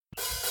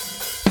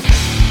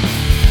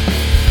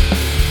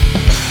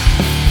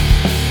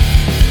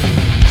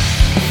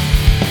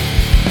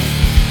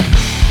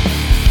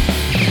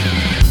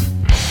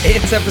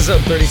is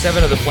episode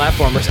 37 of The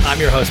Platformers. I'm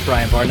your host,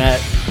 Brian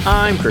Barnett.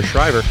 I'm Chris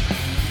Schreiber.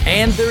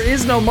 And there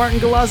is no Martin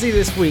Galazzi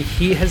this week.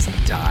 He has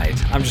died.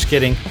 I'm just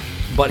kidding.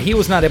 But he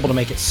was not able to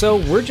make it. So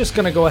we're just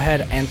going to go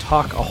ahead and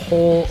talk a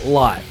whole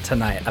lot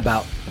tonight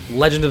about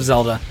Legend of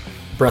Zelda,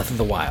 Breath of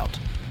the Wild.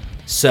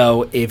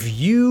 So if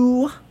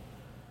you...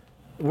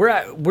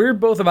 We're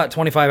both about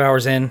 25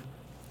 hours in.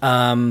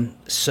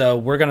 So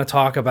we're going to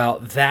talk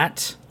about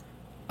that.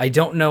 I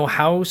don't know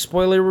how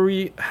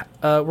spoilery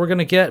we're going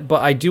to get,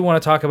 but I do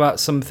want to talk about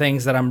some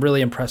things that I'm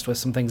really impressed with,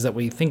 some things that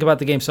we think about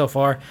the game so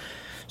far.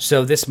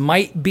 So this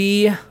might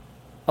be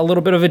a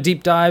little bit of a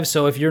deep dive,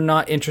 so if you're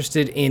not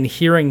interested in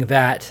hearing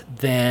that,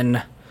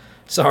 then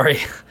sorry,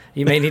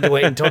 you may need to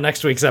wait until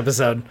next week's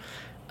episode.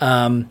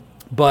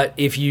 But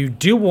if you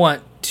do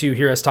want to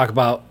hear us talk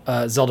about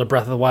Zelda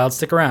Breath of the Wild,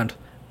 stick around.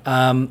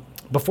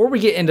 Before we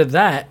get into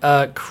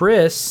that,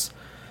 Chris,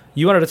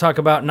 you wanted to talk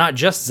about not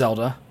just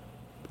Zelda,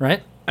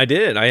 right? I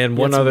did. I had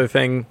one other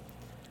thing.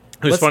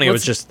 It was funny. It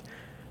was just...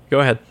 Go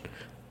ahead.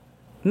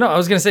 No, I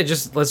was going to say,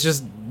 let's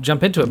just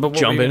jump into it. But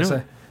what were you going to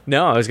say?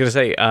 No, I was going to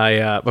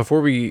say, before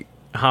we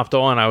hopped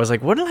on, I was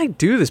like, what did I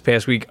do this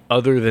past week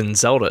other than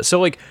Zelda? So,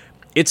 like,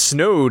 it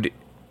snowed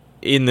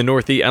in the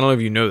Northeast. I don't know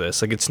if you know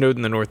this. Like, it snowed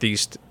in the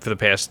Northeast for the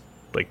past,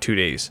 2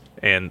 days.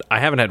 And I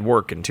haven't had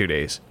work in 2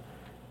 days.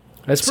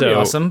 That's pretty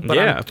awesome, but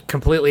yeah. I'm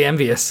completely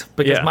envious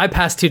because my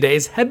past 2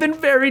 days have been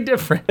very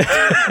different.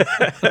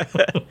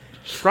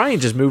 Brian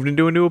just moved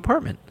into a new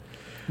apartment.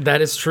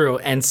 That is true.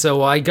 And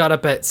so I got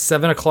up at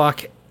 7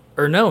 o'clock,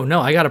 or no,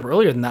 I got up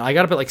earlier than that. I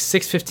got up at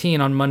 6:15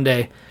 on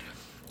Monday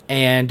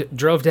and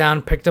drove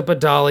down, picked up a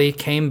dolly,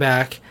 came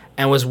back,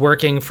 and was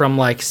working from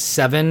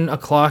 7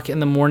 o'clock in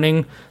the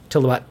morning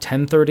till about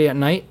 10:30 at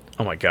night.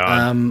 Oh my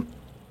God.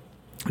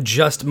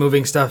 Just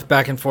moving stuff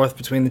back and forth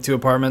between the two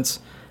apartments.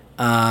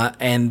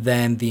 And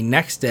then the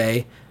next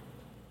day,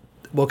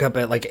 woke up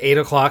at 8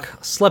 o'clock,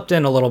 slept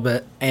in a little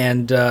bit,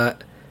 and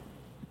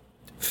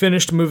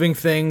finished moving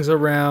things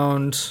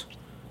around,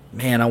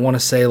 I want to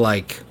say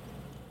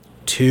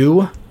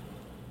 2,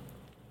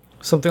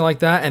 something like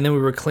that. And then we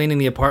were cleaning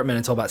the apartment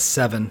until about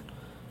 7.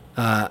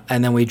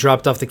 And then we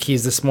dropped off the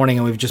keys this morning,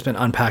 and we've just been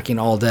unpacking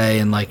all day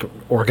and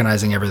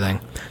organizing everything.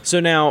 So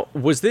now,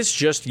 was this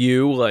just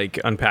you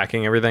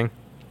unpacking everything?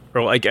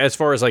 Or as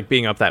far as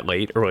being up that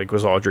late, or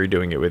was Audrey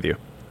doing it with you?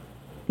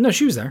 No,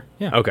 she was there.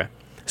 Yeah. Okay.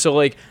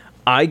 So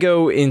I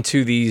go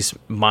into these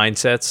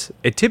mindsets.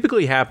 It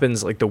typically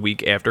happens the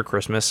week after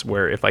Christmas,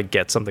 where if I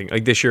get something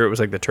this year, it was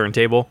the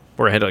turntable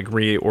where I had to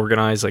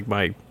reorganize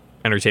my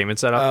entertainment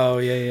setup. Oh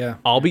yeah.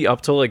 I'll be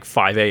up till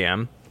 5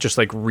 a.m. just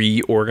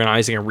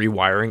reorganizing and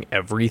rewiring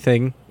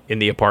everything in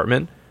the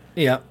apartment.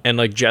 Yeah. And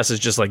Jess is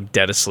just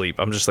dead asleep.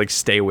 I'm just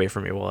stay away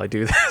from me while I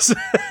do this.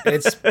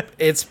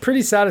 It's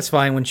pretty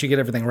satisfying once you get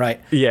everything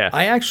right. Yeah.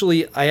 I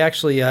actually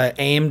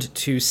aimed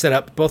to set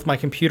up both my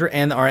computer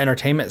and our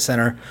entertainment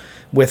center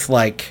with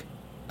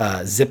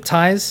zip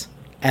ties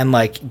and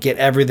get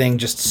everything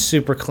just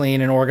super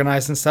clean and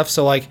organized and stuff.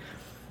 So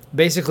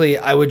basically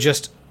I would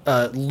just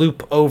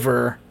loop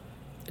over,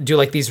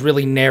 do these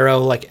really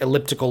narrow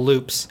elliptical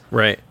loops,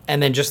 right,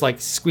 and then just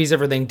squeeze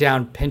everything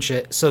down, pinch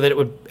it so that it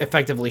would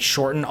effectively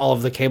shorten all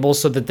of the cables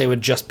so that they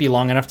would just be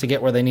long enough to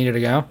get where they needed to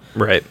go.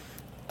 Right.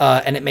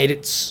 And it made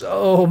it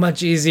so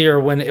much easier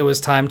when it was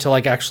time to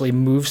actually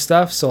move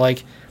stuff. So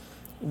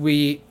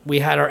we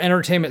had our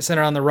entertainment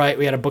center on the right,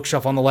 we had a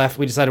bookshelf on the left.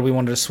 We decided we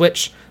wanted to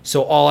switch.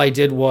 So all I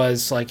did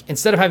was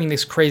instead of having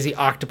this crazy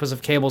octopus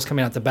of cables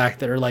coming out the back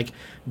that are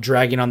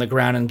dragging on the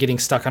ground and getting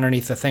stuck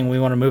underneath the thing, we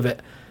want to move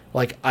it.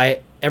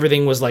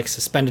 Everything was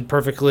suspended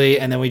perfectly,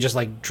 and then we just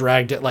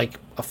dragged it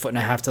 1.5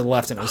 feet to the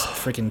left, and it was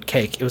freaking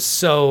cake. It was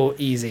so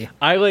easy.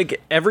 I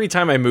every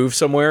time I move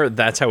somewhere,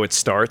 that's how it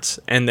starts,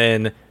 and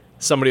then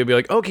somebody will be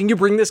like, "Oh, can you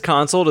bring this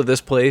console to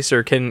this place?"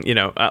 Or can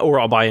or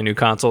I'll buy a new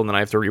console and then I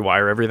have to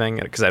rewire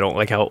everything because I don't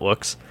like how it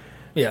looks.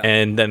 Yeah,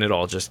 and then it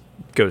all just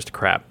goes to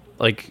crap.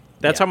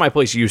 That's how my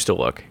place used to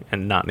look,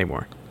 and not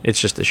anymore. It's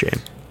just a shame.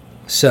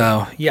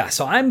 So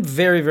I'm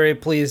very, very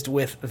pleased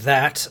with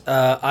that.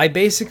 I'm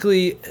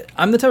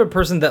the type of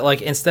person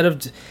that instead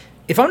of,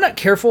 if I'm not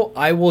careful,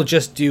 I will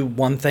just do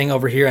one thing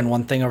over here and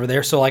one thing over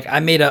there. So I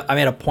made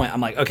a point.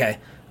 I'm okay,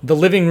 the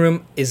living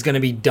room is going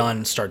to be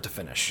done start to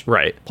finish.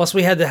 Right. Plus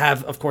we had to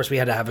have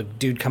a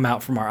dude come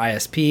out from our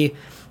ISP,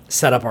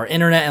 set up our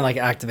internet and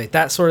activate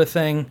that sort of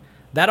thing.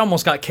 That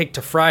almost got kicked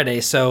to Friday.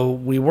 So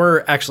we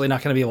were actually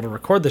not going to be able to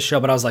record the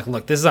show, but I was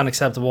look, this is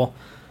unacceptable.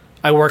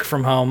 I work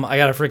from home. I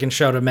got a freaking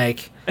show to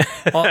make.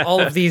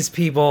 All of these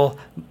people,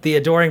 the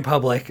adoring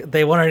public,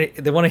 they want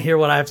to hear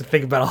what I have to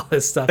think about all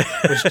this stuff,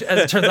 which, as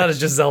it turns out, is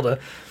just Zelda.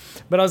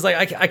 But I was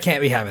I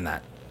can't be having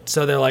that.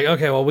 So they're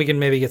okay, well, we can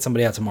maybe get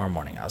somebody out tomorrow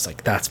morning. I was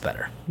that's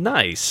better.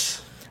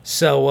 Nice.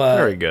 So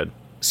very good.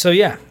 So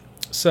yeah.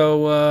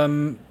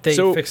 So they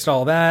fixed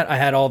all that. I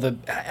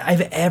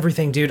have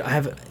everything, dude.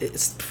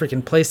 It's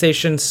freaking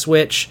PlayStation,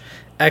 Switch,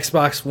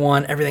 Xbox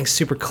One, everything's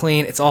super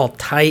clean. It's all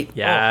tight.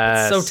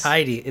 Yes. Oh, it's so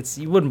tidy.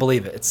 You wouldn't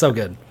believe it. It's so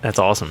good. That's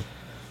awesome.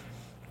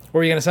 What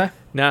were you gonna say?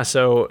 Nah,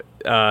 so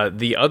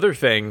the other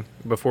thing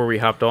before we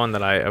hopped on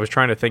that I was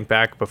trying to think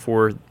back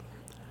before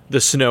the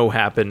snow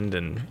happened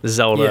and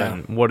Zelda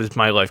and what is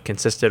my life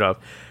consisted of.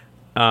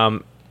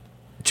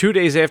 2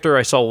 days after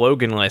I saw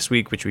Logan last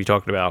week, which we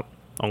talked about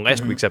on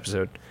last week's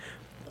episode,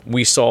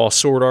 we saw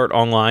Sword Art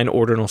Online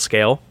Ordinal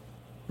Scale,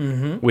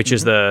 which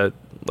is the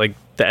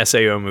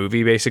SAO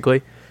movie,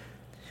 basically.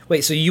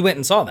 Wait, so you went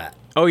and saw that?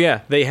 Oh,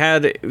 yeah. They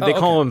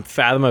call them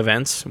Fathom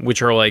events,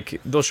 which are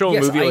like, they'll show a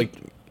movie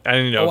I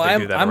didn't know if they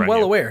do that. I'm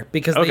well aware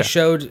because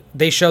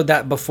they showed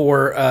that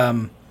before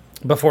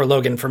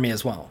Logan for me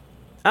as well.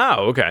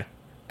 Oh, okay.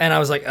 And I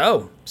was like,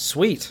 oh,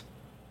 sweet.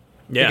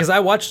 Yeah. Because I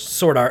watched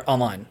Sword Art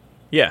Online.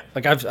 Yeah.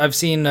 Like I've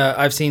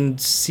seen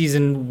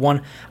season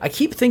 1. I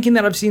keep thinking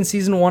that I've seen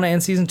season 1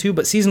 and season 2,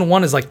 but season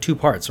 1 is like 2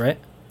 parts, right?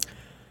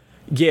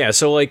 Yeah,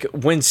 so like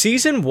when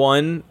season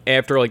 1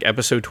 after like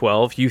episode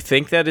 12, you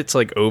think that it's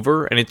like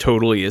over and it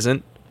totally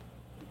isn't.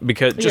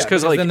 Because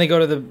like then they go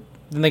to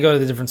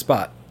the different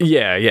spot.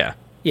 Yeah.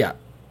 Yeah.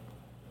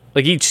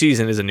 Like each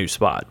season is a new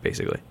spot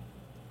basically.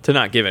 To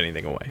not give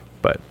anything away,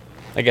 but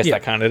I guess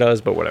that kind of does,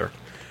 but whatever.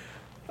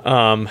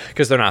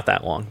 Because they're not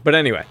that long. But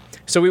anyway,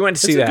 so we went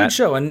to see that. It's a good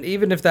show, and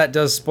even if that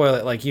does spoil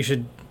it, like you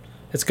should,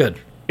 it's good.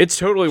 It's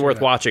totally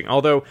worth watching.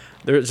 Although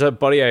there's a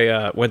buddy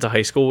I went to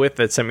high school with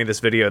that sent me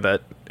this video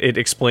that it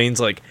explains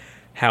like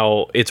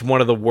how it's one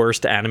of the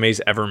worst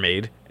animes ever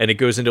made, and it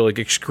goes into like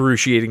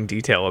excruciating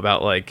detail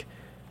about like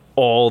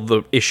all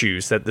the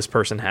issues that this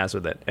person has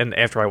with it. And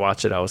after I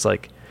watched it, I was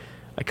like,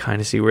 I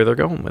kind of see where they're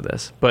going with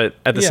this, but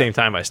at the same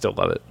time, I still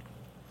love it.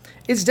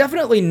 It's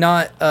definitely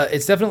not.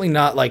 It's definitely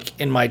not like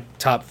in my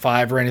top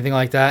 5 or anything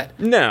like that.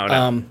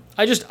 No.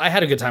 I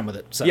had a good time with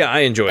it. So yeah, I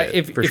enjoy it.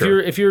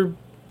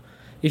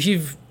 If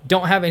you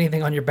don't have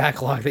anything on your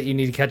backlog that you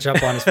need to catch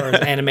up on as far as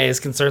anime is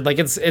concerned, like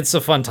it's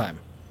a fun time.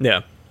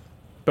 Yeah,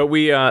 but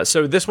we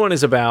so this one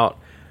is about.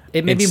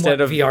 It made me want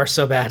VR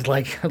so bad,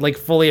 like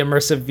fully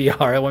immersive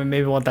VR. I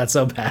maybe want that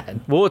so bad.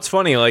 Well, it's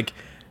funny, like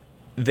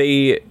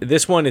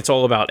this one, it's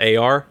all about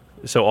AR,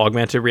 so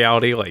augmented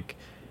reality, like.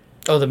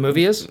 Oh, the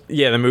movie is?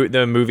 Yeah, the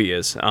movie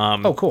is.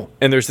 Oh, cool.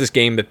 And there's this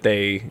game that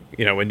a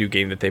new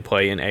game that they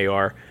play in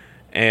AR,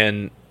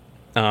 and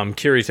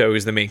Kirito,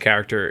 who's the main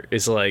character,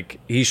 is like,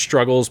 he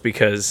struggles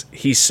because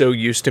he's so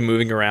used to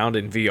moving around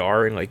in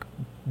VR and like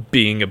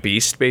being a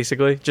beast,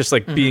 basically, just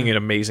like being an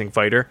amazing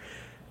fighter.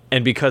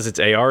 And because it's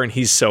AR and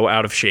he's so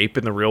out of shape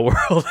in the real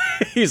world,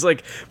 he's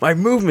like, my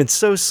movement's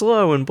so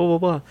slow and blah,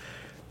 blah,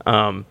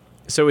 blah.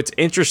 So it's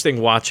interesting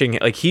watching,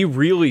 like, he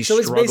really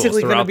struggles throughout the movie. So it's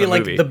basically going to be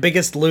like The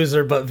Biggest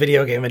Loser, but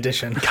video game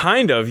edition.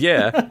 Kind of,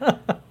 yeah.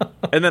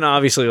 And then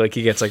obviously, like,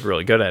 he gets, like,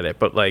 really good at it.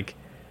 But, like,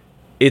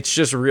 it's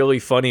just really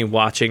funny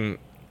watching,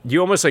 you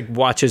almost, like,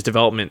 watch his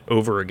development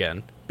over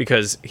again.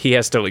 Because he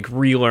has to, like,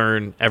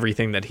 relearn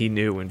everything that he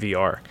knew in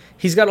VR.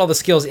 He's got all the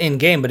skills in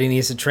game, but he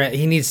needs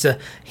to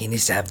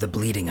have the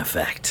bleeding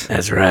effect.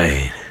 That's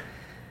right.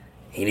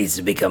 He needs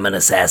to become an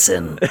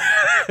assassin.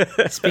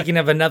 Speaking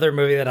of another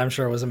movie that I'm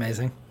sure was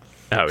amazing.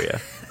 Oh, yeah.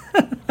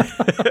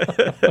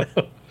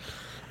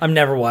 I'm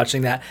never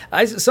watching that.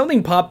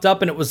 Something popped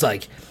up and it was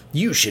like,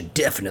 you should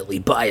definitely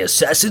buy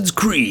Assassin's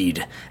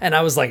Creed. And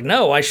I was like,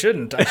 no, I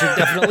shouldn't. I should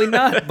definitely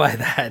not buy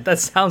that. That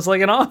sounds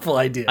like an awful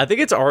idea. I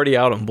think it's already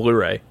out on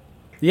Blu-ray.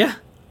 Yeah.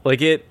 Like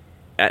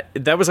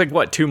that was like,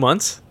 what, 2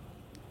 months?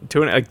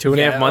 Two and a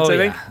half months, I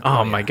think? Yeah.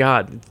 Oh, my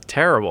God.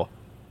 Terrible.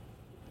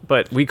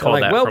 But we call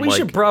that we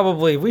should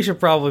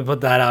probably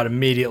put that out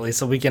immediately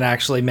so we can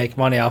actually make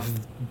money off of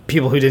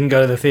people who didn't go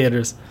to the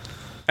theaters.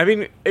 I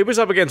mean, it was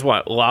up against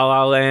what? La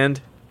La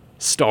Land,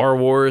 Star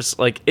Wars.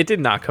 Like, it did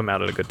not come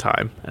out at a good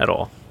time at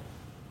all.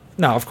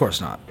 No, of course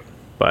not.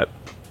 But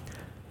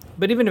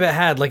even if it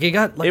had, like, it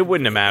got, like, it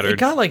wouldn't have mattered.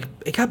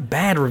 It got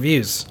bad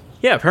reviews.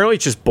 Yeah, apparently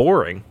it's just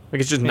boring. Like,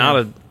 it's just not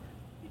an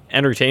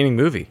entertaining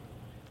movie.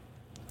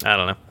 I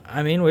don't know.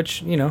 I mean,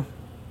 which,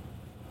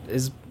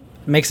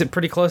 makes it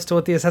pretty close to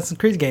what the Assassin's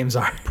Creed games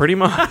are. Pretty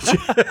much.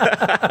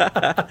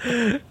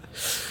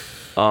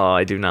 Oh,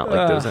 I do not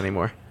like those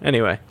anymore.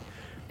 Anyway.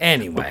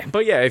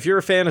 But yeah, if you're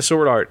a fan of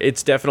Sword Art,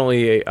 it's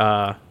definitely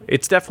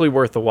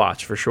worth the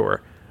watch for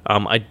sure.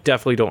 I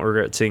definitely don't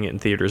regret seeing it in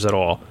theaters at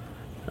all.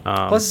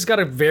 Plus, it's got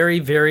a very,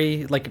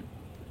 very, like,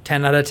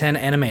 10 out of 10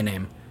 anime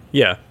name.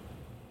 Yeah.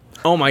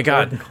 Oh my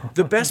God.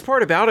 The best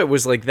part about it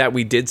was like that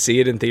we did see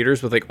it in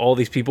theaters with like all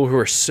these people who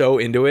are so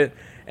into it.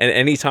 And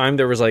anytime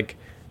there was like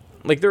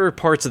there are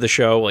parts of the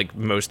show, like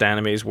most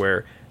animes,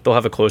 where they'll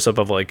have a close-up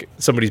of like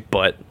somebody's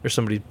butt or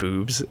somebody's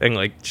boobs and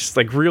like just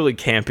like really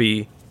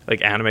campy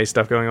like anime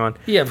stuff going on.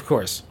 Yeah, of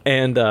course.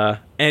 And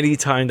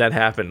anytime that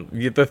happened,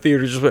 the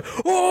theater just went,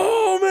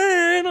 oh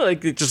man,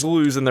 like they just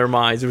losing their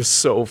minds. It was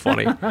so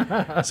funny.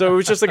 So it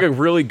was just like a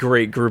really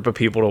great group of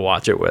people to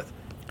watch it with.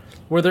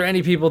 Were there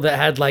any people that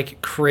had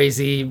like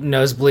crazy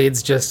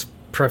nosebleeds just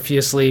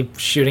profusely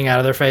shooting out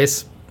of their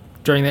face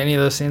during any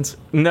of those scenes?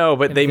 No,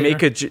 but they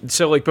make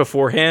so like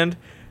beforehand,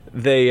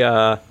 they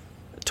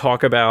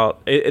talk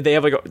about they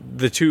have like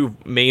the two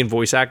main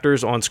voice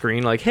actors on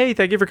screen, like, hey,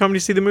 thank you for coming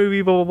to see the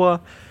movie, blah blah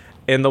blah,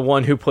 And the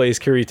one who plays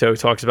Kirito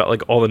talks about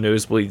like all the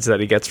nosebleeds that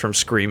he gets from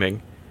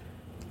screaming.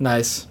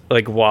 Nice.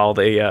 Like while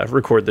they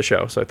record the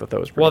show. So I thought that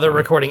was pretty While they're funny.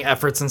 recording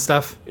efforts and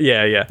stuff.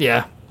 Yeah.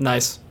 Yeah,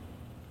 nice.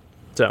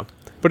 So,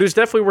 but it was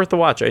definitely worth the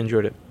watch. I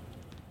enjoyed it.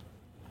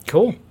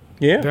 Cool.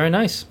 Yeah. Very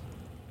nice.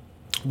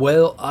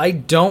 Well, I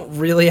don't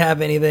really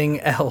have anything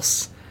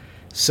else.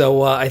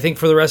 So I think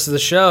for the rest of the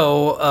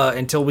show,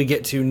 until we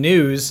get to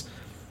news,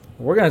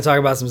 we're going to talk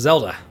about some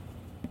Zelda.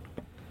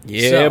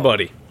 Yeah, So,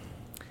 buddy.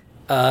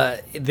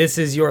 This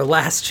is your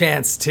last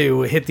chance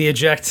to hit the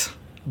eject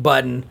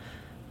button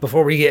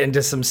before we get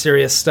into some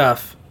serious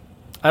stuff.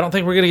 I don't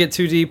think we're going to get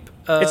too deep.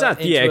 It's not.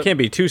 Yeah, it can't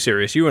be too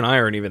serious. You and I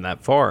aren't even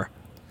that far.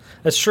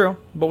 That's true,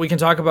 but we can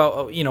talk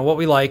about what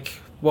we like,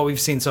 what we've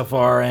seen so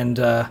far, and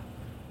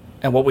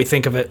what we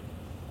think of it,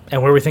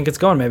 and where we think it's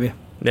going. Maybe.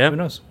 Yeah. Who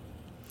knows?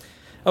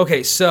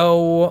 Okay,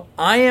 so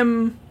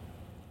I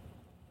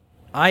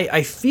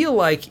feel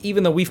like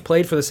even though we've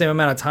played for the same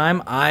amount of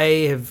time,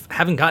 I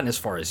haven't gotten as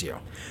far as you.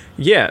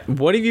 Yeah.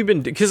 What have you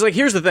been? Because like,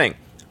 here's the thing.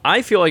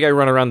 I feel like I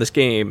run around this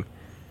game,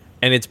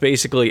 and it's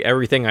basically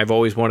everything I've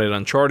always wanted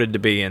Uncharted to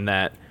be, in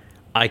that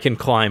I can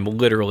climb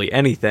literally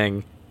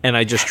anything, and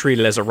I just treat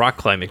it as a rock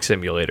climbing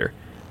simulator.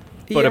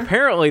 But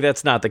apparently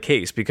that's not the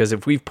case, because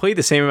if we've played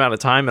the same amount of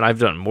time and I've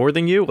done more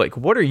than you, like,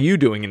 what are you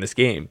doing in this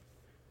game?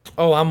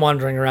 Oh, I'm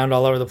wandering around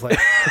all over the place.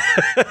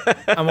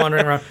 I'm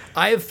wandering around.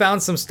 I have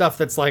found some stuff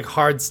that's like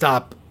hard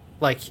stop,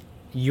 like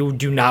you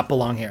do not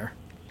belong here.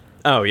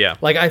 Oh yeah.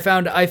 Like I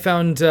found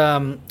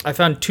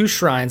two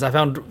shrines.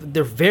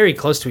 They're very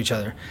close to each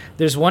other.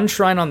 There's one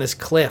shrine on this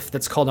cliff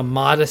that's called a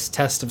modest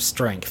test of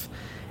strength.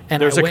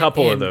 And There's I a went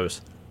couple in, of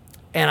those.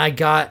 And I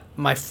got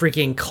my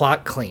freaking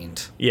clock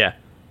cleaned. Yeah.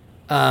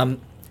 And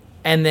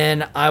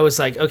then I was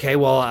like, okay,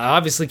 well, I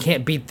obviously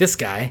can't beat this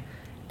guy.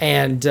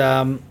 And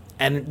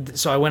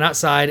so I went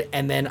outside,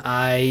 and then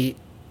I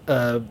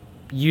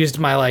used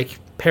my like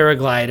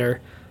paraglider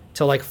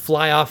to like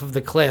fly off of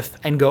the cliff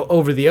and go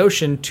over the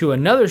ocean to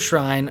another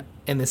shrine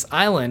in this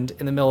island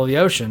in the middle of the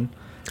ocean.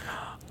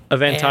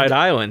 Eventide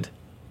Island.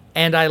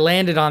 And I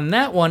landed on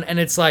that one, and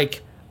it's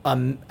like,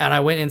 and I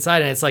went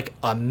inside, and it's like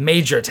a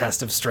major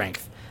test of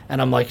strength. And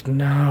I'm like,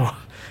 no.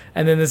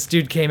 And then this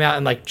dude came out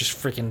and like just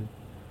freaking.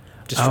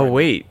 Oh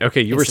wait,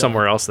 okay, you were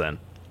somewhere else then.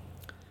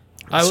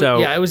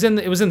 It was in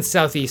the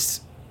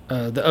southeast,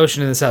 the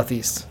ocean in the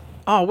southeast.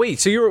 Oh wait,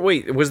 so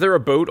was there a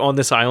boat on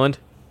this island?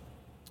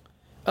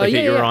 Like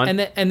that you were on?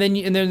 And then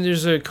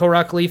there's a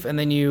Korok leaf, and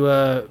then you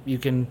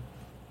can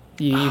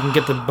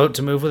get the boat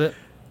to move with it.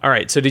 All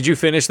right, so did you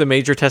finish the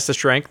major test of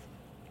strength?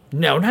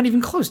 No, not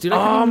even close, dude.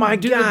 Oh my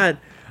god!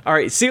 All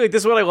right, see, like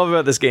this is what I love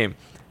about this game.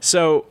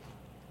 So,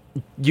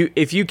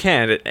 if you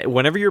can,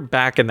 whenever you're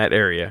back in that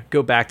area,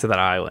 go back to that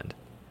island,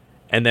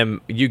 and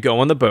then you go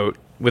on the boat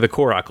with a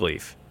Korok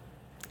leaf.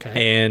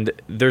 Okay. And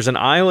there's an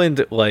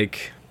island,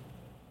 like,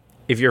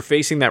 if you're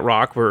facing that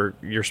rock where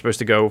you're supposed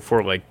to go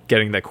for like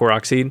getting that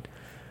Korok seed,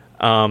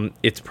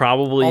 it's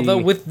probably. Although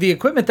with the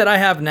equipment that I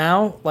have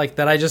now, like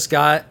that I just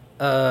got,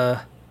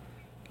 I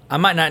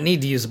might not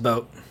need to use a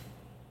boat.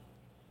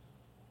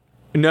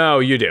 No,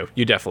 you do.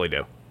 You definitely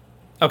do.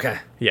 Okay.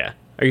 Yeah.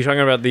 Are you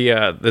talking about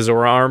the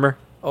Zora armor?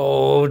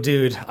 Oh,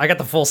 dude, I got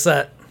the full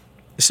set.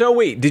 So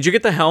wait, did you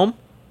get the helm?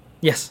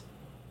 Yes.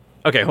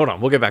 Okay, hold on.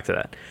 We'll get back to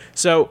that.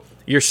 So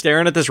you're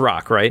staring at this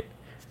rock, right?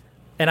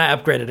 And I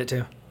upgraded it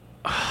too.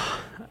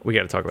 We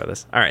got to talk about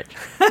this. All right.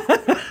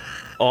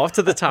 Off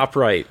to the top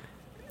right,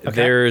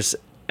 there's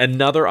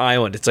another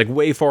island. It's like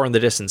way far in the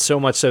distance, so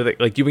much so that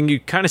like when you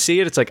kind of see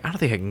it, it's like I don't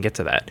think I can get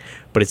to that,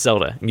 but it's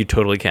Zelda, and you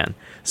totally can.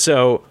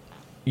 So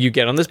you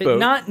get on this boat.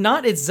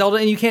 Not it's Zelda,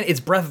 and you can.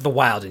 It's Breath of the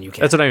Wild, and you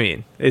can. That's what I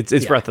mean.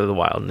 It's Breath of the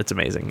Wild, and it's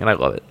amazing, and I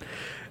love it.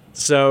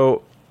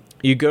 So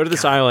you go to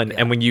this island,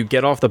 and when you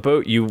get off the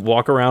boat, you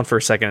walk around for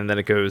a second, and then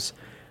it goes.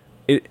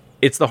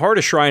 It's the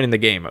hardest shrine in the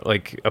game,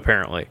 like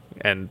apparently,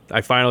 and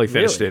I finally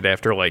finished it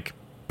after like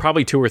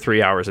probably 2 or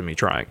 3 hours of me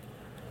trying.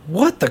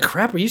 What the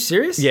crap? Are you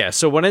serious? Yeah.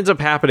 So what ends up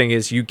happening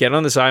is you get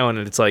on this island,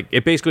 and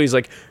it basically is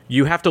like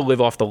you have to live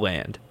off the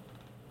land,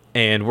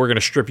 and we're gonna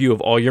strip you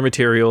of all your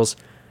materials,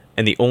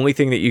 and the only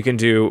thing that you can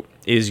do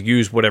is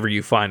use whatever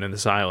you find on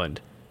this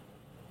island,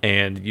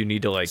 and you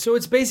need to like. So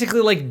it's basically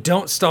like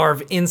Don't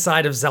Starve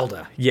inside of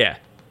Zelda. Yeah.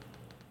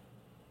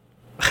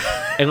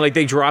 And like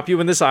they drop you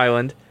in this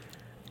island.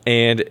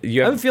 And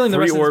you have I have a feeling the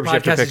rest of orbs this you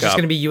have to podcast is pick just up.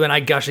 going to be you and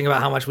I gushing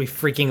about how much we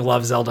freaking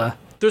love Zelda.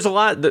 There's a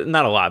lot,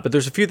 not a lot, but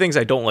there's a few things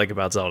I don't like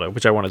about Zelda,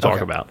 which I want to talk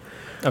about.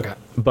 Okay.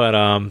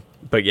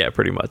 But yeah,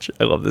 pretty much.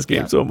 I love this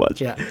game so much.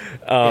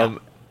 Yeah.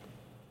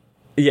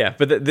 Yeah,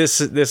 but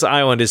this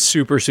island is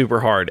super,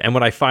 super hard. And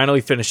when I finally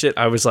finished it,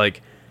 I was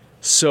like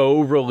so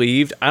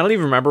relieved. I don't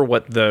even remember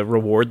what the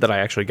reward that I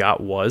actually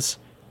got was.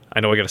 I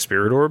know I got a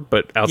spirit orb,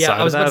 but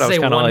outside of that, I was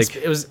kind of like,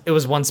 it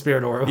was one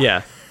spirit orb.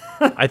 Yeah.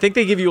 I think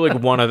they give you like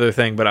one other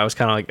thing, but I was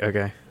kind of like,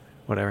 okay,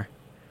 whatever.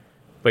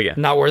 But yeah.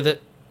 Not worth it?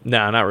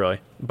 No, not really.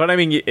 But I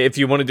mean, if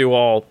you want to do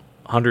all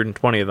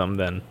 120 of them,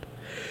 then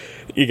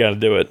you got to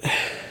do it.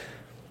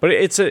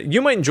 But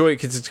you might enjoy it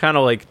because it's kind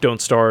of like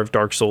Don't Starve,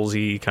 Dark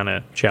Souls-y kind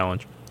of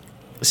challenge.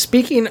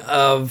 Speaking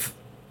of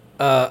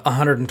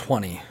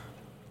 120.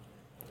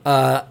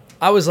 I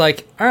was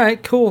like, all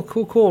right,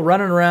 cool,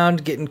 running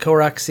around, getting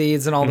Korok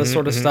seeds and all this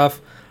sort of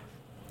stuff.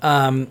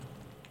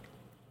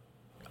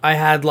 I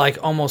had like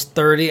almost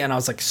 30, and I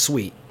was like,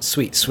 sweet.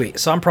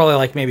 So I'm probably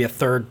like maybe a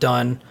third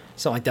done,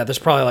 something like that. There's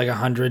probably like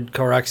 100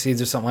 Korok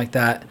seeds or something like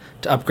that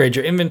to upgrade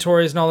your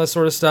inventories and all this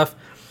sort of stuff.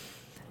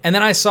 And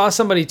then I saw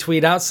somebody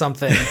tweet out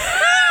something,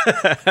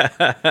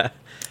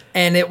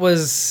 and it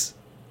was,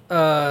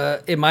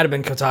 it might have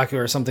been Kotaku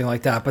or something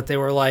like that, but they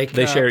were like,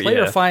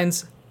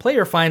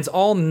 player finds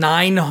all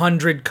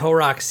 900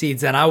 Korok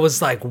seeds, and I was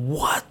like,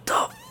 what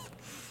the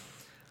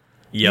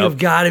You've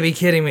got to be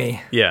kidding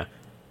me. Yeah.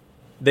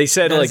 They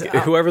said,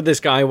 whoever this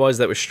guy was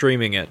that was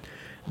streaming it,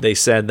 they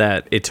said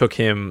that it took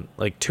him,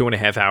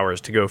 2.5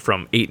 hours to go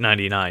from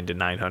 $8.99 to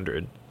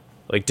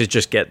 $900. To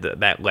just get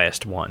that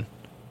last one.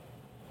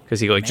 Because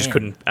he, just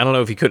couldn't... I don't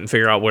know if he couldn't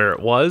figure out where it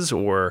was,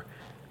 or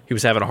he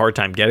was having a hard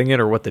time getting it,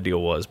 or what the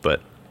deal was,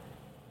 but...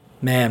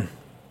 Man.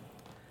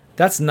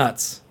 That's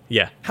nuts.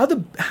 Yeah. How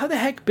the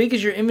heck big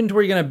is your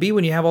inventory going to be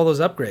when you have all those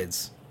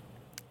upgrades?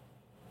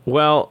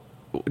 Well...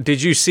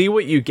 Did you see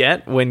what you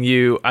get when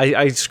you...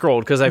 I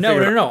scrolled because I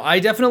figured... No. I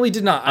definitely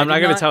did not. I'm not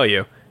going to tell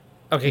you.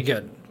 Okay,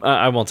 good.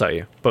 I won't tell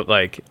you. But,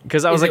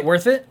 because I was Is it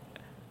worth it?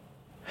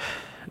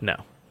 No.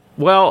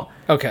 Well...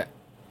 Okay.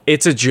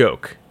 It's a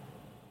joke.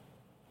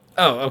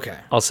 Oh, okay.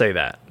 I'll say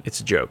that. It's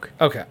a joke.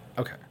 Okay.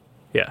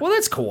 Yeah. Well,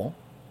 that's cool.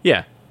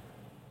 Yeah.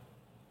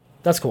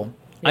 That's cool.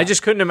 Yeah. I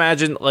just couldn't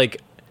imagine,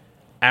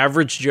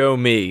 average Joe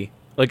me...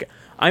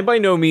 I'm by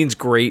no means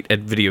great at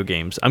video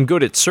games. I'm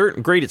great at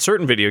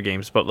certain video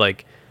games, but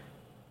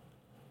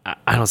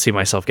I don't see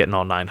myself getting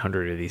all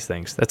 900 of these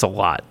things. That's a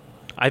lot.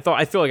 I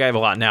feel like I have a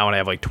lot now, and I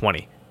have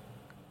 20.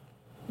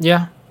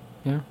 Yeah.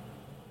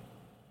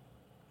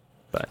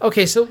 But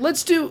okay, so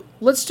let's do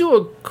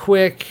a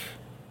quick.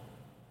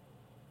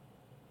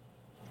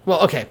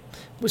 Well, okay.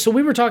 So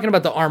we were talking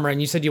about the armor,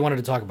 and you said you wanted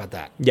to talk about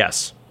that.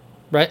 Yes.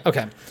 Right.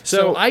 Okay.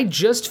 So I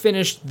just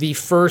finished the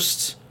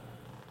first.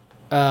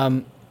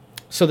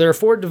 So there are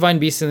 4 divine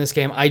beasts in this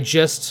game. I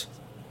just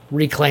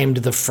reclaimed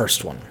the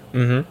first one.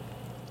 Mm-hmm.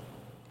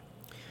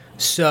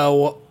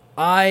 So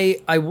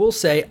I will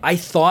say I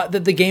thought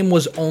that the game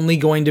was only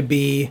going to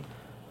be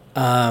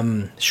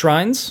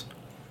shrines,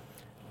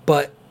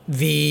 but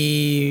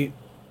it's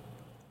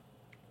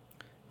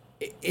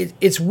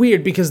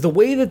weird because the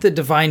way that the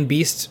divine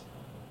beast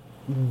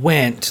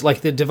went,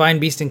 the divine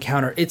beast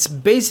encounter, it's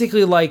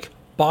basically like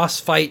boss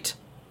fight,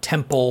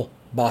 temple,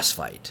 boss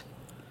fight.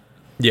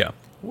 Yeah.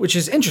 Which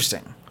is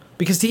interesting,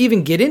 because to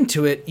even get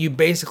into it, you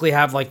basically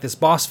have this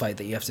boss fight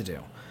that you have to do.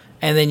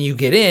 And then you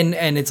get in,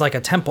 and it's like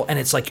a temple, and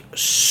it's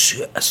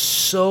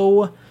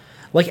so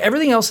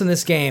everything else in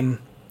this game,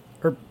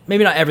 or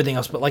maybe not everything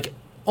else, but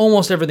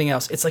almost everything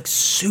else, it's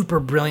super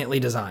brilliantly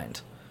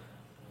designed.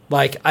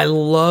 I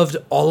loved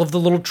all of the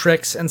little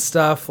tricks and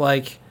stuff,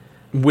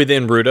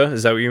 within Ruta,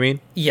 is that what you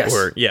mean? Yes.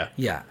 Or, yeah.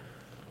 Yeah.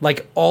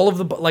 All of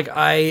the,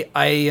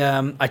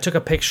 I took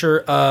a picture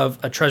of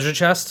a treasure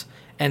chest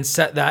and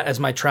set that as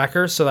my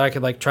tracker so that I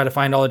could try to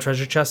find all the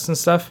treasure chests and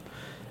stuff,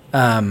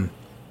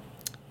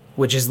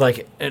 which is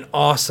an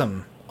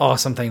awesome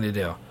thing to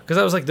do. Because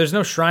I was there's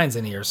no shrines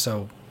in here,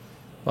 so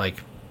let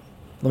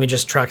me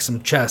just track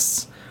some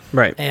chests.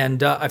 Right.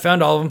 And I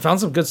found all of them, found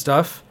some good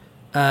stuff,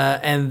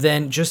 and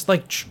then just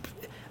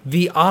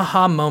the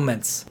aha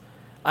moments.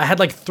 I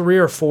had 3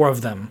 or 4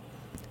 of them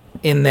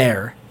in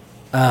there,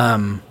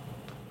 and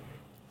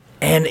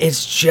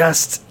it's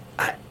just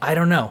I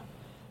don't know.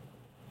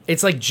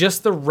 It's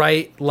just the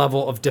right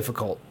level of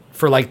difficult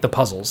for the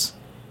puzzles.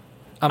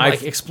 I'm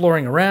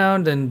exploring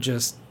around and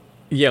just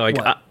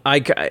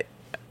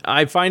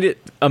I find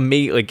it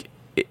amazing.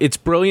 It's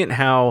brilliant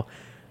how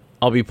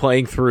I'll be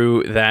playing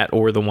through that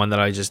or the one that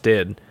I just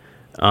did,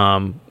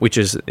 which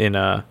is in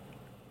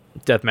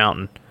Death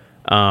Mountain,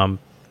 and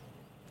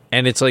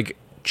it's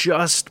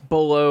just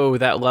below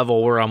that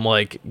level where I'm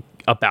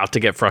about to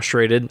get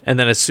frustrated, and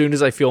then as soon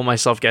as I feel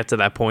myself get to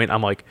that point,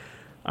 I'm all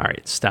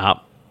right,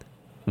 stop.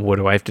 What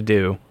do I have to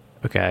do?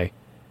 Okay.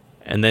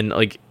 And then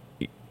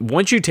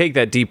once you take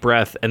that deep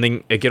breath and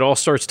then it all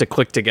starts to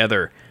click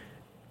together,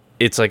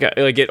 it's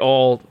it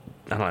all,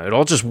 I don't know, it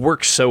all just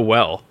works so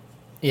well.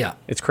 Yeah.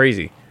 It's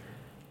crazy.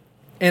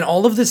 And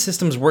all of the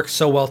systems work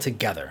so well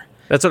together.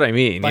 That's what I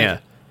mean. Yeah.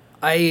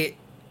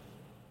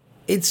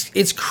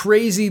 It's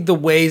crazy the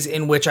ways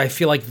in which I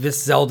feel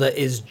this Zelda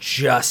is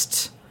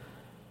just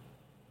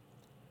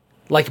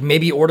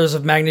maybe orders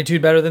of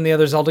magnitude better than the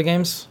other Zelda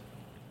games.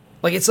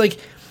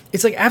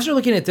 It's after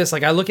looking at this,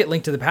 I look at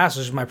Link to the Past,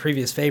 which is my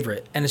previous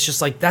favorite, and it's just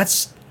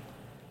that's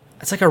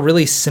a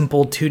really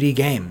simple 2D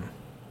game.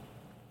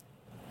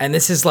 And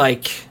this is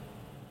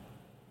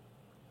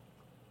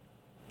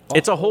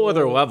it's a whole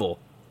other level.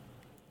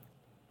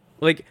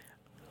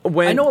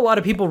 When I know a lot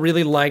of people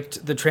really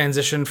liked the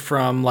transition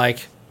from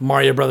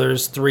Mario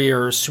Brothers 3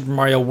 or Super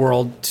Mario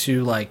World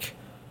to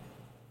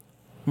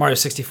Mario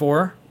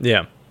 64.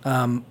 Yeah.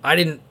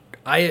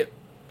 I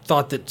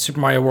thought that Super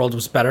Mario World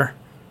was better.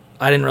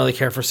 I didn't really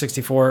care for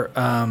 64.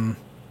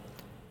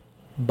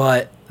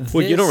 But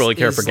Well, you don't really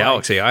care for like,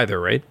 Galaxy either,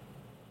 right?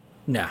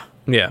 No.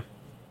 Yeah.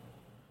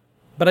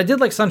 But I did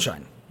like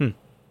Sunshine.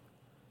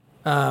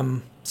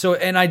 So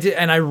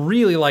I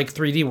really like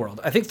 3D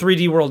World. I think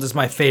 3D World is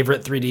my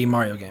favorite 3D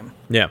Mario game.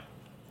 Yeah.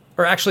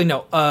 Or actually,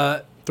 no.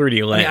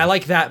 3D Land. I mean, I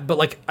like that, but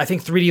like I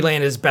think 3D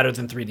Land is better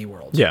than 3D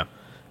World. Yeah.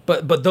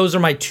 But those are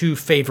my two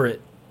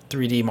favorite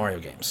 3D Mario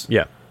games.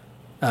 Yeah.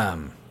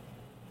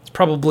 It's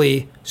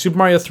probably Super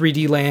Mario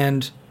 3D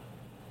Land,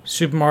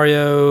 Super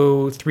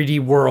Mario 3D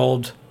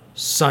World,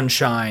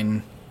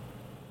 Sunshine,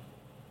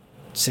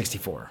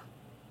 64.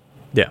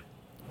 Yeah.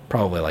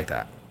 Probably like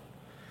that.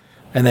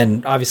 And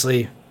then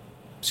obviously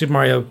Super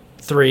Mario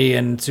 3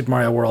 and Super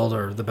Mario World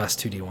are the best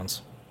 2D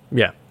ones.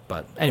 Yeah.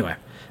 But anyway,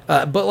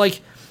 but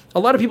like a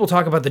lot of people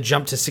talk about the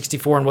jump to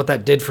 64 and what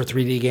that did for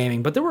 3D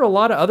gaming, but there were a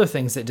lot of other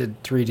things that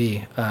did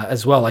 3D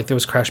as well. Like there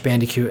was Crash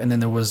Bandicoot, and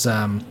then there was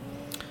oh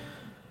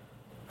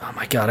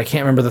my god, I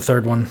can't remember the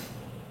third one.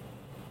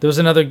 There was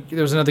another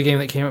game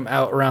that came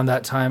out around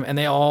that time, and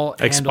they all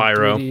like handled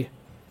Spyro. 3D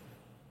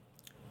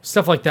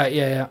stuff like that.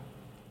 Yeah.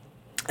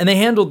 And they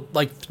handled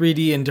like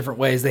 3D in different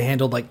ways. They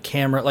handled like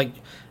camera, like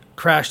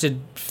Crash did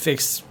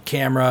fixed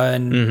camera,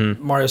 and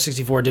Mario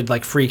 64 did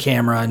like free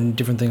camera and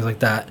different things like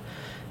that.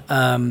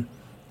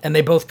 And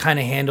they both kind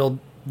of handled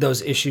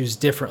those issues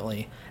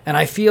differently. And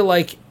I feel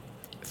like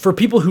for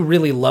people who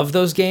really love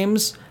those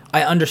games,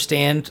 I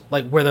understand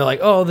like where they're like,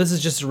 oh, this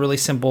is just a really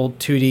simple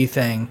 2D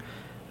thing,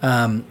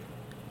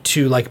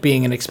 to like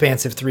being an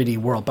expansive 3D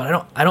world.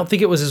 But I don't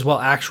think it was as well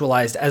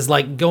actualized as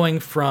like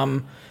going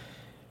from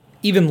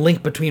even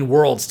Link Between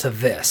Worlds to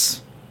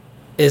this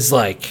is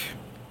like.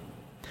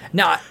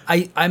 Now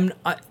I'm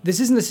this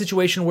isn't a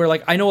situation where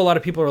like I know a lot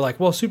of people are like,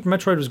 well, Super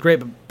Metroid was great,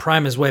 but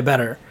Prime is way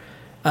better.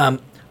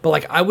 But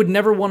like I would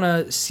never want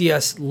to see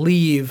us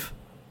leave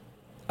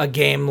a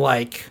game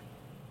like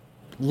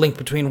Link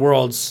Between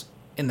Worlds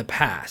in the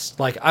past.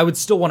 Like I would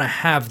still want to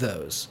have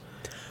those.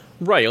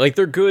 Right, like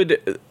they're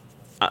good.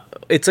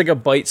 It's like a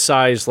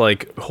bite-sized,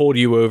 like hold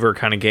you over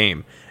kind of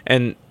game.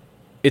 And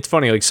it's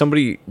funny, like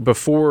somebody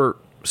before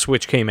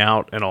Switch came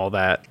out and all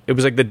that, it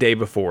was like the day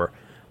before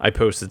I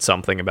posted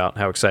something about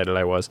how excited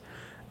I was.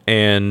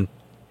 And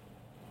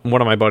one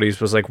of my buddies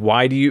was like,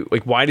 why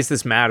does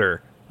this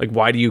matter? Like,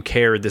 why do you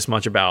care this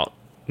much about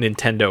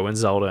Nintendo and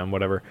Zelda and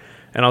whatever?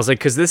 And I was like,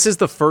 because this is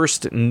the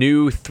first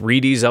new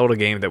 3D Zelda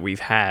game that we've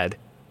had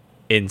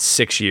in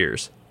 6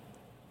 years.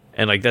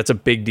 And, like, that's a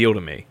big deal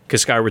to me,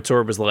 because Skyward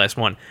Sword was the last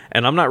one.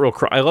 And I'm not real...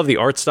 I love the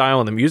art style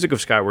and the music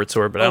of Skyward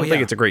Sword, but I don't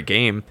think it's a great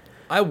game.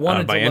 I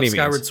wanted to love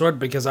Skyward Sword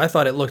because I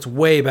thought it looked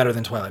way better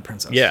than Twilight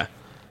Princess. Yeah.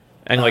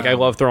 And, like, I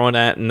love throwing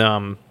that in,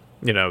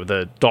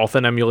 the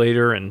Dolphin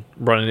emulator and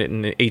running it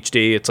in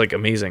HD. It's, like,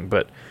 amazing.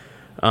 But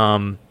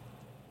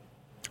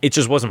it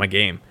just wasn't my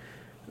game.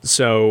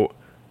 So,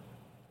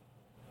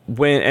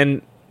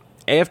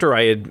 after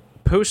I had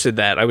posted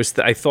that,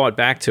 I thought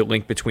back to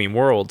Link Between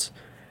Worlds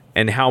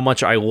and how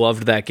much I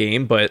loved that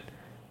game, but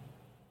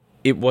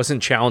it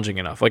wasn't challenging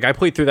enough. Like, I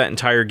played through that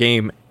entire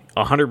game,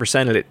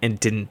 100% of it, and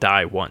didn't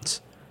die once.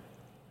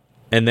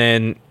 And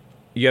then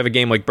you have a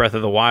game like Breath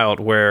of the Wild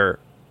where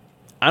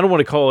I don't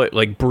want to call it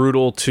like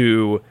brutal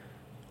to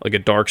like a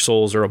Dark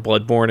Souls or a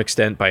Bloodborne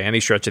extent by any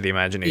stretch of the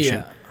imagination.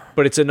 Yeah.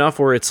 But it's enough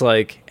where it's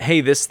like,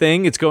 hey, this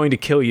thing, it's going to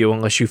kill you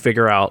unless you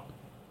figure out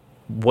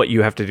what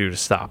you have to do to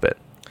stop it.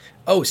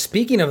 Oh,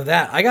 speaking of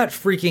that, I got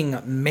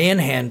freaking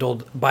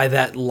manhandled by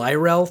that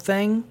Lyrel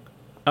thing.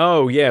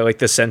 Oh, yeah, like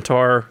the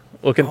centaur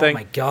looking thing. Oh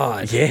my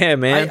god. Yeah,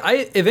 man.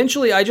 I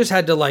eventually I just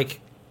had to like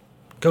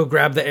go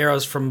grab the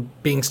arrows from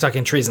being stuck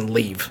in trees and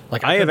leave.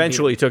 Like I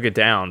eventually took it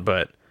down,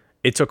 but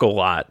it took a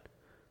lot.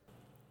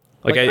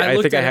 Like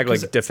I think I had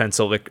like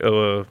defensive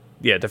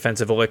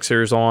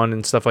elixirs on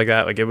and stuff like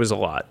that. Like it was a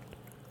lot.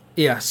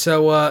 Yeah,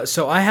 so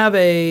I have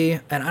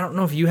and I don't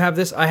know if you have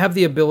this. I have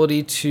the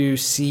ability to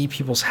see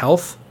people's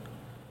health.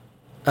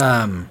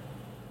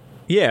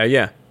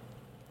 Yeah.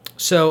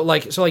 So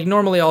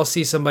normally I'll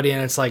see somebody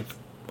and it's like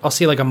I'll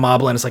see like a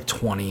moblin and it's like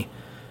 20,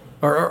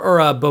 or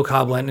a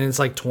bokoblin and it's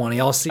like 20.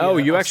 I'll see. Oh,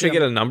 you actually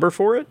get a number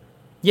for it?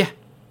 Yeah.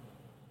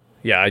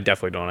 Yeah, I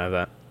definitely don't have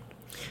that.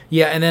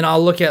 Yeah, and then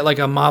I'll look at like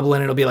a moblin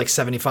and it'll be like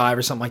 75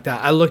 or something like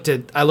that. I looked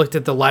at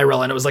the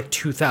Lyrel and it was like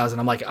 2,000.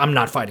 I'm like, I'm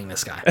not fighting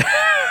this guy.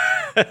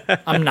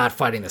 I'm not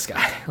fighting this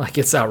guy. Like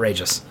it's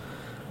outrageous.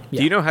 Yeah.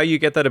 Do you know how you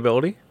get that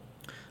ability?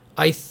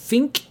 I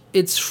think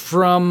it's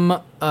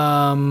from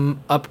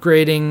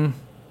upgrading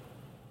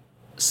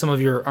some of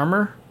your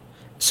armor.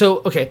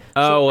 So, okay.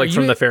 Oh, like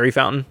from the fairy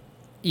fountain?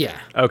 Yeah.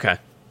 Okay.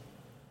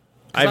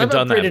 I haven't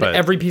done that, but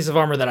every piece of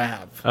armor that I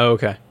have. Oh,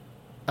 okay.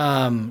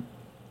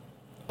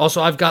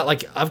 Also, I've got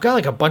like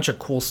a bunch of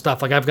cool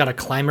stuff. Like I've got a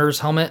climber's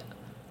helmet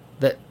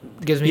that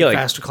gives me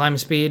faster climbing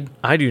speed.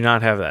 I do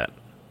not have that.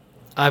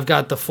 I've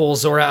got the full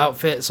Zora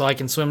outfit, so I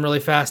can swim really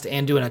fast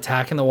and do an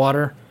attack in the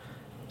water.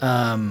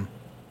 I've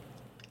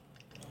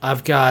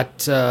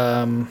got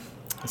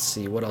let's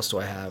see, what else do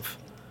I have?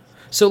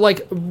 So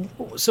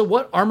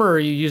what armor are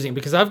you using?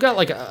 Because I've got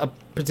like a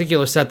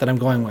particular set that I'm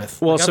going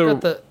with. Well, like,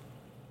 so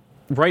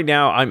right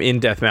now I'm in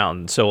Death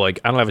Mountain, so like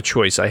I don't have a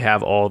choice. I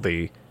have all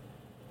the.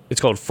 It's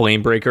called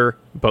Flame Breaker,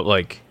 but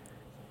like,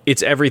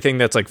 it's everything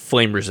that's like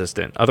flame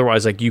resistant.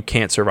 Otherwise, like you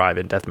can't survive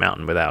in Death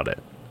Mountain without it.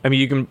 I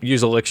mean, you can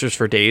use elixirs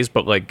for days,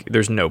 but like,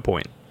 there's no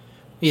point.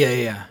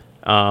 Yeah.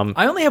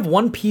 I only have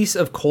one piece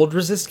of cold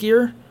resist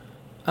gear.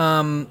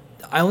 I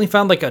only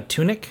found like a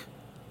tunic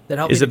that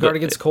helped me to guard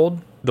against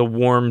cold. The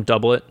warm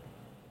doublet.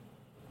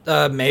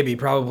 Maybe,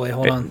 probably.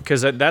 Hold on,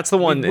 because that's the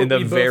one in the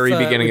very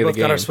beginning of the game. We both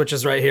got our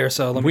switches right here,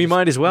 so we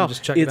might as well.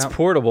 Just check it's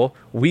portable.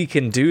 We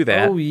can do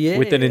that. Oh, yeah.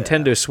 With the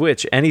Nintendo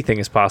Switch, anything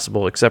is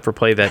possible except for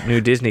play that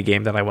new Disney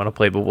game that I want to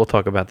play. But we'll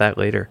talk about that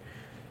later.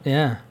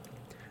 Yeah.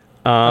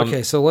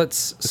 Okay, so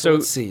let's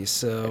see.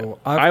 So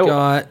I've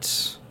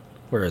got,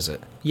 where is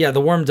it? Yeah,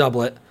 the warm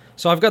doublet.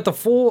 So I've got the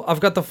full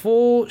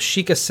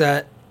Sheikah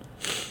set.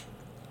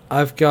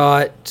 I've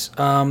got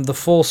the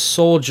full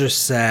soldier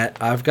set.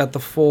 I've got the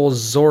full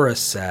Zora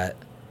set.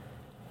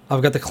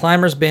 I've got the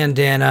climber's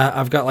bandana.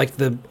 I've got like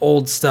the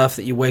old stuff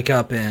that you wake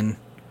up in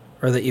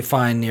or that you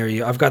find near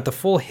you. I've got the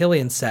full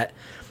Hylian set.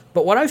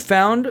 But what I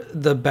found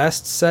the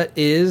best set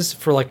is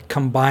for like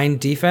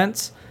combined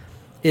defense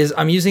is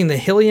I'm using the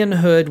Hylian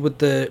hood with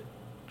the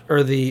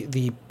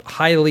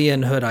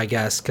Hylian hood, I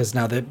guess, because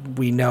now that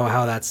we know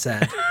how that's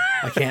said,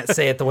 I can't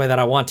say it the way that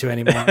I want to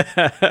anymore.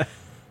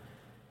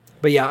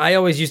 But yeah, I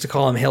always used to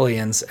call him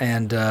Hylians,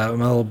 and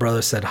my little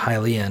brother said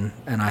Hylian,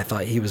 and I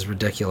thought he was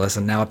ridiculous,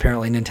 and now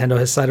apparently Nintendo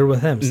has sided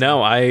with him. So.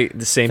 No,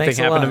 the same thing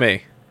happened to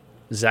me.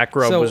 Zach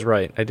Grubb was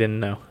right. I didn't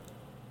know.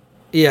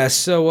 Yeah,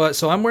 so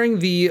I'm wearing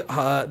the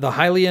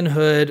Hylian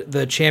hood,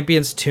 the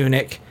Champion's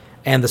tunic,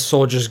 and the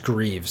Soldier's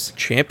greaves.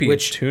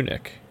 Champion's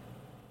tunic?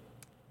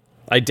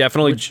 I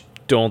definitely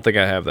don't think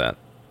I have that.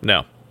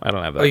 No, I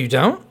don't have that. Oh, you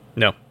don't?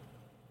 No.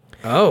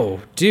 Oh,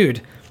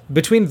 dude.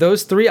 Between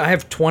those three, I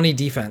have 20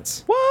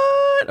 defense. What?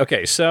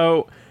 Okay,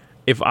 so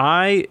if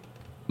my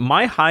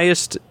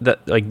highest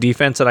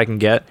defense that I can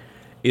get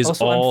is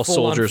also, all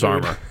soldier's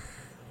armor.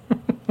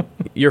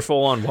 You're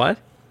full on what?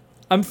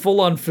 I'm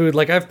full on food.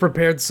 Like I've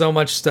prepared so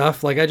much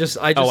stuff. Like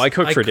I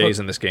cook for days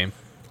in this game.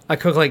 I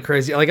cook like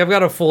crazy. Like I've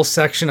got a full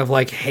section of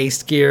like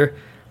haste gear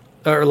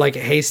or like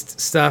haste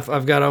stuff.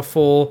 I've got a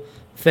full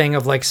thing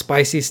of like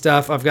spicy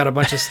stuff. I've got a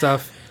bunch of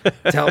stuff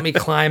to help me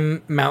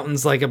climb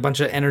mountains, like a bunch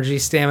of energy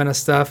stamina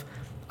stuff.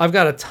 I've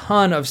got a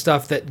ton of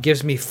stuff that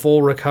gives me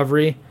full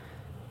recovery,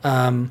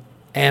 and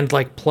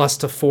like plus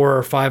to 4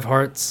 or 5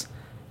 hearts.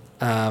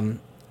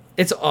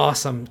 It's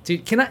awesome,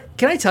 dude. Can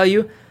I tell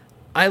you,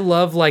 I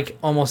love like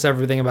almost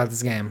everything about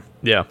this game.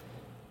 Yeah.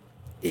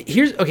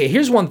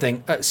 Here's one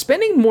thing.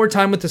 Spending more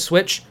time with the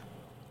Switch.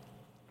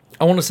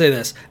 I want to say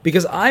this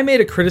because I made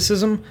a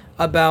criticism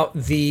about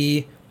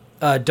the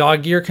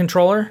dog gear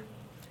controller,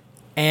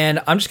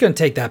 and I'm just going to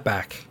take that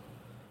back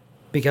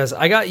because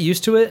I got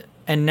used to it.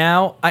 And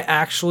now I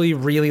actually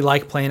really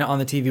like playing it on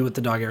the TV with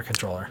the dog ear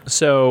controller.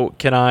 So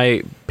can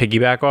I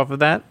piggyback off of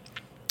that?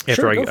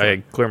 After Sure,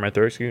 I clear my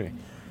throat, excuse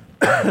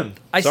me.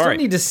 I still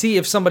need to see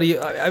if somebody...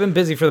 I've been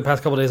busy for the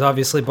past couple of days,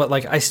 obviously, but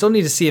like I still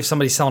need to see if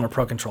somebody's selling a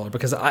Pro controller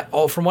because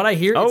from what I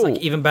hear, it's like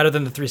even better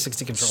than the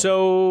 360 controller.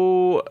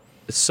 So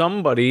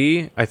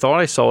somebody... I thought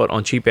I saw it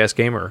on Cheap Ass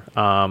Gamer.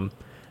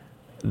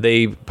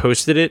 They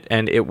posted it,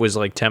 and it was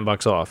like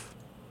 $10 off.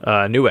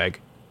 Newegg,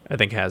 I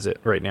think, has it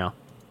right now.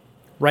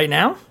 Right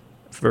now?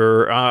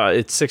 For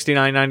it's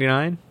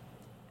 $69.99.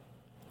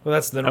 Well,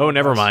 that's the.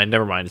 Never mind.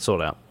 It's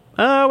sold out.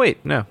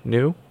 Wait, no,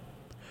 new.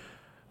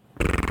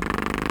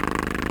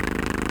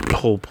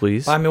 Hold,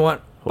 please. Buy me one,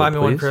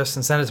 Chris,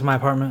 and send it to my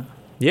apartment.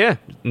 Yeah,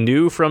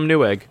 new from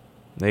Newegg.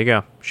 There you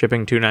go.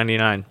 Shipping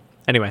 $2.99.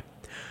 Anyway,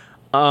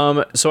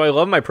 so I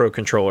love my Pro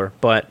controller,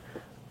 but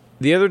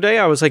the other day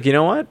I was like, you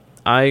know what?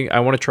 I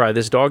want to try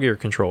this dog ear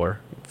controller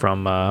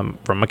from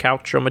a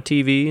couch on my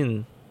TV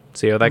and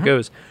see how that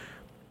goes.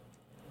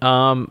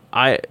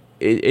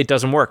 It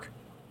doesn't work.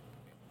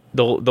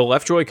 The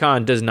left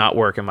Joy-Con does not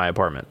work in my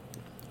apartment.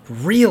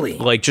 Really?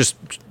 Like just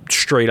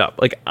straight up.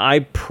 Like I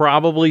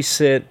probably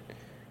sit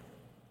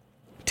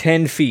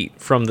 10 feet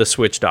from the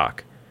Switch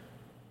dock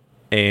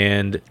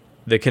and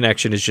the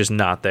connection is just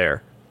not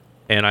there.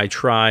 And I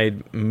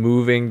tried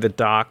moving the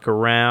dock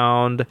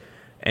around,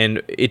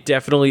 and it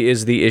definitely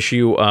is the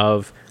issue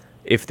of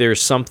if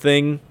there's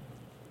something,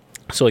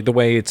 so like the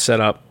way it's set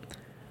up,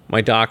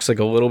 my dock's like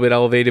a little bit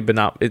elevated, but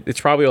not.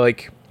 It's probably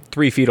like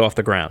 3 feet off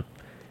the ground.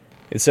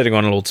 It's sitting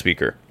on an old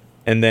speaker.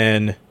 And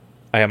then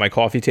I have my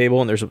coffee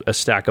table, and there's a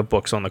stack of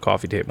books on the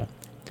coffee table.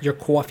 Your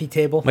coffee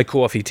table? My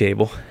coffee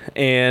table.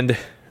 And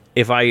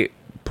if I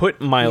put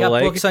my legs... You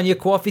got books on your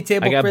coffee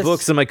table, I got Chris?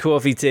 books on my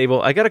coffee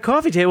table. I got a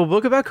coffee table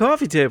book about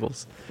coffee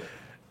tables.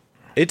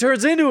 It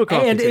turns into a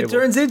coffee table. And it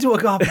turns into a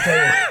coffee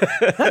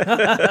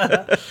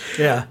table.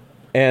 Yeah.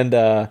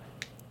 And,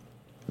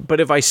 but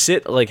if I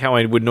sit like how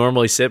I would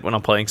normally sit when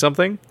I'm playing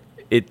something,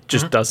 it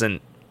just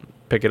doesn't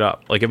pick it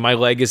up. Like if my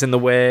leg is in the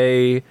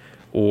way,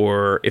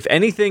 or if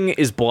anything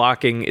is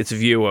blocking its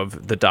view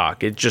of the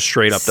dock, it just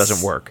straight up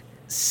doesn't work.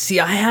 See,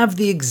 I have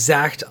the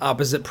exact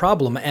opposite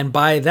problem, and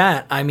by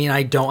that I mean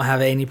I don't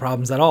have any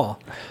problems at all.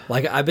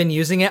 Like, I've been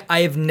using it.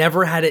 I have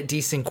never had it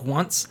desync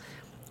once.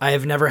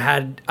 I've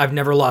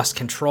never lost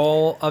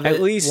control of it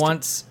At least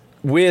once.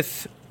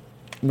 With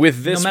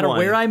this, no matter one,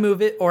 where I move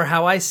it or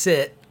how I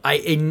sit,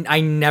 I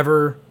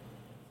never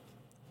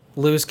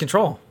lose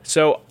control.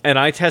 So, and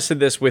I tested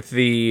this with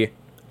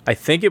I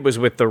think it was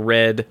with the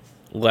red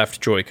left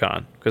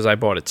Joy-Con, because I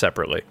bought it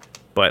separately.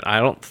 But I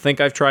don't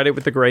think I've tried it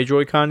with the gray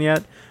Joy-Con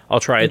yet. I'll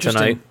try it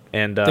tonight.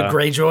 And the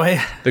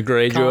Greyjoy. The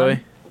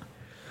Greyjoy.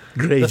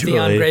 The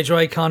Theon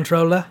Greyjoy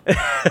controller.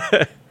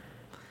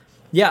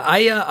 Yeah,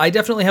 I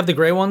definitely have the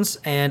gray ones,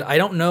 and I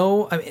don't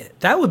know. I mean,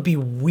 that would be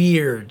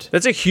weird.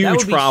 That's a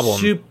huge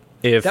problem.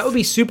 That would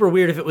be super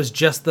weird if it was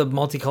just the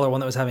multicolor one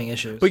that was having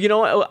issues. But you know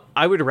what?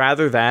 I would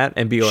rather that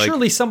and be like...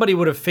 Surely somebody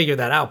would have figured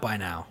that out by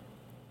now.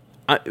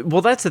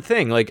 Well, that's the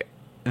thing. Like,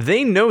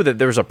 they know that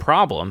there's a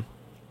problem.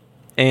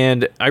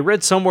 And I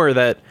read somewhere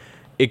that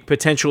it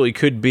potentially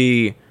could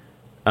be...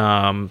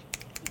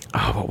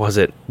 what was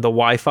it? The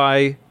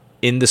Wi-Fi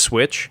in the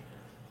Switch.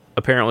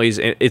 Apparently,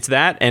 it's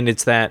that, and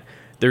it's that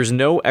there's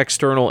no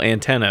external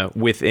antenna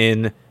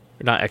within...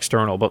 Not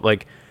external, but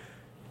like...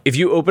 If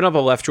you open up a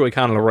left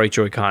Joy-Con and a right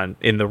Joy-Con,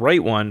 in the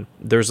right one,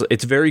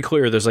 it's very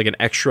clear there's like an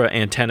extra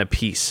antenna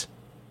piece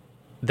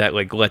that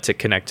like lets it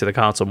connect to the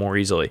console more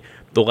easily.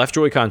 The left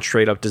Joy-Con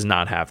straight up does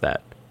not have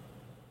that.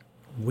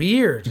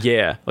 Weird.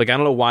 Yeah, like I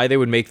don't know why they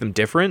would make them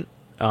different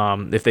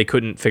if they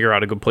couldn't figure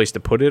out a good place to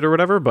put it or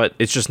whatever, but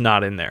it's just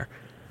not in there.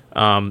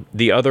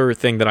 The other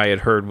thing that I had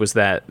heard was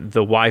that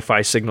the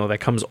Wi-Fi signal that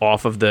comes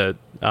off of the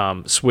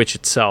Switch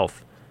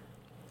itself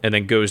and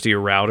then goes to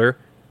your router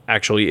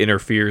actually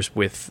interferes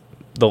with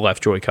the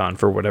left Joy-Con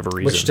for whatever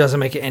reason. Which doesn't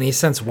make any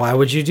sense. Why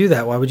would you do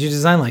that? Why would you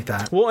design like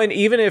that? Well, and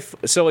even if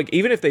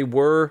that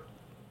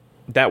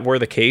were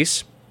the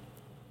case,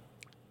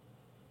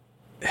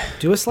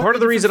 do a slightly part of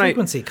the reason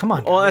frequency. Come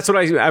on. Well, guys.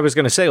 that's what I was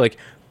going to say. Like,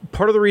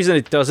 part of the reason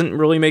it doesn't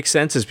really make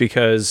sense is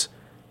because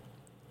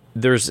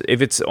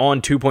if it's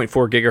on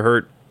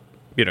 2.4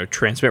 gigahertz,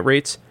 transmit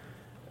rates,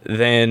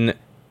 then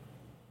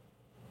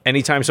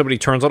anytime somebody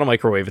turns on a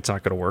microwave, it's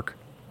not going to work,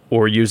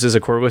 or uses a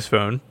cordless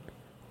phone.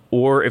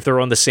 Or if they're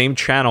on the same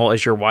channel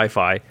as your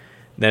Wi-Fi,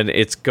 then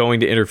it's going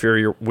to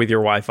interfere with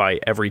your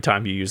Wi-Fi every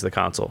time you use the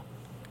console.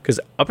 Because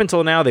up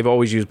until now, they've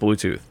always used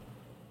Bluetooth,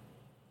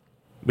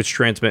 which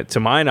to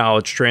my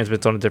knowledge,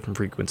 transmits on a different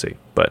frequency.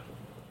 But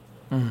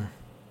I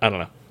don't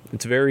know.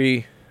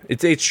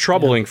 It's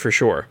troubling for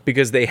sure,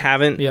 because they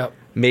haven't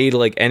made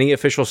like any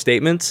official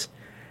statements.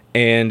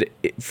 And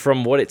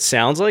from what it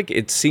sounds like,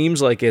 it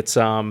seems like it's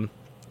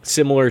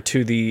similar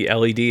to the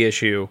LED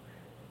issue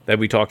that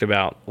we talked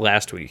about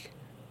last week,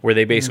 where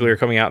they basically are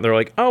coming out and they're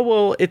like, oh,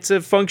 well, it's a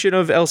function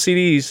of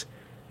LCDs.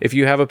 If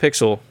you have a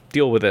pixel,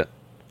 deal with it.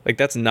 Like,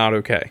 that's not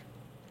okay.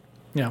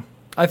 Yeah.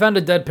 I found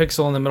a dead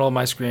pixel in the middle of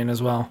my screen as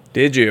well.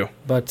 Did you?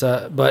 But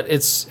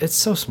it's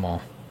so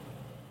small.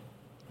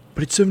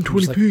 But it's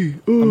 720p.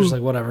 I'm just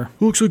like, whatever.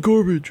 Looks like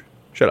garbage.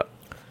 Shut up.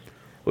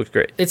 Looks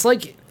great. It's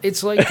like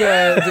because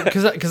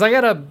I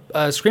got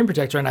a screen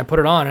protector and I put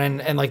it on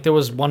and like there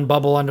was one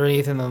bubble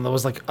underneath and then there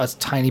was like a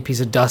tiny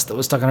piece of dust that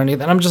was stuck underneath,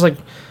 and I'm just like,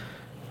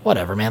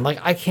 whatever, man. Like,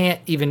 I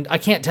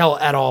can't tell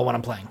at all when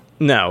I'm playing.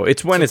 No,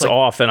 it's when it's like,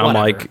 off and whatever.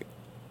 I'm like,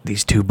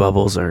 these two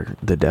bubbles are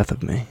the death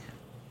of me.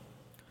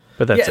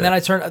 But that's and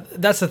then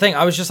that's the thing.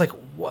 I was just like,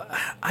 what?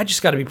 I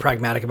just got to be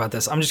pragmatic about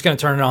this. I'm just going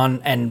to turn it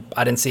on, and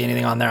I didn't see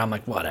anything on there. I'm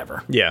like,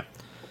 whatever. Yeah.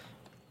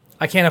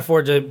 I can't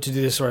afford to do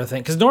this sort of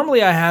thing. Because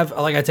normally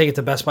I take it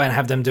to Best Buy and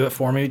have them do it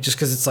for me, just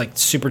because it's like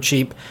super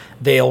cheap.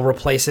 They'll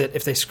replace it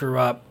if they screw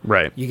up.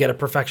 Right. You get a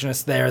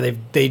perfectionist there.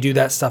 They do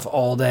that stuff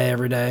all day,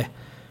 every day.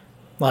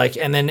 Like,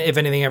 and then if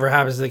anything ever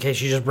happens to the case,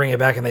 you just bring it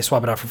back and they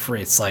swap it out for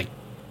free. It's like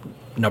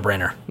no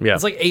brainer. Yeah.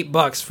 It's like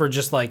 $8 for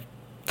just like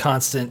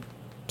constant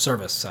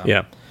service. So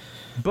yeah.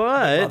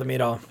 But doesn't bother me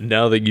at all.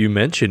 Now that you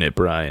mention it,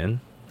 Brian.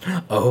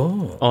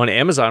 Oh. On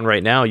Amazon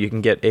right now, you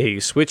can get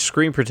a Switch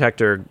screen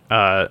protector.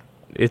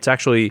 It's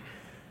actually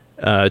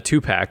a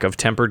 2-pack of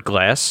tempered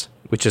glass,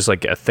 which is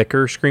like a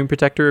thicker screen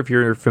protector if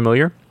you're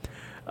familiar.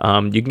 You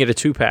can get a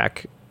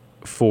 2-pack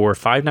for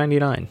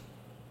 $5.99.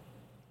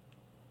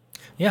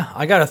 Yeah,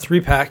 I got a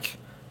 3-pack.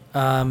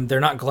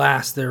 They're not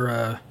glass.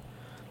 They're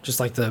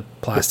just like the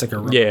plastic or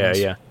rubber ones.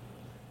 Yeah.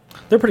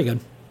 They're pretty good.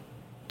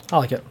 I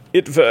like it.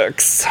 It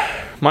works.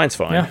 Mine's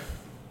fine. Yeah.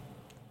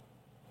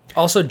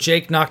 Also,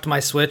 Jake knocked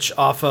my Switch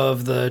off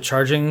of the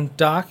charging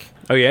dock.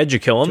 Oh, yeah? Did you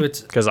kill him?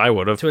 Because I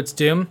would have. To its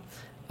doom.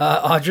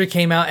 Audrey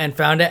came out and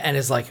found it and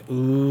is like,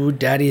 ooh,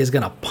 Daddy is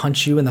going to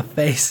punch you in the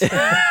face.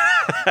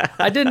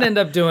 I didn't end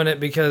up doing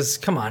it because,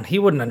 come on, he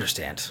wouldn't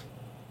understand.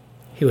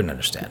 He wouldn't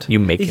understand. You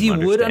make if him he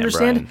understand, would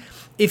understand, Brian.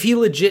 If he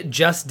legit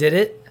just did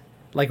it,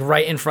 like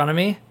right in front of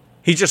me.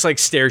 He just like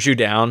stares you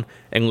down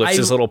and lifts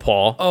his little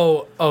paw.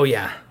 Oh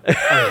yeah.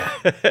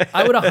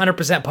 I would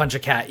 100% punch a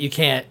cat. You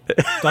can't.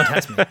 Don't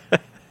test me.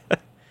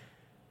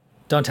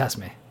 Don't test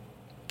me.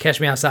 Catch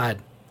me outside.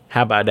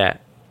 How about that?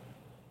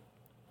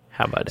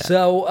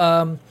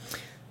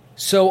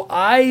 So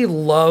I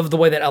love the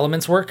way that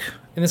elements work.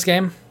 in this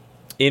game.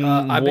 In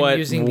I've what been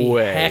using the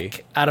way?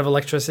 heck out of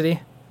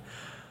electricity.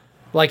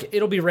 Like,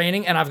 it'll be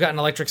raining, and I've got an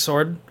electric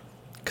sword,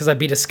 because I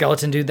beat a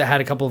skeleton dude that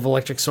had a couple of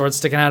electric swords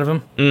sticking out of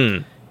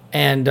him.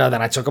 And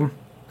then I took them,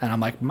 and I'm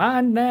like,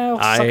 mine now,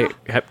 sucker.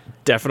 I have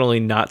definitely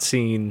not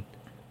seen...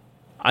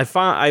 I've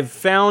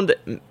found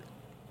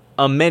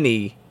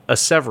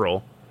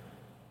several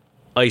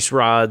ice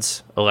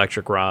rods,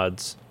 electric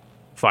rods,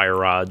 fire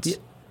rods.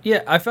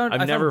 Yeah, I've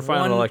never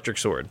found an one, electric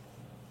sword.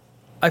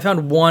 I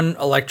found one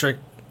electric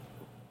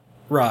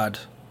rod.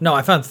 No,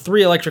 I found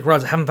 3 electric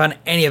rods. I haven't found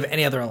any of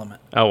any other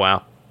element. Oh,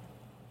 wow.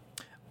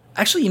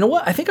 Actually, you know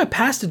what? I think I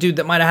passed a dude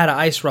that might have had an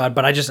ice rod,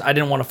 but I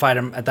didn't want to fight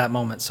him at that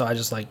moment, so I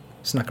just, like,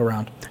 snuck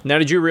around. Now,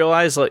 did you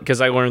realize, like, because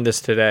I learned this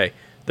today,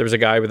 there was a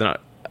guy with an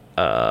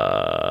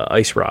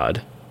ice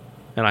rod,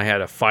 and I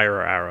had a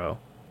fire arrow,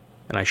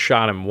 and I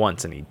shot him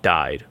once, and he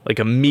died, like,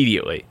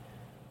 immediately.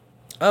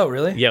 Oh,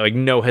 really? Yeah, like,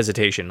 no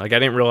hesitation. Like, I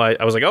didn't realize...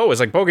 I was like, oh,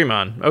 it's like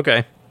Pokemon.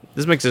 Okay.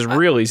 This makes this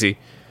real easy.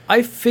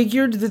 I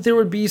figured that there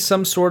would be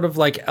some sort of,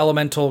 like,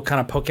 elemental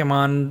kind of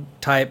Pokemon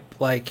type,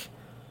 like,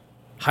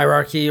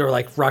 hierarchy or,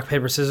 like, rock,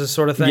 paper, scissors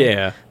sort of thing.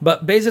 Yeah.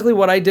 But basically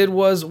what I did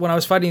was, when I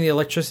was fighting the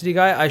electricity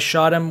guy, I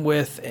shot him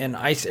with an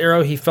ice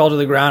arrow. He fell to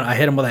the ground. I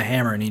hit him with a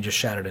hammer, and he just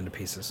shattered into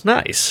pieces.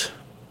 Nice.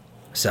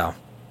 So,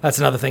 that's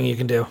another thing you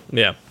can do.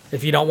 Yeah.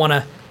 If you don't want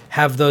to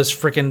have those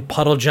freaking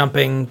puddle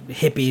jumping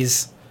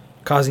hippies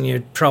causing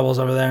you troubles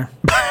over there.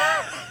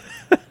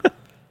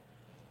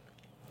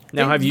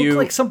 Now, They look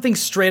like something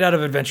straight out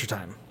of Adventure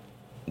Time.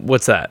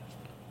 What's that?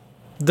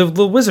 The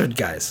wizard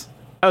guys.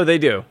 Oh, they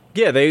do.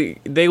 Yeah,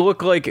 they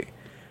look like...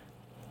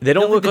 They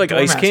don't look like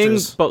Ice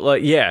Kings, but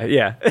like...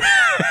 Yeah.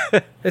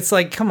 It's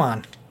like, come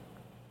on.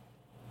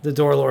 The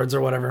Door Lords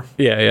or whatever.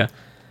 Yeah.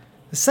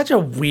 It's such a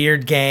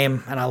weird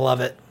game, and I love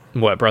it.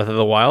 What, Breath of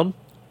the Wild?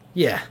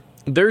 Yeah.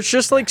 There's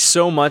just like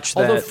so much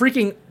that... Although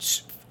freaking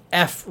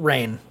F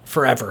Rain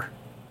forever.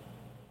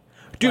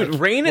 Dude,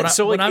 like, rain...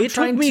 So like it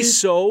took me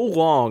so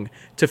long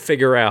to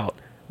figure out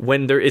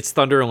when it's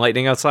thunder and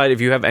lightning outside, if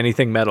you have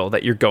anything metal,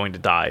 that you're going to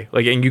die.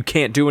 Like, and you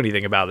can't do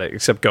anything about it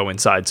except go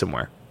inside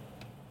somewhere.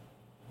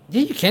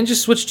 Yeah, you can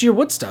just switch to your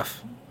wood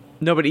stuff.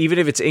 No, but even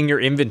if it's in your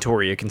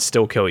inventory, it can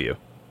still kill you.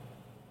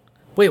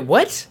 Wait,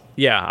 what?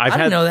 Yeah, I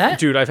didn't know that.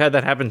 Dude, I've had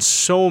that happen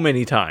so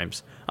many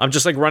times. I'm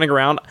just like running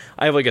around.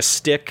 I have like a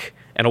stick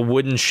and a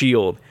wooden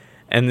shield,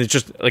 and it's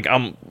just like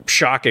I'm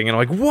shocking, and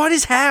I'm like, what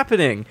is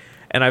happening?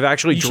 And I've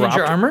actually dropped change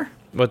your armor.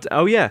 But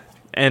oh yeah,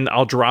 and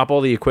I'll drop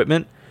all the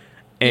equipment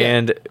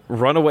and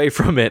run away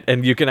from it,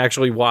 and you can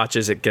actually watch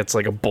as it gets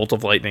like a bolt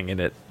of lightning in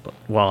it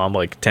while I'm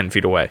like 10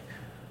 feet away.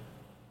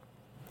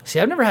 See,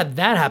 I've never had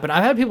that happen.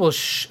 I've had people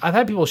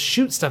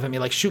shoot stuff at me,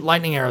 like shoot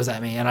lightning arrows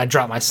at me, and I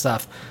drop my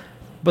stuff.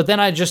 But then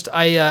I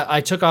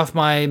took off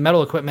my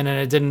metal equipment and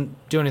it didn't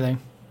do anything.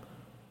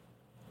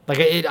 Like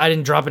I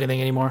didn't drop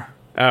anything anymore.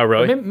 Oh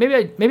really?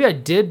 Maybe I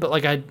did, but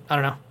like I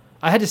don't know.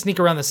 I had to sneak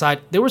around the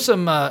side. There were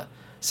some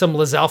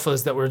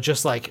Lizalfas that were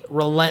just like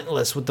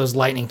relentless with those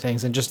lightning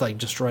things and just like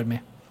destroyed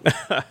me.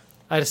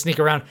 I had to sneak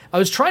around. I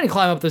was trying to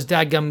climb up those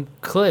dadgum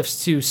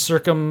cliffs to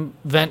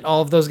circumvent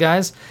all of those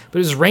guys, but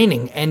it was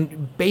raining,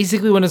 and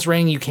basically when it's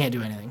raining, you can't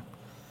do anything.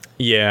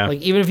 Yeah.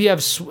 Like, even if you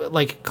have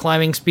like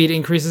climbing speed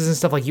increases and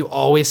stuff, like you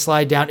always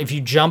slide down. If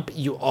you jump,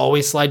 you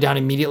always slide down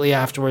immediately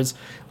afterwards.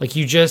 Like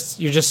you're just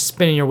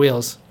spinning your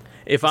wheels.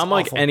 If I'm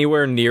like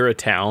anywhere near a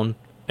town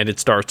and it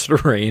starts to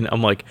rain,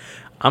 I'm like,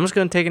 I'm just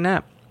gonna take a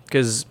nap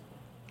because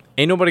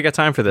ain't nobody got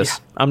time for this.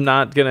 Yeah. I'm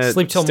not gonna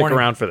stick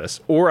around for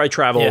this. Or I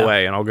travel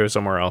away and I'll go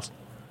somewhere else.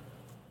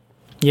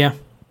 Yeah.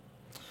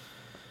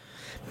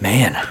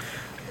 Man.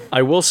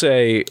 I will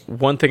say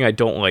one thing I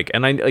don't like,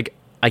 and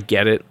I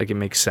get it, like it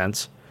makes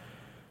sense.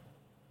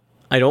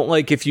 I don't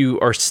like if you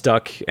are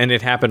stuck, and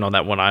it happened on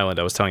that one island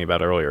I was telling you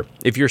about earlier.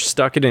 If you're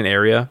stuck in an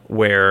area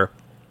where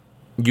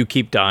you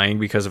keep dying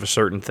because of a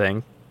certain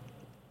thing,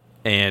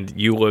 and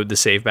you load the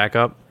save back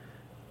up,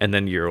 and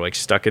then you're like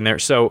stuck in there.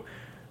 So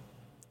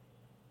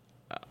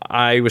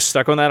I was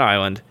stuck on that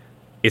island.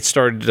 It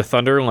started to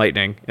thunder and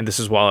lightning, and this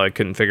is while I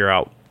couldn't figure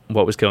out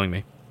what was killing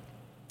me.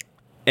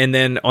 And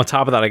then on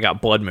top of that, I got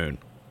blood moon.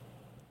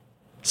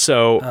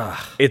 So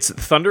it's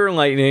thunder and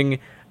lightning.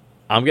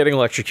 I'm getting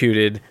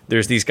electrocuted.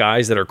 There's these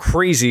guys that are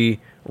crazy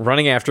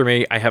running after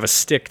me. I have a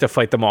stick to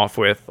fight them off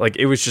with. Like,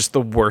 it was just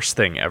the worst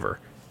thing ever.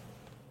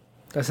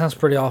 That sounds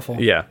pretty awful.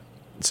 Yeah.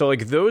 So,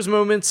 like, those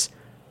moments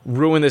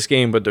ruin this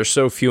game, but they're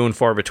so few and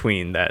far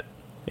between that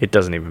it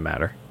doesn't even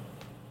matter.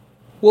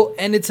 Well,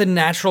 and it's a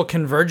natural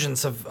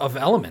convergence of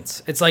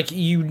elements. It's like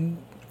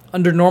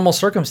under normal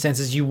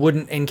circumstances, you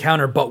wouldn't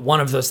encounter but one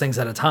of those things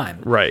at a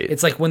time. Right.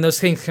 It's like when those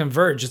things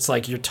converge, it's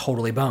like you're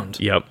totally boned.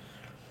 Yep.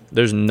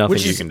 There's nothing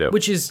you can do.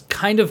 Which is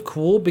kind of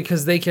cool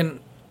because they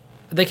can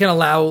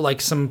allow like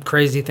some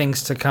crazy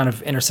things to kind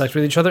of intersect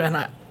with each other. And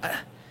I,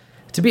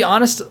 to be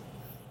honest,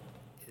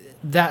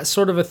 that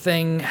sort of a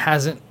thing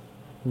hasn't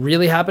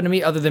really happened to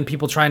me other than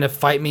people trying to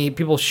fight me,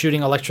 people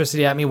shooting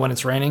electricity at me when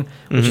it's raining,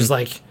 which is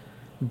like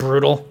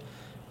brutal.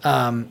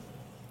 But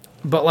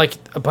like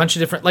a bunch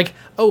of different, like,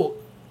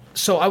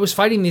 so I was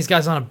fighting these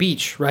guys on a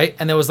beach, right?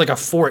 And there was like a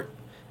fort,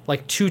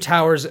 like 2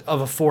 towers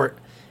of a fort,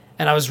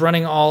 and I was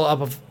running all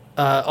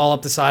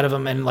up the side of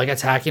them and like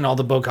attacking all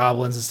the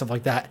bokoblins and stuff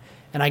like that.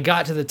 And I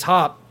got to the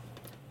top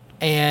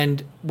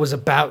and was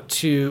about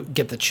to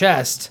get the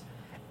chest,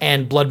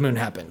 and Blood Moon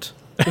happened.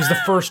 It was the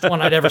first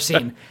one I'd ever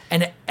seen,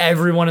 and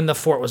everyone in the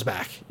fort was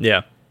back.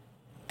 Yeah.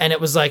 And it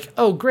was like,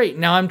 oh, great,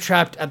 now I'm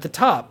trapped at the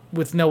top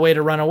with no way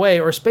to run away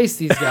or space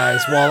these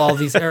guys while all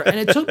these arrows... And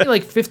it took me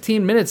like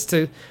 15 minutes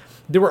to...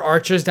 There were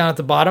archers down at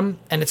the bottom,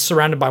 and it's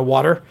surrounded by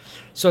water.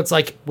 So it's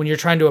like, when you're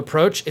trying to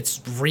approach,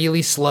 it's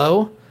really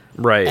slow.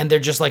 Right. And they're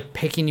just like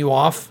picking you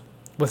off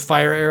with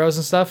fire arrows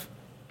and stuff.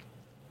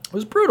 It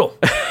was brutal.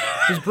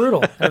 It was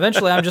brutal. And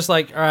eventually I'm just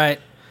like, all right,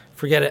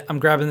 forget it. I'm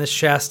grabbing this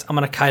chest. I'm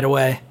going to kite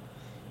away.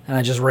 And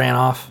I just ran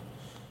off.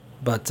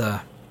 But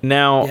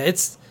now... Yeah,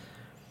 it's...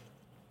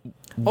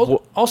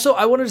 Also,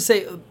 I wanted to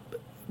say,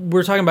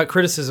 we're talking about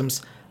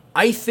criticisms.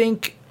 I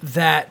think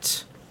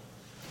that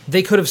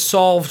they could have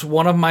solved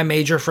one of my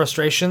major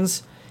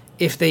frustrations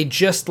if they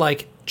just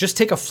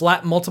take a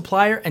flat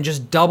multiplier and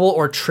just double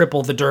or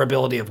triple the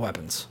durability of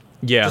weapons.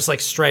 Yeah. Just like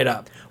straight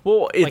up.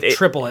 Well,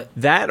 triple it.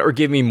 That or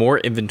give me more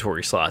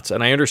inventory slots.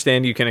 And I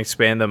understand you can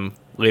expand them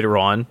later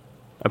on.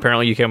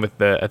 Apparently you can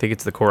with I think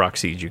it's the Korok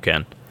Siege you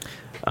can.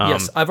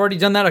 Yes, I've already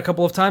done that a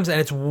couple of times, and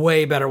it's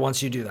way better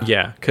once you do that.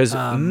 Yeah, because,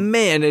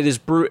 man, it is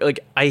brutal. Like,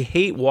 I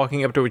hate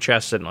walking up to a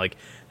chest and, like,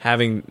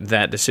 having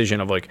that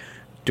decision of, like,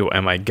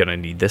 am I going to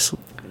need this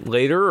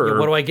later? Or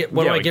what do I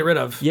get rid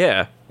of?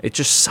 Yeah, it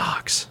just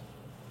sucks.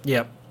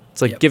 Yep.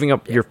 It's like giving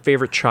up your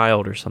favorite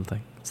child or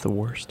something. It's the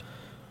worst.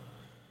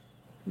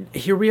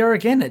 Here we are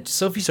again at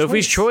Sophie's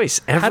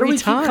Choice. Every How do we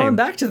time. keep coming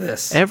back to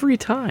this? Every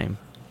time.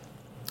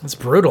 It's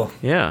brutal.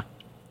 Yeah.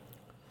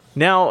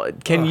 Now,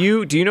 do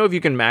you know if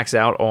you can max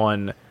out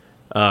on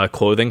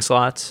clothing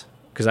slots?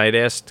 Because I had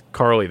asked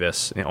Carly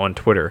this on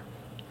Twitter,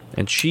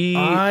 and she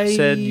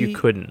said you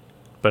couldn't,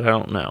 but I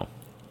don't know.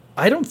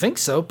 I don't think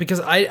so, because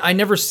I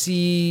never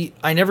see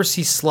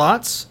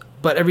slots,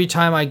 but every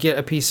time I get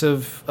a piece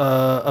of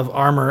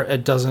armor, I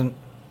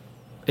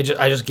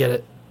just get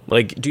it.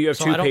 Like, do you have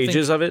 2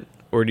 pages of it,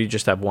 or do you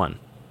just have 1?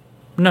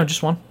 No,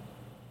 just 1.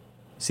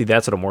 See,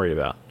 that's what I'm worried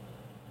about.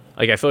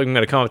 Like, I feel like I'm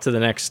going to come up to the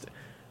next...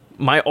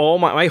 My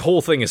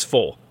whole thing is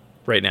full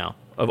right now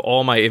of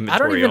all my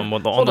inventory on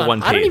the one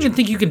page. I don't even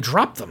think you can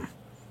drop them.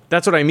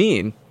 That's what I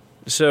mean.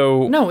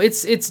 So no,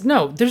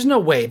 no. There's no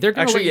way they're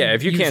gonna actually. Yeah,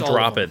 if you can't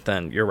drop it,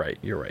 then you're right.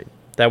 You're right.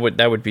 That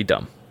would be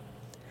dumb.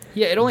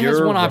 Yeah, it only has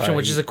one option,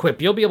 which is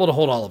equip. You'll be able to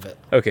hold all of it.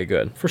 Okay,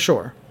 good for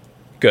sure.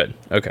 Good.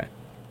 Okay.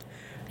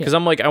 Because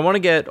I'm like, I want to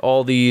get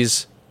all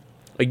these.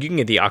 Like, you can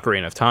get the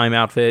Ocarina of Time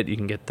outfit. You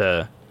can get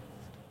the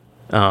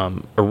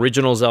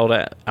original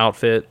Zelda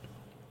outfit.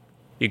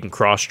 You can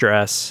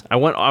cross-dress. I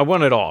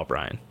want it all,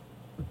 Brian.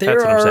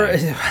 That's what I'm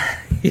saying.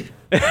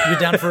 You're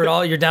down for it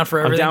all? You're down for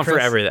everything? I'm down for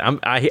everything. I'm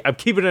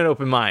keeping an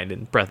open mind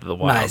in Breath of the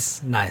Wild.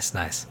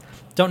 Nice.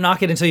 Don't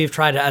knock it until you've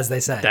tried it, as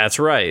they say. That's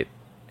right.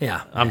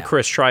 Yeah. I'm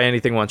Chris, try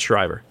anything once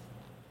driver.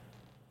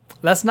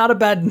 That's not a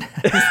bad nickname.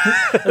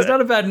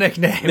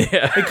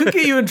 Yeah. It could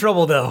get you in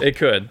trouble, though. It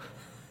could.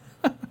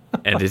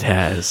 And it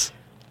has.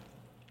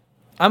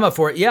 I'm up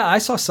for it. Yeah, I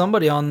saw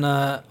somebody on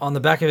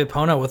the back of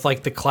Epona with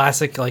like the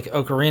classic like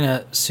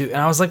ocarina suit,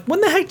 and I was like, "When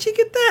the heck did you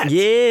get that?"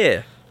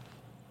 Yeah,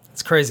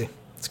 it's crazy.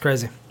 It's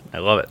crazy. I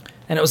love it.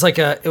 And it was like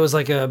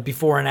a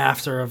before and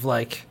after of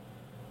like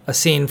a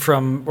scene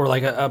from or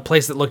like a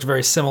place that looked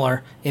very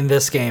similar in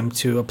this game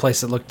to a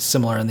place that looked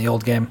similar in the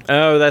old game.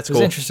 Oh, that's cool.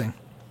 It was interesting.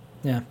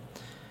 Yeah.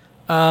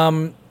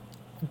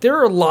 There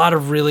are a lot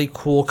of really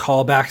cool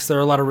callbacks. There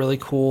are a lot of really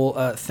cool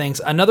things.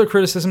 Another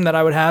criticism that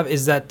I would have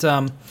is that.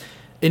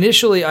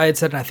 Initially, I had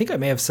said, and I think I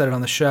may have said it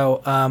on the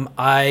show,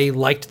 I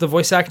liked the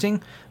voice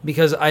acting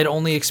because I'd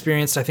only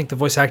experienced, I think, the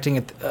voice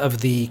acting of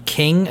the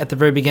king at the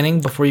very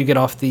beginning before you get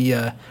off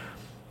the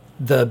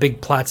big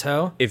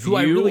plateau. If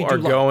you are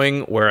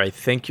going where I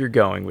think you're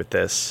going with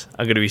this,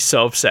 I'm going to be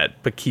so upset,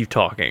 but keep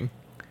talking.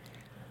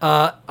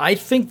 I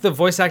think the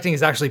voice acting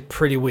is actually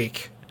pretty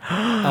weak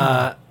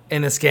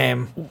in this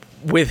game.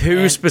 With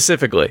who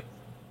specifically?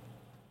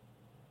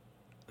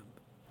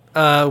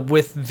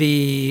 With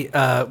the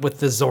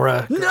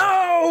Zora.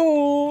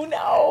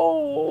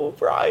 No,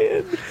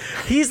 Brian.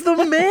 He's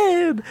the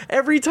man.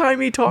 Every time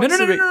he talks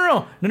to me.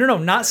 No,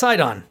 not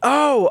Sidon.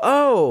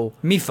 Oh.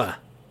 Mipha.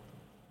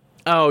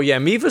 Oh, yeah,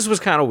 Mipha's was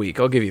kind of weak.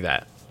 I'll give you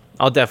that.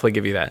 I'll definitely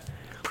give you that.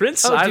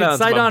 Prince Sidon's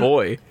my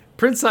boy.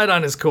 Prince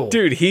Sidon is cool.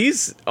 Dude,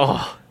 he's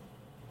my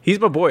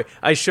boy.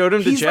 I showed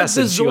him to Jess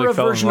and she like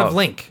fell in love. He's like the Zora version of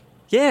Link.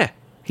 Yeah.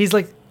 He's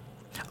like...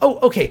 Oh,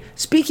 okay.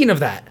 Speaking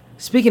of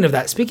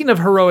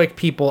heroic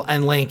people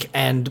and Link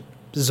and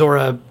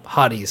Zora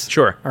hotties.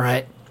 Sure. All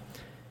right.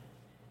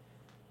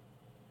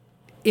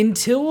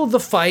 Until the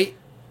fight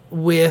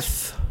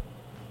with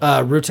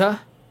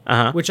Ruta,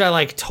 which I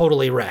like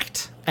totally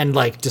wrecked and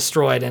like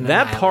destroyed. And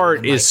that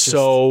part is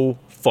so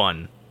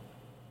fun.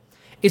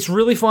 It's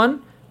really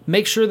fun.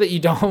 Make sure that you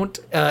don't,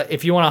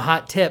 if you want a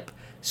hot tip,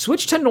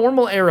 switch to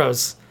normal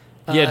arrows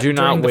Yeah, do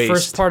not during the waste.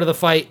 first part of the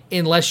fight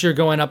unless you're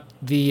going up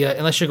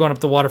the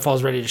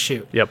waterfalls ready to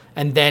shoot. Yep.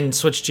 And then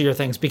switch to your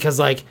things because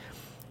like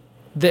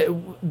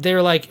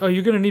they're like, oh,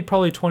 you're gonna need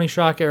probably 20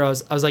 shock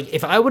arrows. I was like,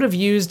 if I would have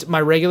used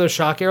my regular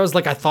shock arrows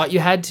like I thought you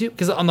had to,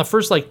 because on the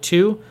first like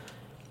 2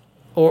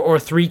 or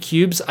 3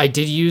 cubes, I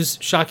did use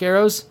shock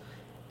arrows.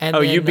 And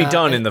then, you'd be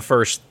done on the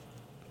first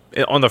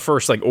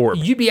like orb.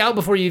 You'd be out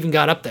before you even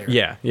got up there.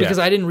 Yeah. Because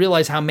I didn't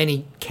realize how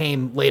many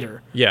came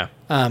later. Yeah.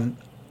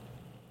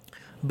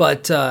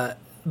 But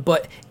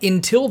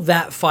until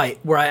that fight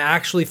where I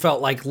actually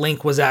felt like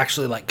Link was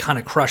actually like kind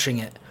of crushing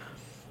it,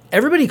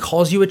 everybody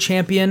calls you a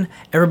champion.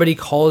 Everybody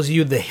calls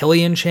you the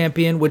Hylian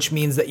champion, which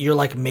means that you're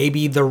like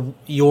maybe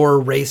your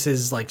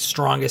race's like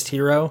strongest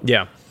hero.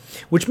 Yeah.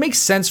 Which makes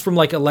sense from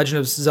like a Legend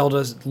of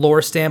Zelda's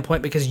lore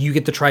standpoint because you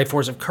get the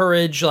Triforce of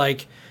Courage.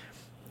 Like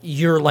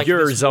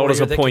you're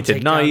Zelda's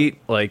appointed knight,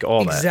 like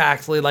all that.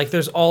 Exactly. Like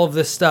there's all of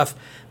this stuff.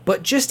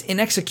 But just in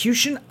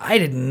execution, I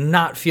did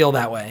not feel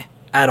that way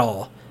at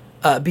all.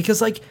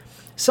 Because like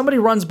somebody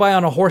runs by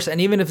on a horse, and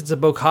even if it's a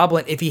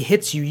bokoblin, if he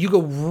hits you, you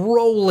go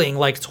rolling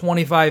like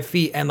 25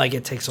 feet, and like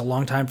it takes a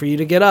long time for you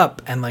to get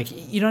up, and like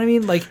you know what I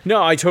mean? Like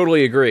no, I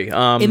totally agree.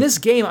 In this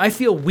game, I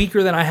feel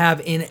weaker than I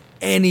have in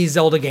any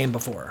Zelda game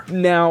before.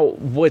 Now,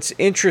 what's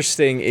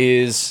interesting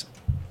is,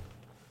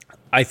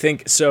 I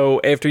think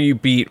so. After you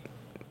beat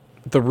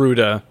the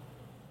Ruda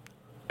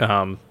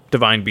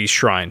Divine Beast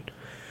Shrine,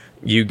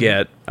 you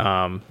get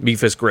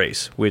Mipha's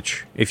Grace,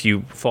 which if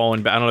you fall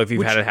in, I don't know if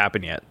you've had it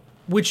happen yet.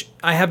 Which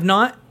I have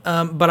not,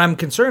 but I'm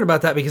concerned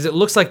about that because it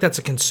looks like that's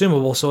a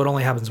consumable, so it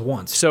only happens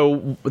once.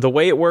 So the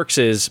way it works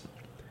is,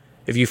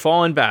 if you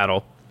fall in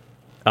battle,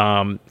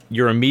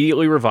 you're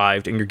immediately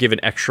revived and you're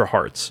given extra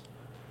hearts.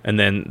 And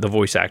then the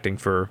voice acting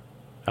for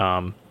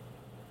the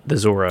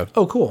Zora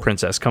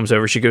princess comes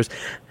over. She goes,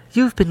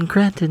 "You've been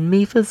granted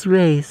Mipha's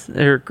grace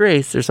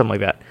or something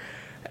like that."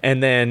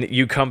 And then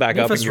you come back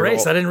up and you're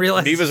race. I didn't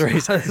realize Mipha's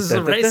race. This is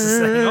a racist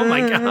thing. Oh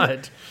my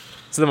god.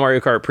 It's the Mario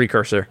Kart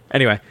precursor.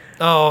 Anyway.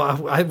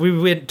 Oh, we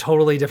went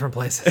totally different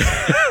places.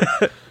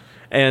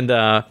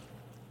 And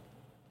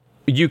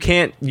you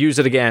can't use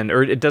it again,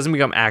 or it doesn't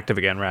become active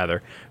again,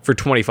 rather, for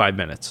 25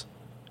 minutes.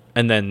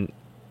 And then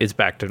it's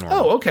back to normal.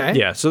 Oh, okay.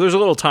 Yeah, so there's a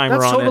little timer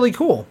on it. That's totally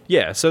cool.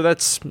 Yeah, so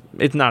it's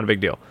not a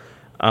big deal.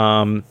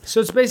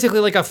 So it's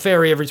basically like a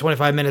fairy every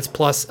 25 minutes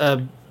plus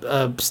a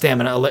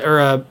stamina,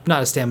 or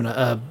not a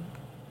stamina,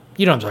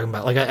 you know what I'm talking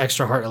about, like an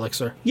extra heart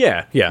elixir.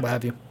 Yeah. What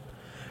have you.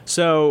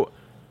 So...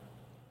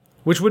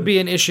 Which would be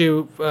an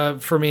issue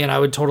for me, and I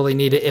would totally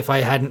need it if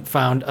I hadn't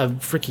found a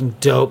freaking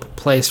dope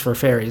place for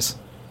fairies.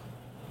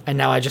 And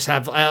now I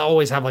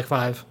always have like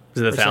 5.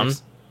 Is it the fountain?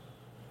 6.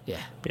 Yeah.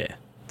 Yeah,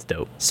 it's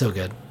dope. So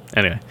good.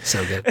 Anyway.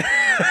 So good.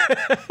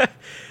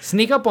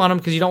 Sneak up on them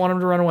because you don't want them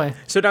to run away.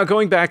 So now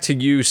going back to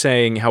you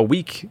saying how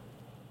weak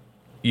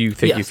you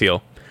think you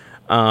feel.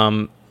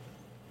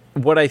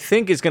 What I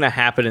think is going to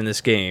happen in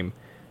this game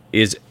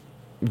is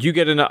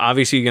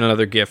obviously you get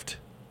another gift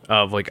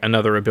of like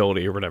another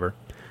ability or whatever.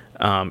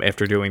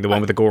 After doing the one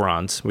with the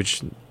Gorons,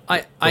 which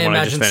I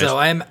imagine so.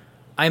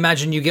 I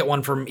imagine you get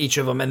one from each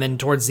of them, and then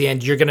towards the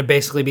end, you're going to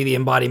basically be the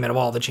embodiment of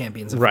all the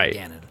champions of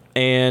Ganon.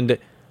 And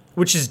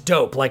which is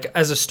dope. Like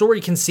as a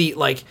story conceit,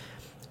 like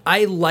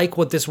I like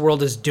what this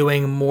world is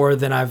doing more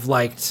than I've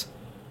liked,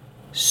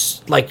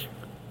 like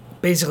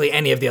basically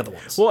any of the other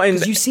ones. Well,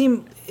 and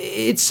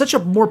it's such a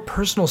more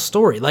personal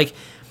story. Like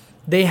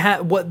they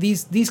have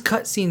these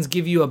cutscenes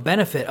give you a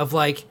benefit of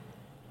like.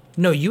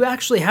 No, you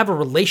actually have a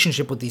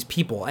relationship with these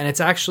people, and it's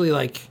actually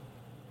like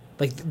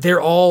they're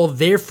all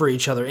there for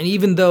each other. And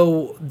even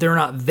though they're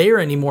not there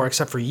anymore,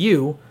 except for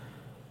you,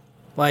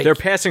 like they're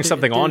passing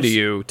something on to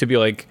you to be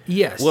like,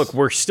 yes, look,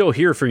 we're still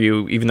here for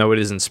you, even though it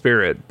is in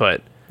spirit.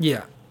 But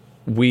yeah,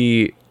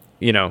 we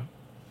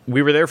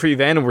were there for you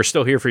then, and we're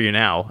still here for you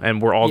now,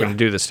 and we're all going to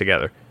do this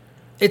together.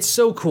 It's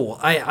so cool.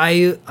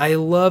 I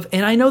love,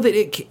 and I know that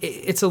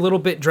it's a little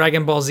bit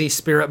Dragon Ball Z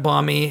spirit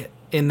bomby.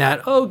 In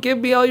that, oh, give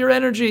me all your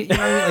energy. You know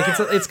what I mean?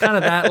 Like it's kind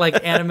of that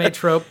like anime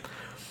trope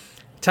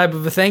type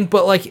of a thing,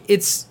 but like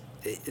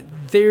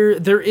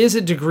there is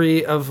a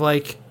degree of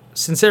like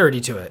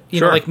sincerity to it. You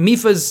know, like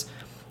Mipha's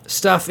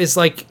stuff is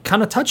like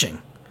kind of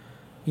touching.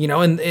 You know,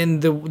 and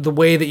the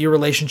way that your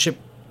relationship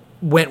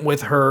went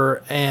with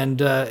her,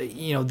 and I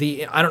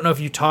don't know if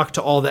you talked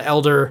to all the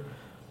elder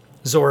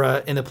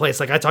Zora in the place.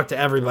 Like I talked to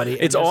everybody.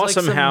 It's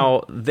awesome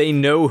how they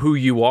know who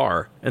you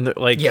are, and they're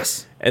like,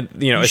 yes, and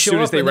as soon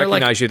as they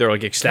recognize you, they're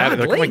like ecstatic.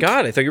 They're like, oh my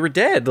god, I thought you were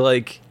dead.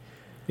 Like,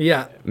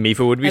 yeah,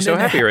 Mipha would be so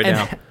happy right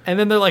now. And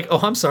then they're like, oh,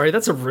 I'm sorry,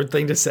 that's a rude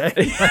thing to say.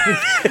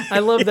 I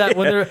love that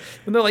when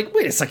they're like,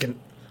 wait a second,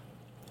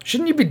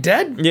 shouldn't you be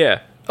dead?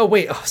 Yeah. Oh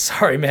wait, oh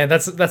sorry, man,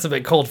 that's a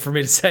bit cold for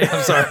me to say.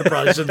 I'm sorry, I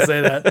probably shouldn't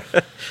say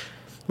that.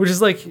 Which is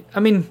like,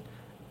 I mean,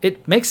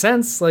 it makes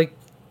sense. Like.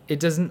 It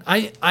doesn't.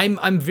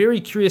 I'm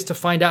very curious to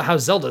find out how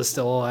Zelda is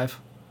still alive.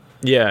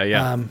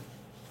 Yeah.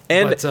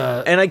 And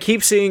I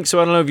keep seeing.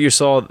 So I don't know if you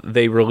saw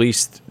they're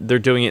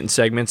doing it in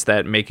segments,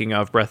 that making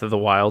of Breath of the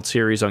Wild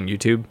series on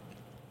YouTube.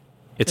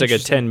 It's like a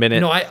 10-minute.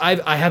 No,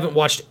 I haven't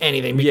watched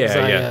anything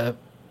because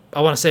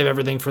want to save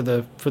everything for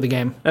the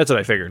game. That's what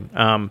I figured.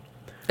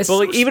 It's but so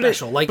like even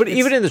special. Like, but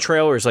even in the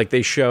trailers, like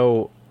they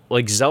show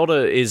like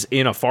Zelda is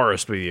in a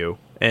forest with you,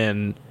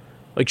 and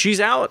like she's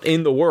out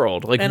in the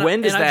world. Like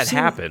when does that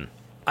happen?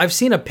 I've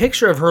seen a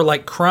picture of her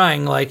like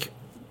crying, like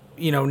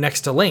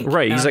next to Link.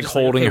 Right, he's like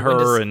holding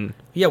her, and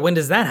when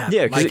does that happen?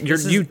 Yeah,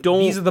 because you don't.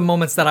 These are the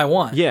moments that I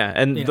want. Yeah,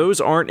 and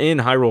those aren't in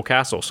Hyrule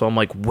Castle. So I'm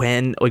like,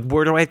 when? Like,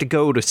 where do I have to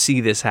go to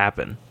see this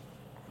happen?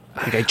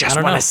 Like, I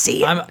just want to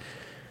see it.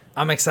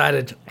 I'm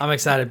excited. I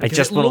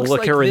just want to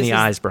look her in the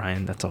eyes,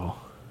 Brian. That's all.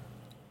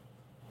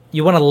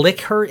 You want to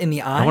lick her in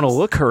the eyes? I want to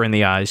look her in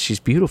the eyes. She's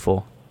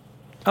beautiful.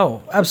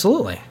 Oh,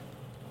 absolutely.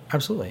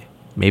 Absolutely.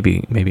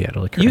 Maybe I'd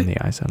lick her in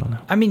the eyes. I don't know.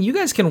 I mean, you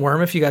guys can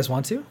worm if you guys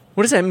want to.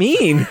 What does that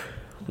mean?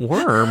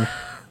 Worm?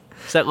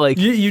 Is that like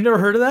you've never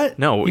heard of that?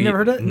 No, you never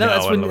heard of it? No,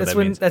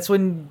 that's that's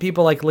when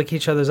people like lick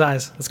each other's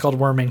eyes. It's called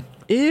worming.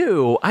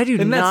 Ew! I do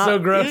Isn't not. That so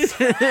gross?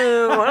 Ew,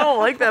 I don't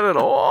like that at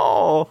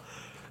all.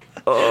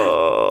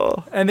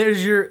 Oh. And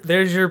there's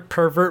your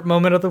pervert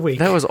moment of the week.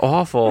 That was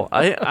awful.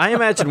 I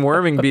imagine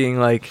worming being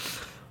like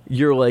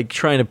you're like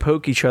trying to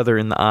poke each other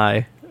in the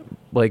eye,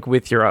 like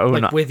with your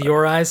own, like with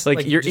your eyes,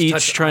 like you're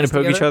each trying to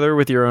poke each other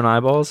with your own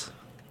eyeballs.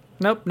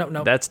 Nope.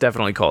 That's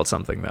definitely called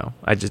something though.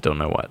 I just don't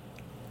know what.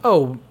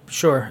 Oh,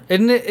 sure.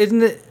 Isn't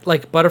it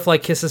like Butterfly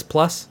Kisses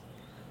Plus?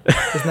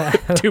 Isn't that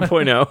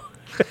 2.0?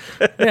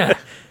 Yeah.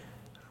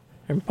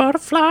 And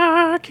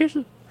Butterfly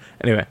Kisses.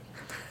 Anyway.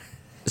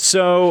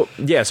 So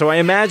I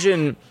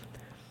imagine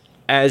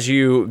as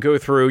you go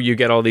through, you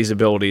get all these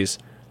abilities.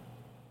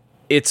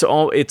 It's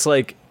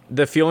like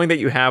the feeling that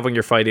you have when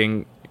you're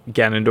fighting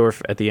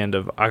Ganondorf at the end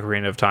of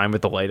Ocarina of Time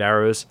with the light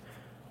arrows,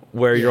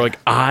 where you're like,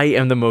 I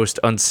am the most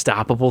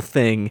unstoppable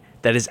thing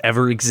that has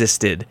ever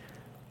existed.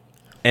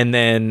 And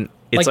then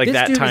it's like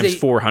that times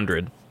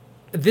 400.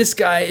 This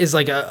guy is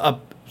like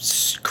a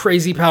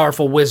crazy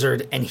powerful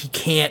wizard, and he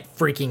can't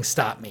freaking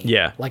stop me.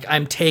 Yeah. Like,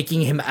 I'm taking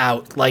him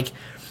out. Like,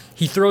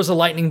 he throws a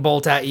lightning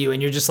bolt at you,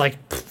 and you're just like,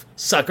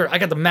 sucker, I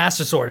got the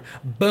Master Sword.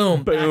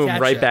 Boom.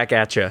 Back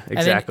at you.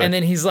 Exactly. And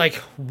then he's like,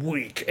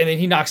 weak. And then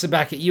he knocks it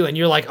back at you, and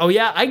you're like, oh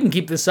yeah, I can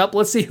keep this up.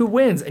 Let's see who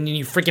wins. And then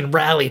you freaking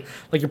rally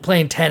like you're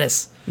playing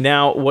tennis.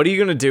 Now, what are you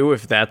going to do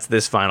if that's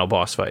this final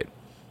boss fight?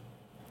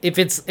 If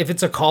it's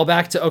a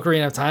callback to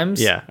Ocarina of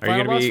Time's are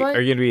you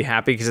gonna be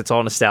happy because it's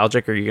all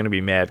nostalgic, or are you gonna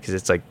be mad because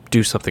it's like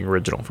do something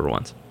original for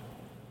once?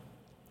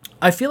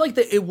 I feel like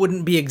that it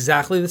wouldn't be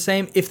exactly the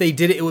same. If they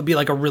did it, it would be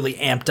like a really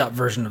amped up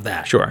version of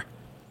that. Sure.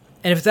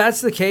 And if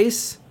that's the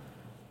case,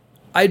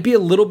 I'd be a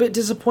little bit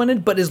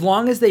disappointed. But as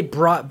long as they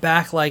brought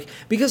back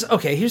because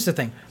okay, here's the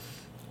thing,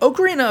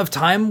 Ocarina of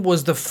Time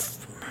was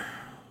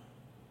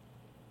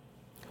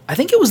I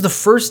think it was the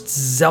first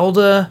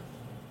Zelda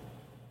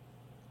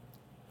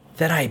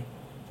that I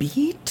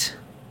beat.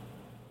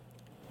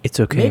 It's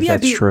okay if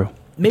that's true.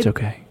 It's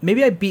okay.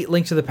 Maybe I beat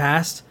Link to the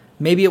Past.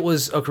 Maybe it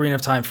was Ocarina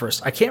of Time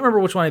first. I can't remember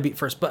which one I beat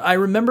first, but I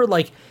remember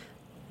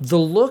the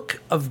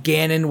look of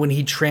Ganon when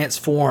he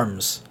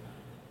transforms.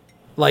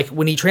 Like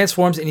when he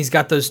transforms and he's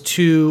got those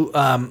two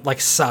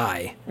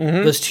sai,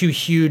 those two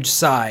huge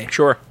sai.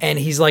 Sure. And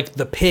he's like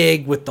the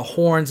pig with the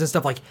horns and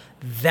stuff. Like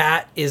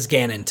that is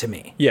Ganon to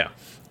me. Yeah.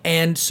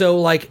 And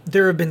so,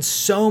 there have been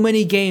so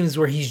many games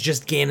where he's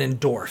just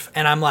Ganondorf.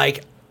 And I'm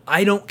like,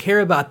 I don't care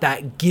about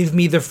that. Give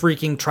me the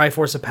freaking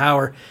Triforce of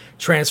Power,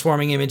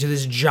 transforming him into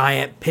this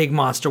giant pig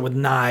monster with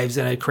knives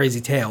and a crazy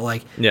tail.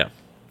 Yeah.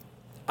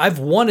 I've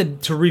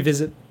wanted to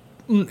revisit,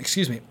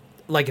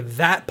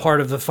 that part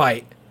of the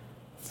fight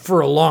for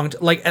a long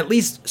time. At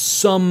least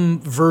some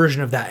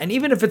version of that. And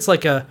even if it's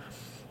a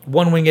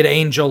one-winged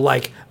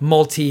angel,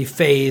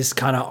 multi-phase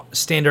kind of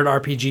standard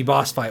RPG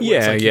boss fight.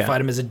 Where you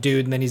fight him as a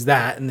dude, and then he's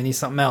that, and then he's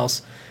something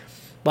else.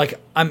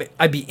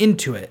 I'd be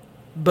into it.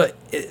 But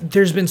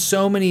there's been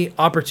so many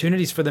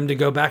opportunities for them to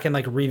go back and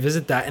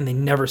revisit that, and they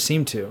never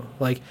seem to.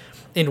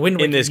 In Wind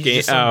Waker, in this he's game,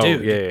 just some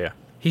dude. Yeah.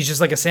 He's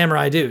just like a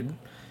samurai dude.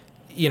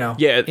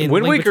 Yeah, in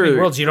Wind Link Waker, Between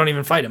Worlds, you don't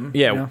even fight him.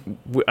 Yeah,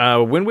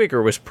 Wind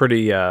Waker was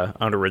pretty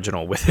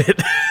unoriginal with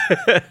it.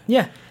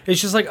 Yeah, it's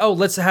just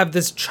let's have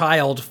this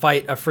child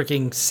fight a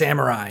freaking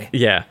samurai.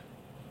 Yeah,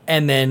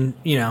 and then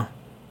and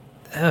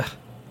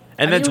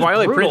then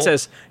Twilight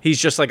Princess, he's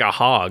just like a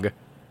hog.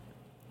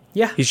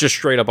 Yeah, he's just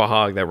straight up a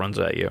hog that runs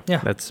at you.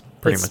 Yeah, that's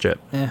pretty much it.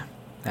 Yeah.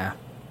 I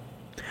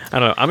don't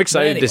know. I'm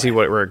excited to see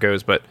where it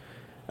goes, but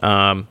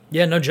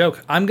yeah, no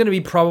joke. I'm gonna be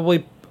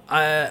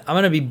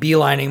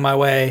beelining my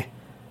way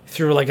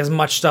through as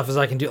much stuff as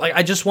I can do.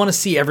 I just want to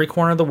see every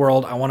corner of the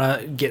world. I want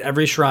to get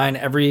every shrine,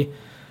 I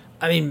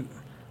mean,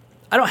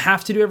 I don't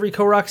have to do every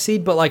Korok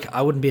seed, but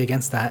I wouldn't be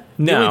against that.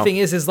 No. The only thing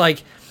is I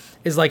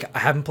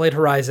haven't played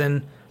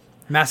Horizon.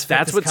 Mass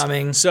Effect is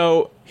coming.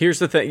 So here's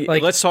the thing.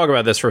 Let's talk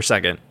about this for a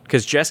second,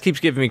 because Jess keeps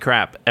giving me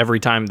crap every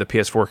time the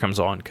PS4 comes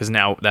on, because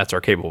now that's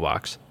our cable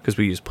box, because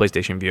we use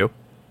PlayStation View,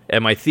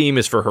 and my theme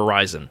is for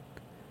Horizon.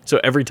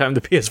 So every time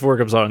the PS4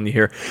 comes on, you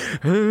hear,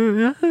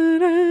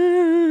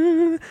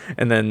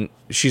 and then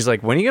she's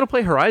like, when are you going to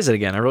play Horizon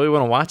again? I really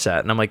want to watch that.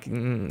 And I'm like,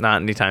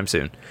 not anytime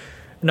soon.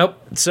 Nope.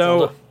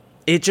 So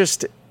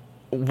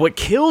what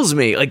kills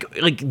me,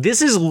 like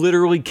this is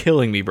literally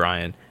killing me,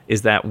 Brian,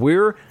 is that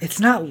It's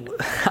not.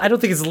 I don't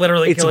think it's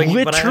literally killing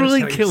me. It's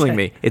literally killing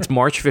me. It's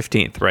March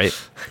 15th, right?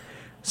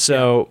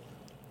 So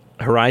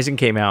Horizon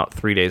came out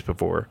 3 days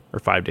before, or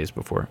 5 days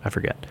before, I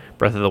forget.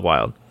 Breath of the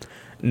Wild.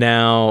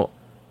 Now,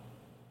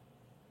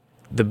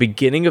 the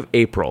beginning of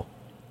April,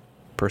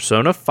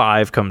 Persona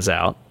 5 comes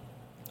out.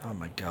 Oh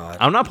my god.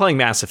 I'm not playing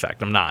Mass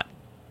Effect. I'm not.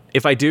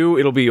 If I do,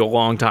 it'll be a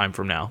long time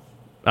from now.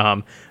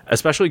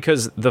 Especially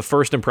because the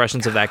first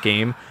impressions of that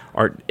game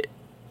are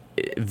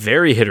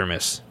very hit or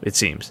miss, it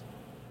seems.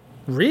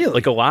 Really?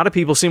 Like, a lot of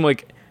people seem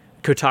like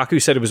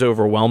Kotaku said it was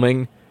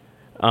overwhelming.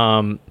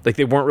 Like,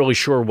 they weren't really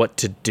sure what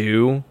to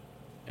do,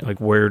 like,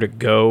 where to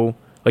go.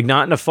 Like,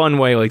 not in a fun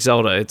way like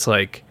Zelda. It's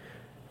like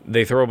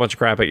they throw a bunch of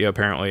crap at you,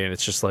 apparently, and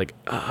it's just like,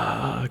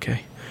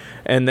 okay.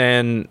 And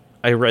then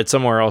I read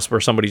somewhere else where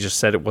somebody just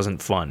said it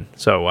wasn't fun.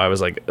 So I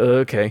was like,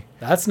 okay.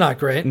 That's not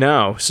great.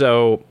 No,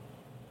 so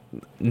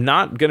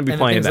not going to be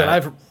playing the things that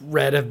I've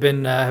read have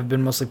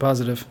been mostly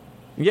positive.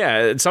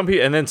 Yeah, some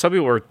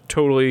people are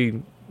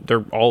totally,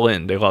 they're all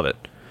in. They love it.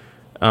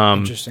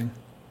 Interesting.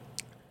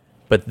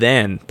 But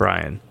then,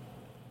 Brian,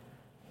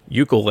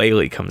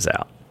 Ukulele comes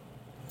out.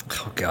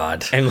 Oh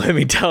God! And let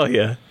me tell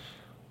you,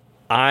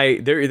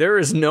 there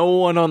is no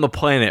one on the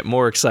planet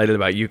more excited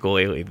about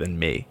Ukulele than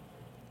me.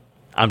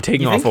 I'm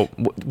taking off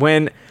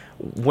when.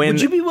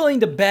 Would you be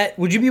willing to bet?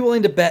 Would you be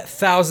willing to bet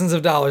thousands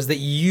of dollars that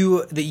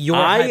your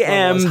I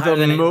am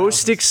the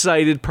most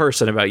excited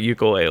person about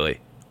Ukulele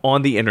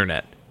on the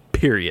internet.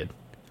 Period.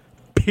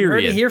 You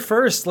heard it here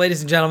first, ladies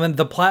and gentlemen.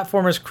 The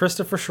platformer's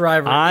Christopher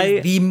Shriver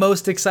is the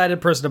most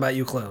excited person about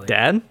Ukulele.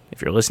 Dad,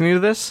 if you're listening to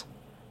this,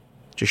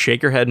 just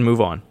shake your head and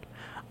move on.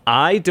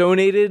 I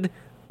donated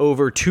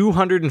over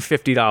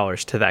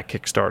 $250 to that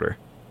Kickstarter.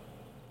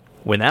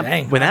 When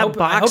that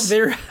box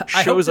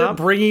shows up,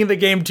 bringing the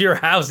game to your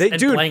house and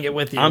playing it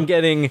with you. I'm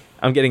getting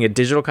a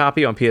digital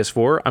copy on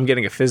PS4. I'm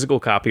getting a physical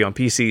copy on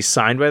PC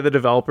signed by the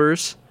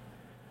developers.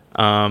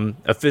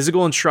 A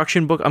physical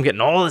instruction book. I'm getting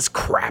all this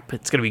crap.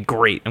 It's gonna be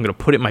great. I'm gonna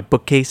put it in my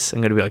bookcase.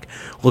 I'm gonna be like,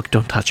 look,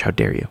 don't touch. How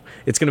dare you?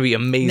 It's gonna be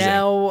amazing.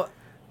 Now,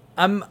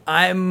 I'm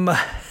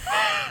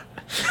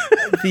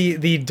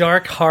the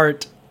dark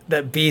heart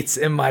that beats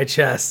in my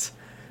chest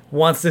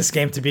wants this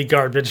game to be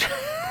garbage.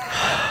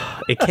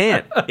 It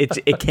can't.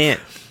 It can't.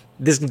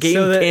 This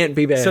game can't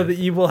be bad. So that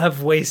you all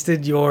have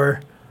wasted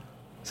your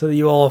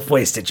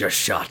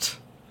shot.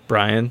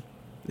 Brian,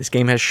 this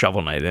game has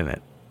Shovel Knight in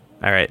it.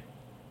 All right.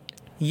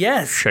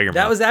 Yes. That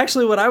mouth. Was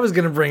actually what I was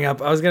going to bring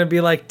up. I was going to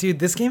be like, dude,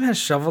 this game has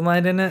Shovel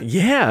Knight in it?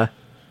 Yeah.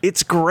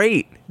 It's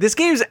great. This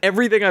game's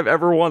everything I've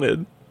ever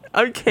wanted.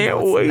 I can't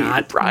wait,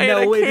 Brian.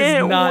 I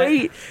can't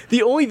wait.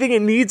 The only thing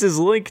it needs is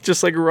Link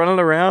just like running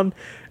around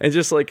and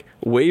just like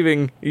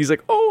waving. He's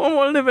like, "Oh, I'm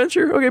on an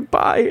adventure. Okay,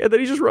 bye." And then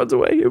he just runs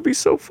away. It would be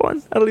so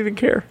fun. I don't even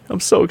care. I'm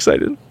so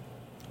excited.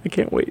 I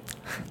can't wait.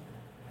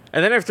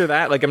 And then after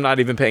that, like, I'm not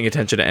even paying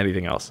attention to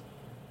anything else.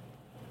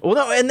 Well,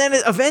 no, and then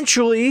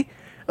eventually,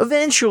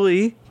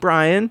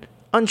 Brian,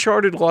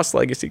 Uncharted Lost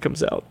Legacy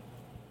comes out.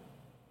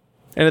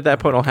 And at that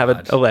point, I'll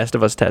have a Last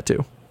of Us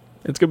tattoo.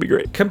 It's going to be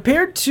great.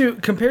 Compared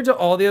to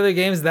all the other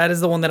games, that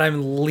is the one that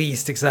I'm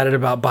least excited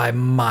about by a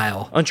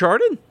mile.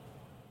 Uncharted?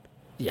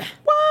 Yeah.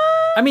 What?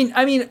 I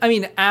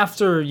mean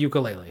after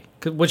Ukulele,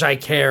 which I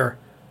care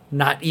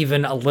not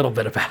even a little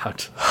bit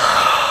about.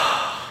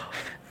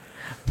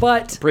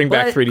 But bring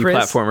back 3D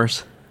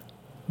platformers.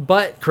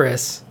 But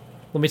Chris,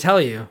 let me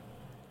tell you,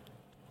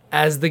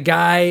 as the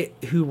guy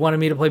who wanted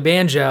me to play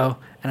banjo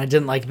and I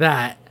didn't like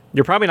that,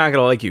 you're probably not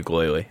going to like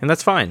Ukulele, and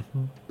that's fine.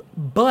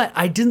 But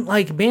I didn't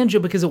like banjo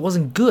because it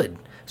wasn't good.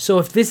 So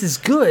if this is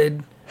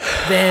good,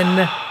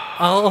 then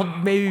I'll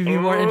maybe be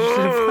more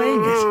interested in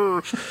playing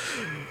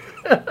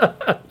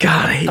it.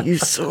 God, I hate you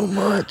so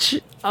much.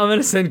 I'm going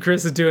to send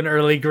Chris into an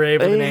early grave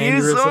with an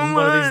aneurysm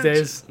one of these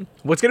days.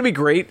 What's going to be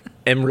great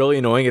and really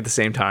annoying at the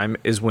same time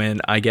is when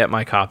I get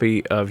my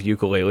copy of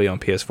Ukulele on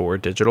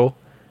PS4 digital,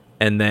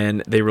 and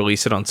then they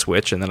release it on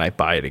Switch, and then I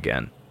buy it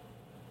again.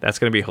 That's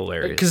going to be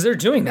hilarious. Because they're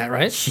doing that,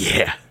 right?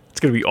 Yeah. It's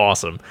going to be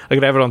awesome. I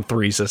could have it on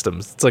 3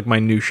 systems. It's like my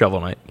new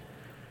Shovel Knight.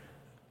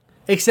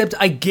 Except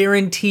I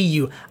guarantee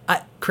you...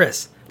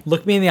 Chris,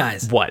 look me in the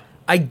eyes. What?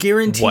 I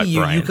guarantee you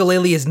Brian?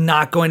 Ukulele is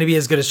not going to be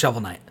as good as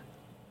Shovel Knight.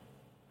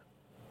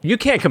 You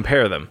can't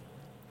compare them.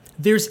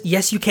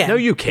 Yes, you can. No,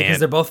 you can't. Because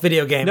they're both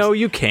video games. No,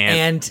 you can't.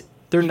 And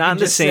they're not in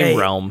the same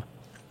realm.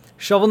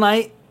 Shovel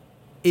Knight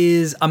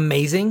is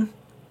amazing.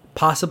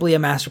 Possibly a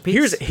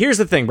masterpiece. Here's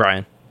the thing,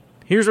 Brian.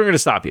 Here's where I'm going to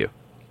stop you.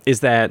 Is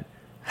that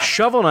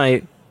Shovel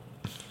Knight...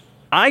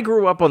 I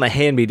grew up on the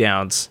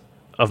hand-me-downs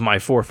of my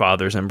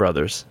forefathers and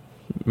brothers.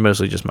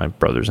 Mostly just my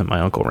brothers and my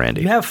Uncle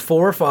Randy. You have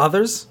 4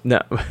 fathers? No.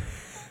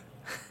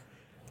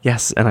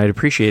 Yes, and I'd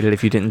appreciate it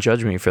if you didn't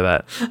judge me for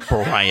that,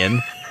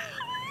 Brian.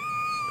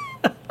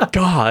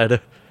 God.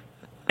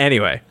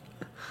 Anyway.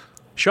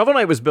 Shovel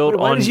Knight was built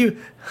Why on... did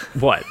you...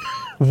 What?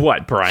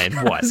 What, Brian?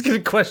 What? I was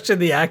going to question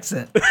the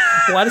accent.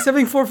 Why does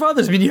having 4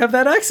 fathers mean you have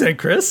that accent,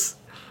 Chris?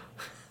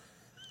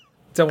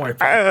 Don't worry.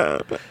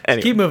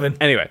 Anyway. Keep moving.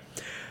 Anyway.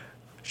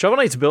 Shovel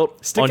Knight's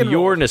built Stick on and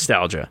your roll.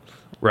 nostalgia,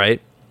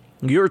 right?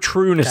 Your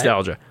true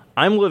nostalgia.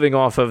 I'm living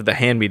off of the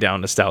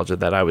hand-me-down nostalgia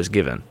that I was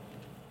given.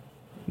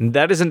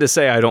 That isn't to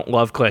say I don't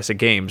love classic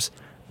games.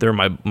 They're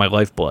my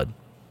lifeblood.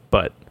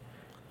 But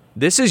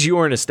this is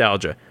your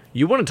nostalgia.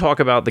 You want to talk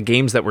about the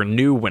games that were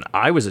new when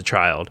I was a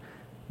child.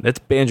 That's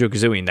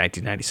Banjo-Kazooie in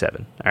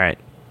 1997, all right?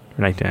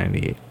 Or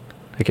 1998.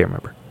 I can't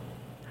remember.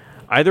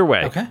 Either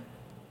way, Okay.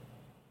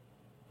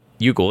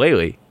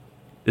 ukulele,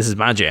 this is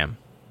my jam.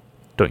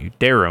 Don't you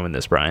dare ruin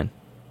this, Brian.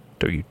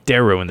 Don't you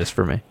dare ruin this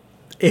for me.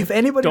 If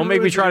anybody Don't make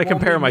me ruins try it, to it won't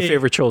compare be my me.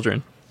 favorite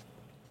children.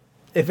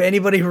 If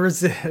anybody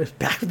ruins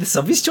back with the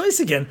Sophie's Choice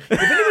again. If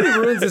anybody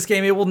ruins this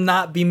game, it will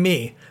not be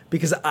me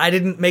because I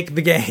didn't make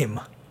the game.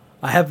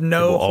 I have It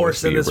no will always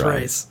horse be in you, this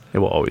Brian. race. It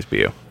will always be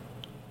you.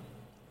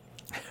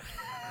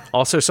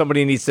 Also,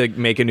 somebody needs to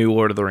make a new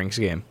Lord of the Rings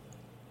game.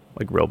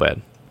 Like, real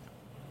bad.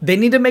 They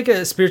need to make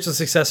a spiritual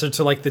successor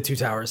to like the Two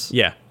Towers.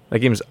 Yeah, that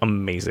game's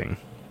amazing.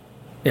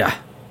 Yeah.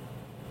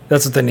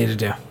 That's what they need to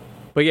do.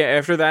 But yeah,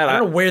 after that, I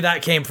don't know where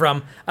that came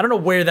from. I don't know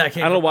where that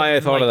came from. I don't know why I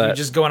thought of Like, that. you're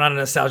just going on a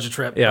nostalgia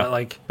trip. yeah. But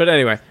like, But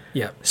anyway,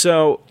 yeah.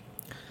 so,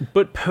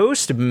 but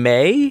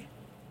post-May,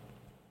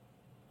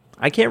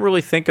 I can't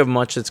really think of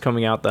much that's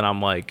coming out that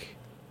I'm like,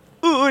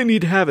 oh, I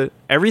need to have it.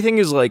 Everything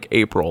is like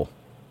April.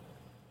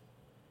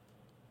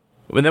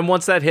 And then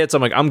once that hits,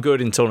 I'm like, I'm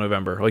good until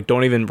November. Like,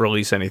 don't even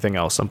release anything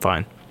else. I'm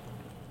fine.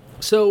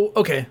 So,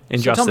 okay.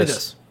 Injustice. So tell me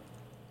this.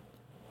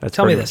 That's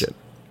Tell me pretty much this.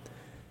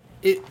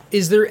 it.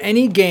 Is there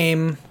any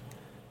game,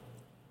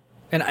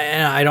 and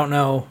I don't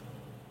know,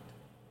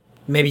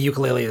 maybe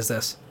ukulele is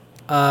this.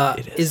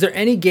 It is. Is there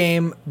any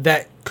game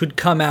that could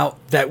come out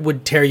that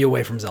would tear you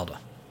away from Zelda?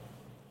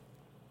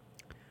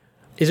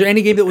 Is there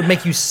any game that would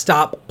make you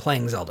stop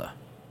playing Zelda?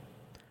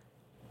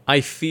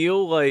 I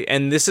feel like,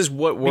 and this is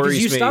what worries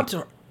Because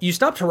me. you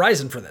stopped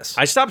Horizon for this.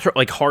 I stopped,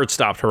 like, hard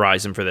stopped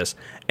Horizon for this.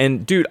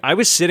 And, dude, I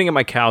was sitting at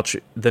my couch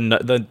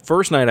the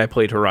first night I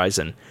played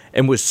Horizon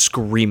and was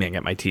screaming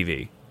at my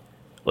TV.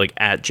 Like,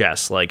 at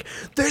Jess. Like,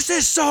 this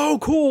is so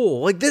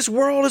cool. Like, this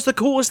world is the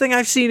coolest thing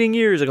I've seen in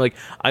years. And, like,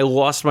 I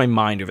lost my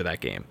mind over that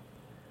game.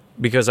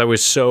 Because I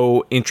was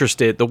so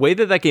interested. The way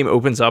that that game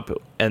opens up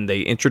and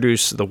they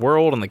introduce the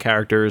world and the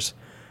characters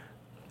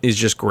is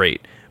just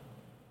great.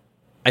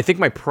 I think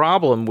my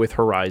problem with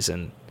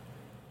Horizon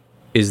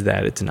is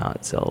that it's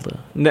not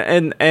Zelda,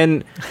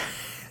 and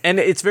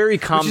it's very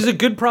common. Which is a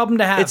good problem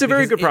to have. It's a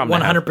very because good problem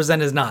to have.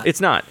 100% is not. It's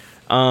not.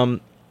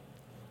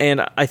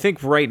 And I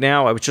think right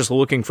now I was just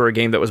looking for a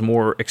game that was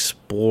more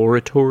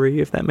exploratory,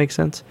 if that makes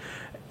sense.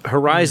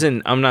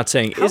 Horizon, I'm not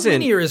saying How isn't.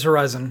 linear is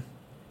Horizon?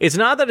 It's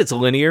not that it's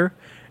linear.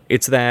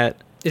 It's that.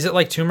 Is it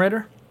like Tomb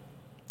Raider?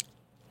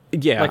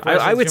 Yeah, Like Rise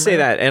of I the would Tomb say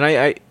Raider? that, and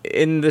I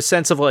in the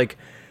sense of like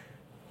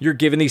you're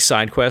given these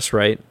side quests,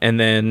 right? And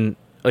then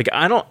like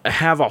I don't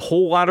have a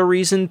whole lot of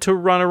reason to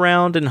run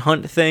around and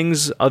hunt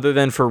things other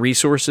than for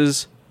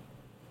resources.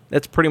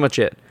 That's pretty much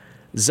it.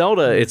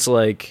 Zelda, it's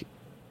like,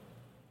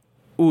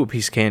 ooh, a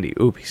piece of candy,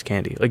 ooh, a piece of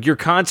candy. Like you're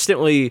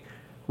constantly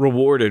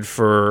rewarded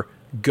for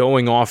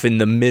going off in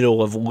the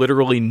middle of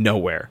literally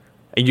nowhere,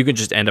 and you can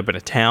just end up in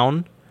a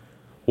town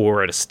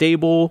or at a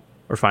stable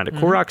or find a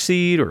Korok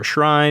seed or a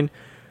shrine.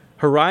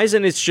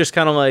 Horizon, it's just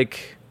kind of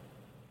like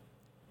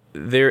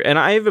there, and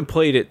I haven't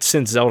played it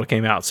since Zelda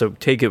came out, so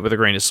take it with a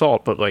grain of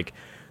salt. But like,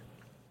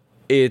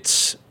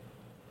 it's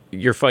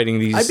you're fighting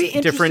these I'd be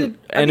different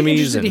I'd be enemies.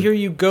 interested to hear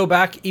you go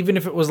back, even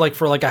if it was like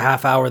for like a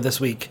half hour this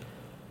week.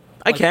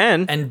 I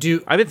can And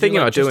do. I've been thinking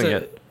like about just doing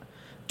it.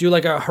 Do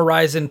like a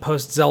Horizon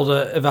post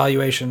Zelda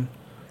evaluation.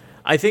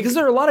 I think Because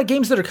there are a lot of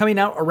games that are coming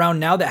out around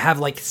now that have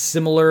like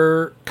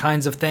similar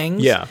kinds of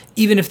things. Yeah.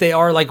 Even if they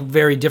are like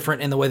very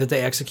different in the way that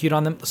they execute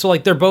on them. So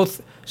like they're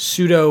both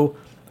pseudo.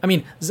 I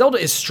mean, Zelda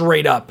is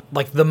straight up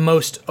like the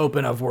most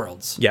open of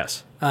worlds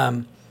yes,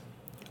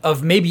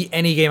 of maybe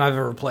any game I've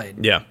ever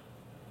played. yeah,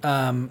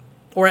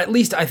 Or at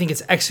least I think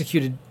it's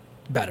executed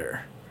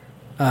better.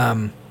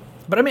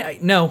 But I mean,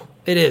 no,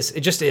 it is.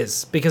 It just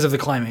is because of the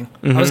climbing.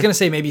 I was gonna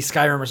say maybe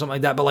Skyrim or something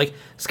like that, but like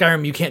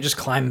Skyrim, you can't just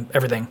climb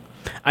everything.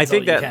 I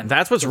think all you can.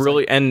 that's what's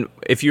really, and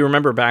if you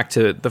remember back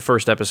to the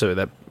first episode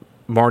that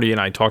Marty and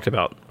I talked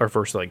about, our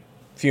first like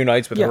few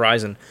nights with Yeah.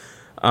 Horizon,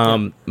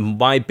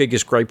 my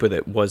biggest gripe with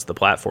it was the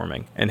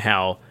platforming and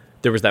how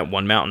there was that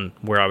one mountain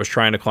where I was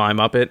trying to climb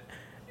up it,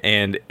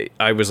 and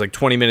I was like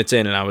 20 minutes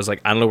in, and I was like,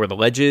 I don't know where the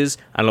ledge is,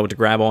 I don't know what to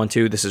grab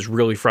onto. This is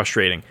really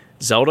frustrating.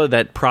 Zelda,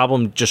 that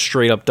problem just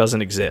straight up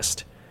doesn't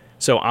exist.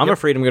 So I'm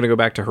afraid I'm going to go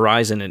back to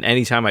Horizon, and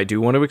anytime I do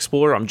want to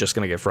explore, I'm just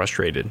going to get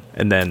frustrated,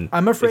 and then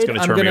I'm afraid it's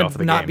I'm turn me off gonna of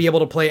the not game. be able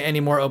to play any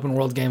more open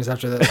world games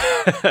after this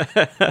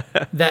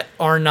that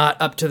are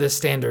not up to this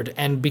standard.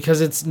 And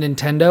because it's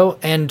Nintendo,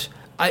 and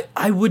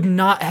I would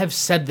not have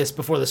said this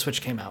before the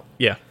Switch came out.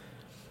 Yeah,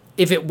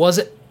 If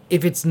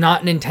it's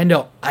not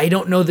Nintendo, I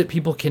don't know that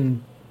people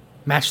can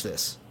match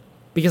this,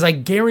 because I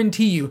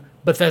guarantee you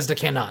Bethesda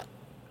cannot.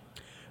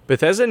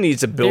 Bethesda needs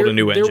to build a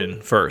new They're-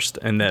 engine first,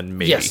 and then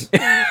maybe. Yes.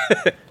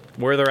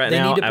 Where they're at They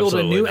now, need to build a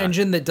absolutely new not.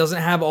 engine that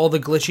doesn't have all the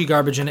glitchy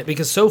garbage in it,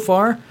 because so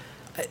far,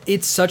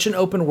 it's such an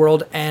open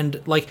world,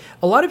 and like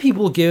a lot of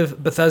people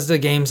give Bethesda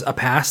games a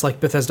pass, like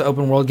Bethesda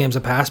open world games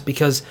a pass,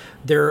 because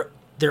they're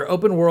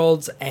open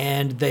worlds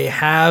and they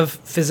have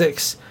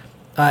physics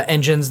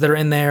engines that are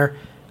in there,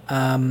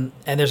 and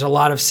there's a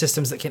lot of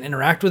systems that can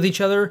interact with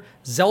each other.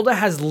 Zelda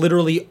has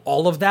literally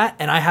all of that,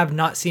 and I have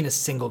not seen a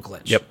single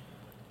glitch. Yep.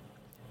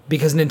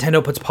 Because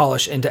Nintendo puts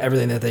polish into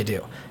everything that they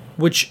do,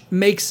 which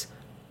makes,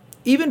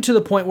 even to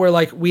the point where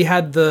like we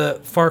had the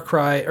Fallout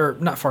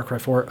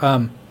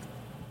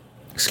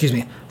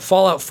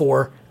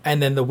 4,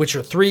 and then the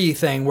Witcher 3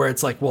 thing where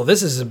it's like, well,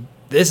 this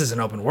is an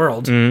open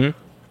world. Mm-hmm.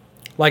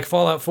 Like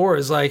Fallout 4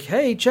 is like,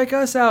 hey, check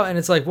us out, and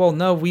it's like, well,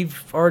 no,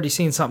 we've already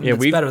seen something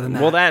that's better than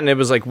that. Well, that, and it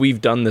was like,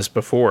 we've done this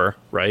before,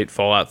 right?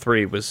 Fallout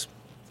 3 was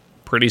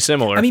pretty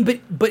similar. I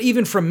mean, but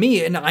even from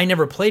me, and I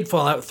never played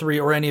Fallout 3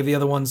 or any of the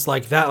other ones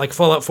like that. Like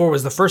Fallout 4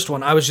 was the first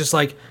one. I was just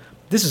like,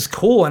 this is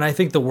cool, and I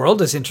think the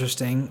world is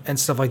interesting and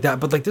stuff like that.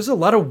 But like, there's a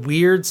lot of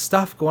weird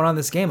stuff going on in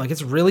this game. Like,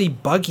 it's really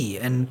buggy,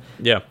 and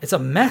it's a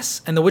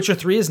mess. And The Witcher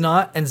 3 is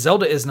not, and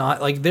Zelda is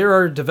not. Like, there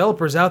are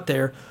developers out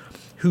there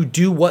who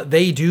do what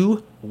they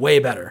do way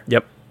better.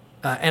 Yep.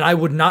 And I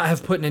would not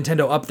have put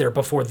Nintendo up there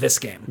before this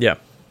game. Yeah.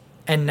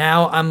 And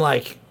now I'm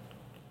like,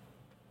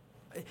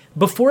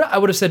 before I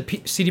would have said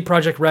CD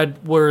Projekt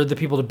Red were the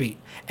people to beat.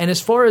 And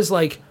as far as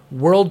like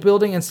world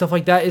building and stuff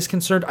like that is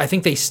concerned, I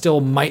think they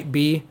still might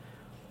be.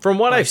 From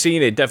what I've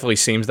seen, it definitely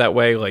seems that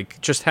way. Like,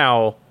 just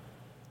how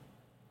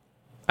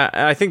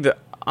I think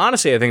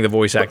honestly, I think the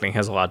voice acting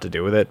has a lot to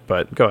do with it,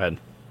 but go ahead.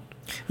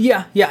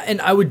 Yeah, and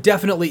I would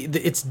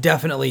it's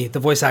definitely, the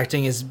voice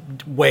acting is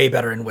way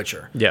better in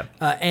Witcher. Yeah.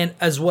 And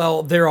as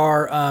well, there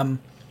are,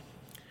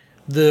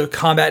 the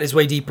combat is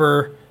way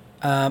deeper.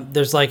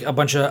 There's like a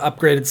bunch of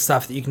upgraded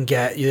stuff that you can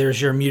get. There's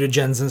your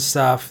mutagens and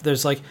stuff.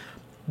 There's like,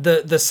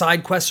 the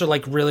side quests are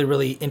like really,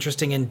 really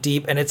interesting and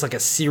deep, and it's like a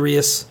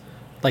serious,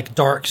 like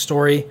dark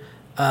story.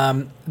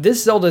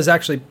 This Zelda is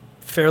actually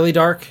fairly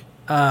dark,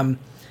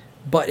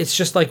 but it's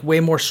just like way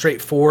more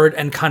straightforward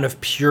and kind of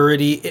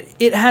purity.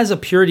 It has a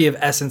purity of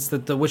essence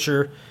that The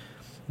Witcher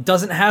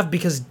doesn't have,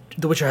 because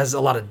The Witcher has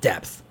a lot of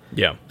depth.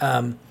 Yeah.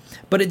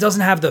 But it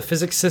doesn't have the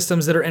physics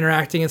systems that are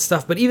interacting and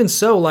stuff. But even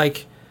so,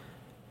 like,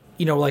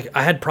 you know, like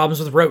I had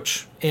problems with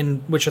Roach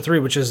in Witcher 3,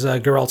 which is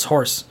Geralt's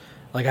horse.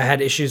 Like, I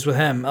had issues with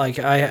him. Like,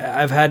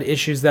 I've had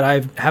issues that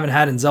I haven't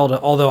had in Zelda,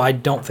 although I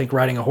don't think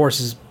riding a horse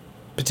is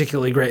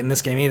particularly great in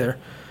this game either.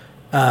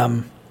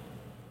 There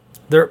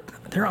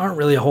aren't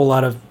really a whole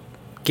lot of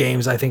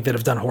games, I think, that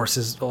have done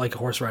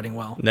horse riding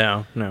well.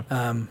 No.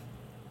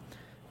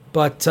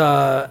 But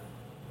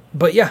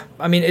yeah,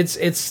 I mean,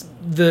 it's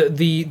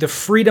the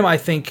freedom, I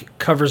think,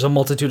 covers a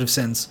multitude of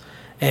sins,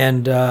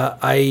 and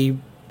I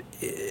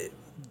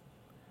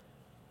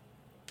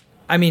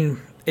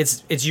mean,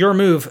 it's your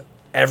move,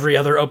 every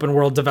other open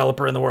world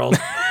developer in the world,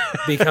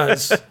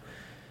 because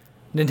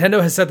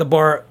Nintendo has set the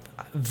bar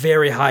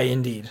very high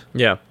indeed.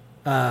 Yeah.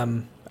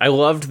 I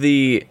loved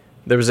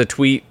there was a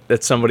tweet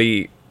that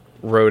somebody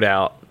wrote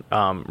out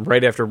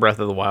right after Breath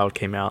of the Wild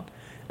came out,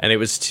 and it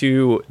was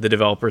to the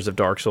developers of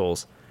Dark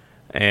Souls,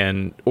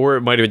 or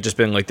it might have just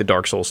been like the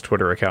Dark Souls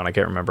Twitter account, I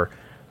can't remember.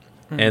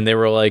 And they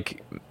were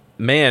like,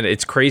 man,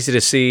 it's crazy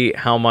to see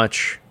how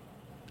much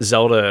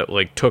Zelda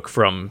like took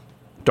from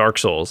Dark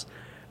Souls.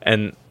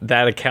 And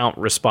that account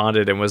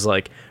responded and was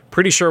like,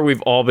 pretty sure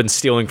we've all been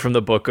stealing from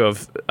the book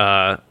of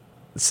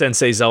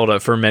Sensei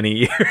Zelda for many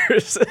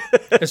years.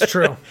 It's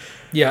true.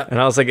 Yeah. And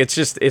I was like,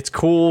 it's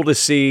cool to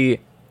see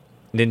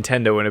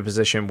Nintendo in a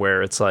position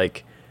where it's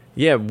like,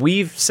 yeah,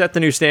 we've set the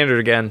new standard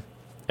again.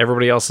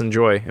 Everybody else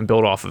enjoy and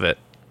build off of it.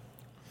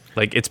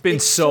 Like, it's been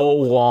so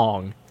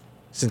long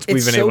since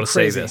we've been able to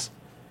say this.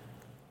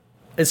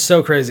 It's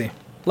so crazy.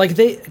 Like,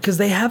 because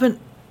they haven't.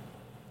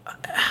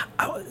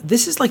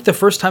 This is like the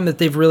first time that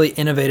they've really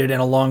innovated in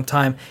a long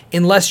time,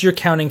 unless you're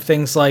counting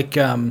things like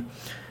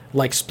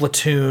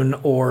Splatoon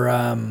or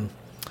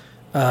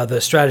the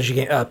strategy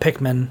game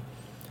Pikmin,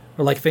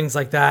 or like things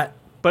like that.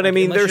 But I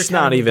mean, there's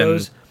not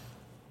even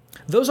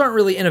those aren't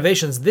really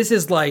innovations. This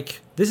is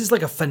like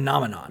a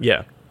phenomenon.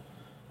 Yeah,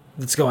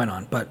 that's going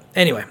on. But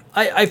anyway,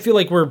 I feel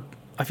like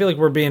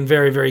we're being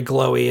very, very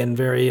glowy and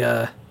very.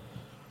 I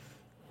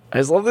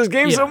just love this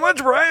game so much,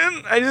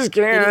 Brian. I just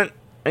can't.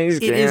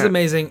 It is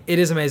amazing. It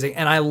is amazing,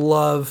 and I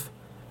love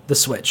the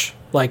Switch.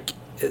 Like,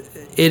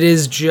 it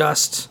is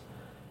just.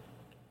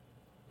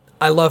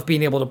 I love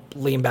being able to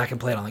lean back and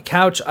play it on the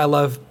couch. I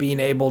love being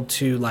able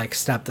to like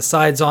snap the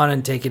sides on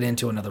and take it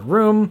into another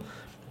room.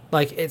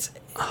 Like,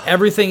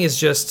 everything is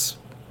just,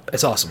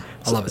 it's awesome.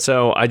 I love it.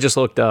 So I just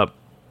looked up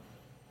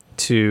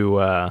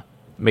to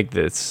make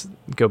this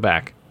go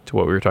back to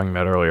what we were talking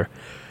about earlier.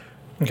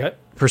 Okay.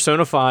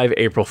 Persona 5,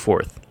 April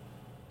 4th.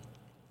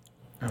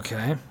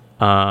 Okay.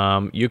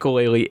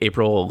 Ukulele,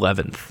 April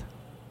 11th.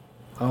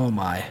 Oh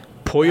my.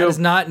 Puyo. That is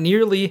not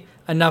nearly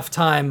enough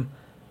time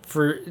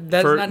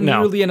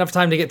nearly enough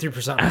time to get through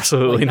Persona.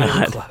 Absolutely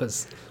not.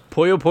 Close.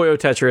 Puyo Puyo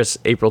Tetris,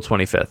 April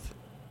 25th.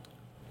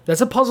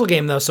 That's a puzzle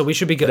game, though, so we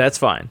should be good. That's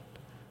fine.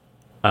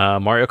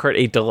 Mario Kart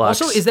 8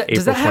 Deluxe. Also,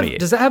 does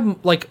that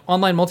have like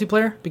online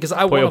multiplayer? Because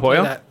I want to play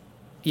that.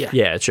 Yeah.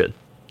 Yeah, it should.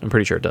 I'm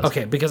pretty sure it does.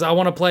 Okay, because I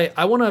want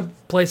to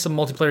play some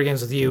multiplayer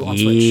games with you on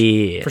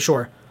Switch for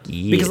sure.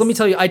 Yes. Because let me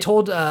tell you, I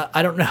told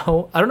I don't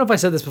know if I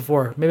said this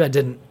before. Maybe I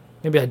didn't.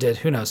 Maybe I did.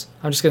 Who knows?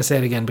 I'm just gonna say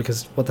it again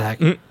because what the heck.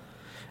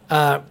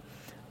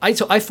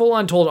 I full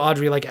on told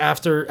Audrey, like,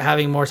 after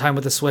having more time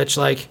with the Switch,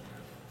 like,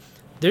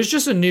 there's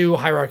just a new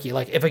hierarchy.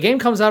 Like, if a game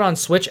comes out on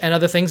Switch and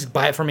other things,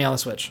 buy it for me on the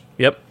Switch.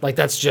 Yep. Like,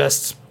 that's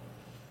just,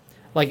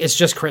 like, it's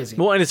just crazy.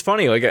 Well, and it's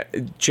funny,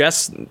 like,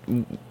 Jess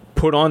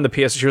put on the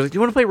PS. She was like, "Do you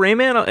want to play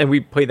Rayman?" And we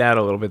played that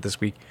a little bit this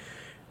week.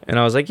 And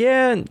I was like,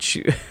 "Yeah." And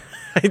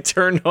I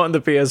turned on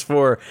the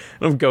PS4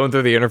 and I'm going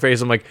through the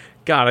interface. I'm like,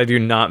 God, I do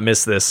not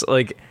miss this.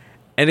 Like,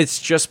 and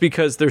it's just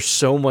because there's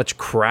so much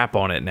crap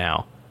on it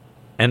now.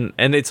 And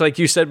it's like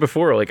you said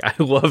before, like, I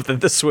love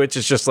that the Switch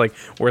is just like,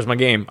 where's my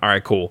game? All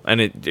right, cool.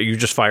 And you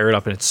just fire it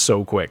up and it's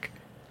so quick.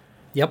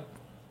 Yep.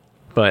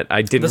 But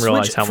I didn't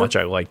realize how much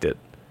I liked it.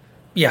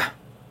 Yeah.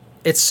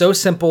 It's so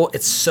simple.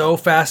 It's so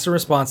fast and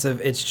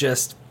responsive. It's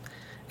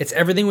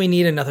everything we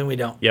need and nothing we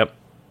don't. Yep.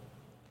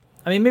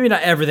 I mean, maybe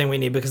not everything we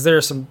need because there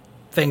are some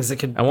things that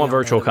could. I want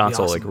Virtual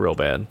Console awesome. like real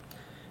bad.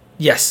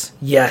 Yes.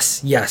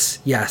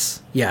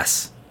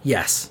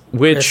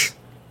 Which.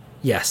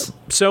 Yes.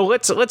 So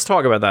let's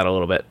talk about that a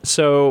little bit.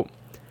 So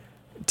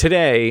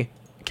today,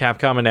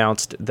 Capcom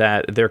announced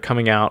that they're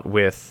coming out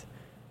with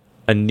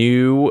a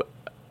new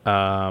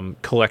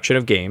collection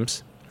of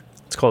games.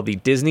 It's called the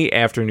Disney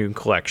Afternoon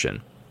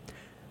Collection.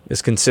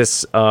 This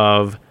consists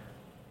of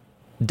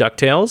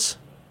DuckTales,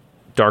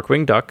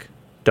 Darkwing Duck,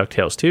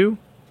 DuckTales 2,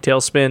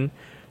 Tailspin,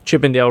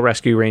 Chip 'n Dale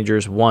Rescue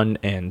Rangers 1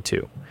 and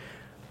 2.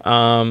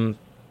 So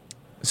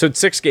it's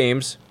 6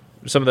 games,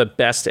 some of the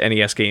best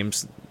NES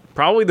games,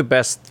 probably the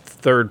best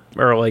third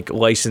or like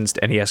licensed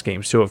NES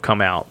games to have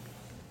come out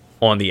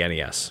on the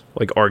NES,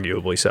 like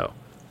arguably so.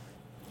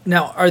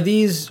 Now, are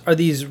these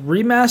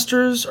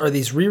remasters? Are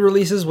these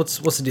re-releases? What's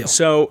the deal?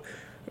 So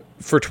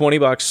for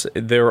 $20,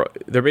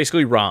 they're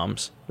basically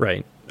ROMs,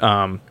 right?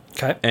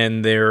 Okay.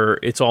 And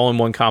it's all in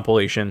one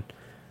compilation.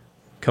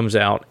 Comes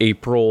out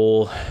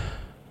April.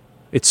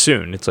 It's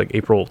soon. It's like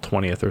April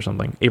 20th or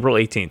something. April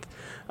 18th.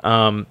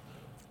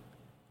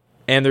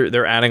 And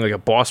they're adding like a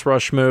boss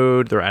rush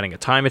mode. They're adding a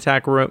time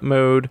attack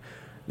mode.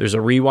 There's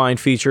a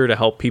rewind feature to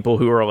help people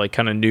who are like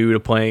kind of new to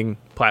playing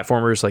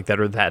platformers like that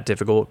are that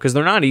difficult, because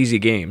they're not easy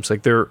games.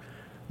 Like they're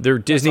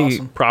Disney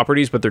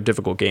properties, but they're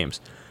difficult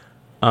games.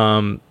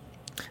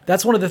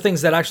 That's one of the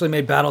things that actually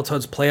made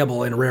Battletoads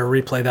playable in Rare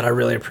Replay that I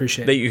really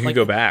appreciate. That you can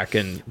go back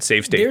and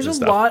save states and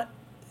stuff.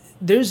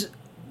 There's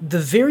the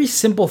very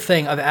simple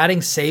thing of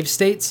adding save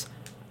states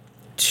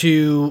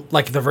to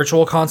like the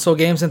Virtual Console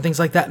games and things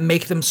like that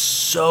make them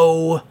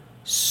so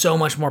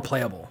much more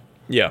playable.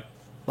 Yeah.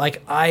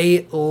 Like,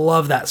 I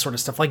love that sort of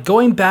stuff. Like,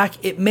 going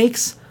back, it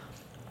makes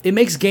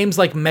games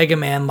like Mega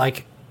Man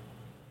like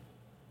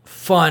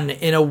fun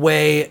in a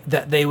way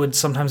that they would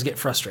sometimes get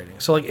frustrating.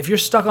 So like, if you're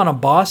stuck on a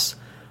boss,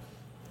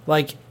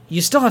 like,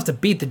 you still have to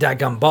beat the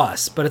dadgum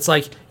boss, but it's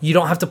like you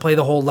don't have to play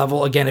the whole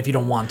level again if you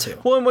don't want to.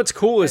 Well, and what's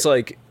cool is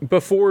like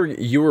before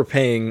you were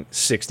paying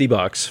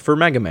 $60 for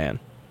Mega Man,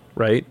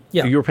 right?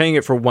 Yeah. You were paying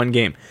it for one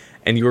game,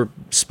 and you were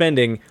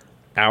spending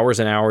hours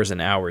and hours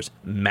and hours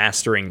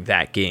mastering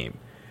that game.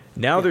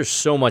 Now there's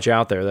so much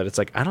out there that it's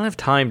like, I don't have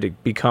time to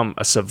become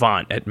a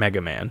savant at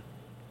Mega Man.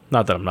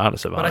 Not that I'm not a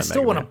savant, but I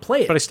still want to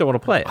play it. But I still want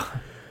to play it.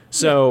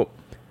 So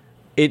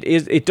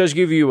it does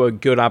give you a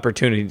good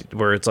opportunity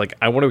where it's like,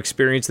 I want to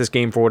experience this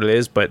game for what it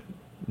is, but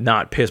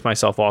not piss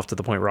myself off to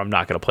the point where I'm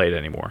not going to play it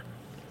anymore.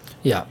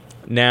 Yeah.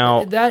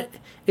 Now that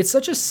it's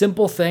such a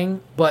simple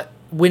thing, but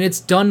when it's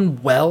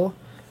done well.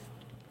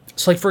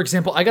 So like, for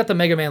example, I got the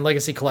Mega Man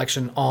Legacy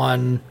Collection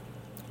on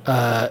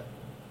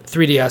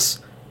 3DS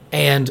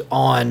and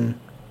on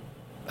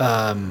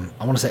I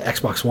want to say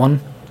Xbox One,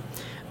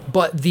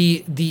 but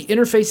the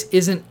interface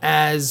isn't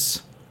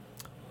as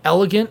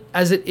elegant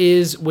as it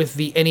is with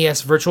the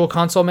NES Virtual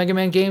Console Mega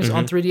Man games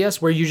on 3DS,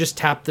 where you just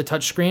tap the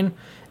touchscreen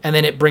and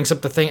then it brings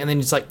up the thing and then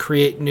it's like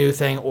create new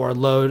thing or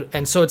load,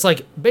 and so it's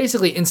like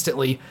basically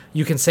instantly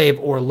you can save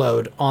or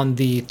load on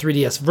the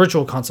 3DS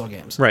Virtual Console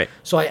games. Right.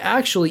 So I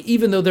actually,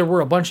 even though there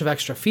were a bunch of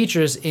extra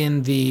features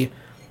in the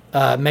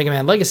Mega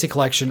Man Legacy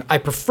Collection, I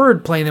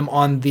preferred playing them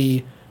on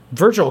the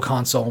Virtual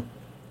Console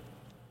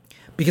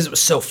because it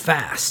was so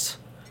fast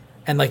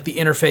and like the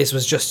interface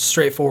was just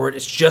straightforward.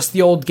 It's just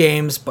the old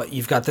games, but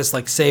you've got this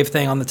like save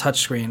thing on the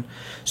touchscreen.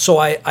 So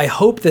I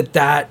hope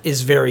that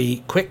is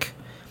very quick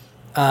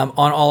on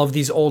all of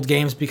these old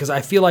games, because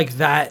I feel like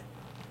that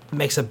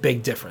makes a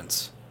big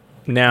difference.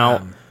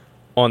 Now,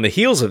 on the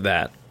heels of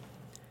that,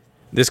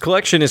 this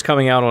collection is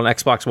coming out on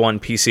Xbox One,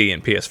 PC,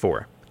 and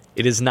PS4.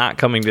 It is not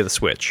coming to the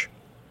Switch.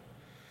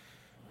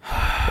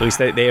 At least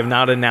they have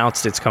not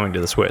announced it's coming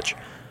to the Switch.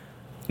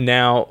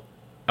 Now,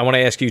 I want to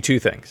ask you two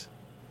things.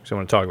 So I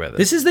want to talk about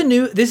this.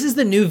 This is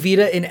the new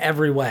Vita in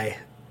every way.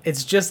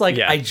 It's just like,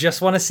 I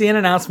just want to see an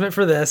announcement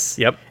for this.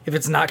 Yep. If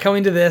it's not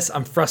coming to this,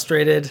 I'm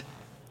frustrated.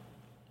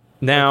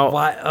 Now,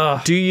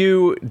 why? do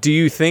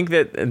you think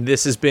that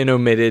this has been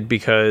omitted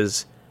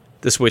because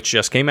the Switch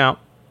just came out?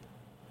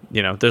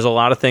 You know, there's a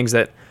lot of things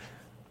that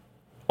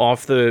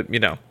off the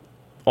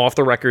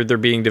record they're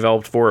being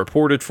developed for or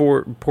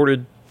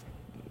ported.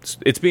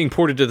 It's being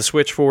ported to the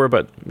Switch for,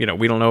 but we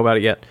don't know about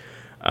it yet.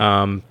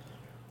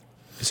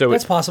 So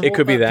that's possible. It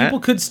could be that people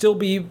could still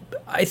be.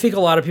 I think a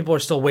lot of people are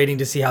still waiting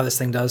to see how this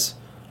thing does.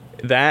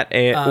 That,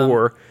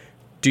 or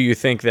do you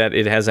think that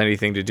it has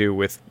anything to do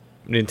with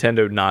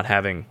Nintendo not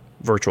having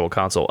Virtual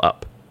Console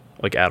up,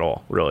 like at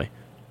all, really?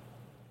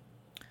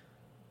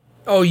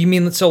 Oh, you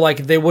mean so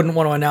like they wouldn't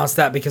want to announce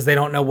that because they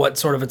don't know what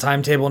sort of a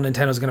timetable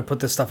Nintendo's going to put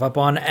this stuff up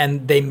on,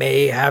 and they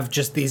may have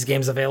just these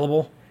games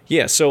available?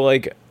 Yeah, so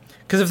like...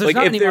 Because if there's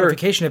not any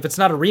modification, if it's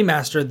not a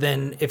remaster,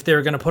 then if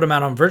they're going to put them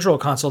out on Virtual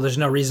Console, there's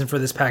no reason for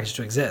this package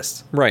to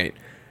exist. Right.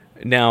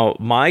 Now,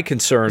 my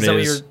concern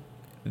is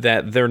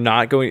that they're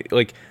not going...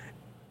 Like,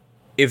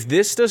 if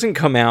this doesn't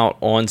come out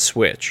on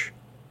Switch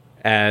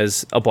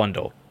as a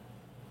bundle,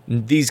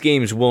 these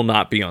games will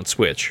not be on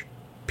Switch,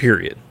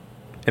 period.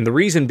 And the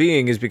reason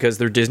being is because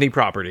they're Disney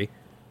property,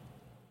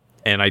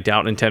 and I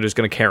doubt Nintendo's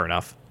going to care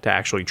enough to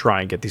actually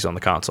try and get these on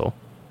the console.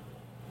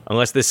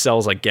 Unless this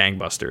sells like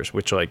gangbusters,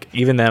 which like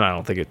even then I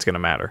don't think it's going to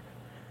matter.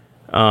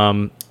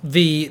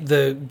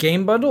 The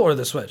game bundle or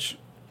the Switch?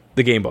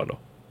 The game bundle.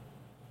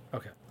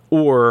 Okay.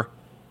 Or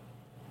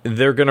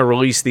they're going to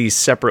release these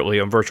separately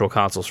on Virtual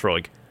Consoles for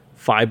like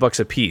 $5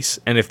 a piece.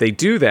 And if they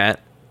do that,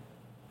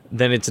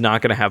 then it's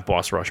not going to have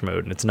boss rush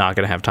mode, and it's not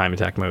going to have time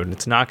attack mode, and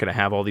it's not going to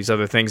have all these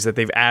other things that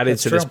they've added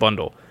to this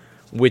bundle,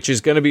 which is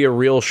going to be a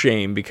real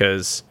shame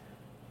because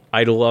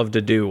I'd love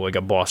to do like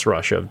a boss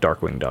rush of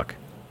Darkwing Duck.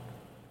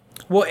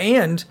 Well,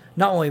 and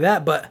not only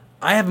that, but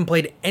I haven't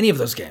played any of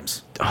those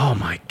games. Oh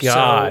my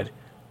god,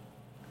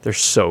 they're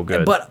so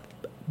good.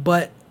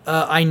 But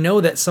I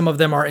know that some of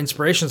them are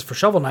inspirations for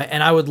Shovel Knight,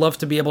 and I would love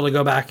to be able to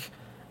go back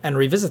and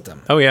revisit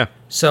them. Oh yeah.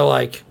 So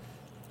like,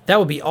 that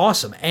would be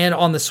awesome. And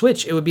on the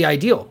Switch, it would be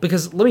ideal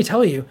because let me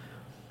tell you,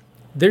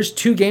 there's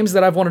 2 games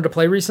that I've wanted to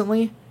play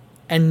recently,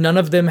 and none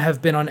of them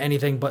have been on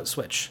anything but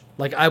Switch.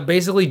 Like, I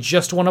basically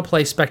just want to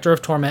play Spectre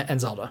of Torment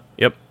and Zelda.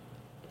 Yep.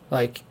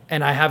 Like,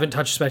 and I haven't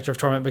touched Spectre of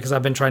Torment because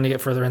I've been trying to get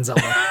further in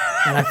Zelda.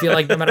 And I feel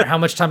like no matter how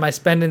much time I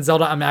spend in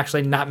Zelda, I'm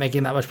actually not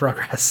making that much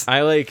progress.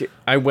 I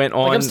went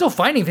on... Like, I'm still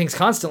finding things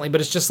constantly, but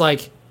it's just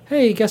like,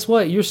 hey, guess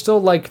what? You're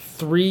still like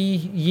 3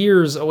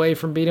 years away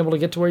from being able to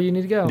get to where you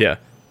need to go. Yeah.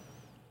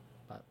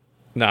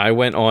 No, I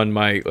went on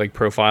my like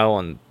profile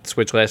on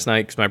Switch last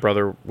night because my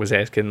brother was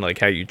asking like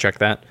how you check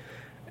that.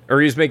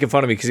 Or he was making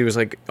fun of me because he was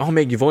like, oh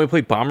man, you've only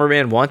played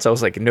Bomberman once? I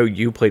was like, no,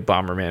 you played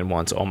Bomberman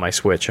once on my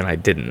Switch, and I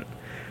didn't.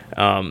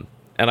 And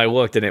I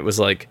looked, and it was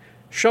like,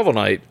 Shovel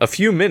Knight, a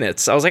few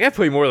minutes. I was like, I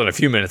played more than a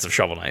few minutes of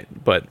Shovel Knight,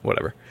 but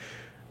whatever.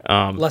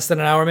 Less than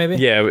an hour, maybe?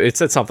 Yeah, it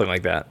said something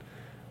like that.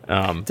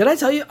 Did I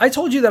tell you? I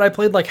told you that I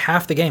played like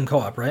half the game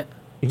co-op, right?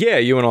 Yeah,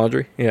 you and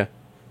Audrey, yeah.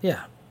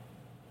 Yeah.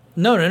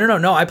 No.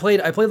 I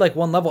played like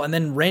one level, and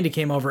then Randy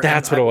came over.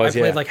 That's what it was, I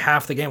played like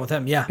half the game with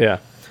him, yeah. Yeah.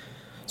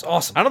 It's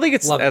awesome. I don't think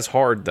it's as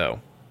hard, though.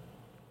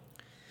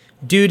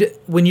 Dude,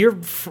 when you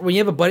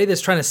have a buddy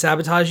that's trying to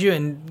sabotage you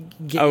and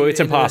get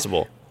it's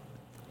impossible.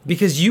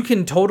 Because you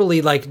can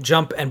totally like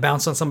jump and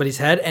bounce on somebody's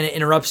head, and it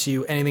interrupts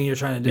you anything you're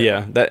trying to do.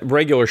 Yeah, that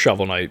regular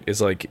Shovel Knight is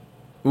like.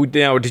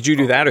 Now, did you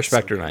do that or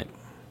Spectre Knight?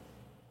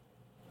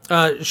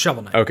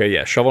 Shovel Knight. Okay,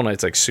 yeah, Shovel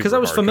Knight's like super. Because I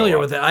was familiar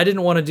co-op. with it. I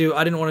didn't want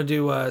to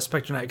do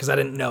Spectre Knight because I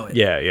didn't know it.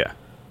 Yeah.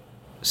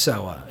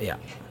 So yeah.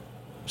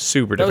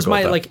 Super difficult. That was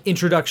my like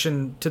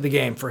introduction to the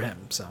game for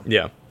him. So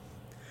yeah.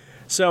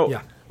 So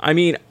yeah. I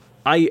mean,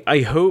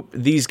 I hope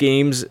these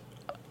games.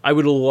 Oh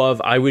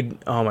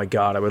my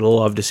god, I would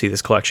love to see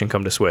this collection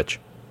come to Switch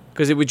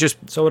because it would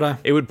just. So would I.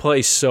 It would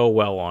play so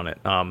well on it.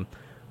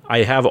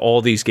 I have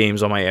all these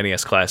games on my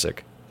NES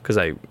Classic because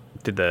I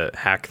did the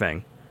hack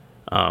thing.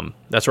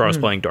 That's where I was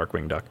playing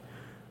Darkwing Duck,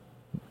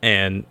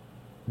 and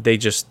they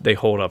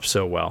hold up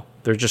so well.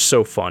 They're just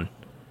so fun,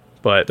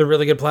 but they're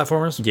really good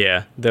platformers.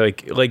 Yeah, they're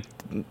like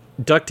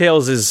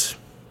DuckTales is.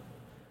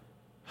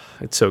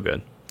 It's so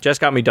good. Jess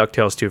got me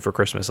DuckTales 2 for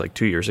Christmas like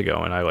 2 years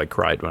ago, and I like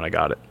cried when I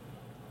got it.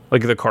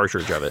 Like the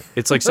cartridge of it.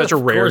 It's like such a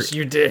rare. Of course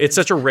you did. It's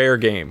such a rare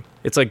game.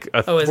 It's like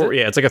yeah,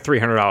 it's like a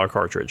 $300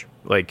 cartridge.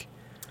 Like,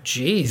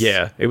 jeez.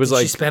 Yeah, it was did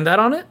like. She spend that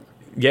on it?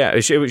 Yeah,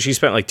 she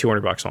spent like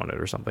 $200 on it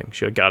or something.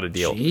 She got a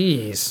deal.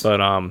 Jeez.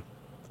 But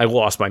I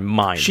lost my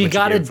mind. She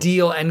got a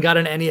deal and got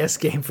an NES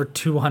game for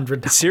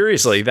 $200.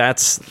 Seriously,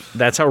 that's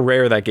how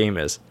rare that game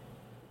is.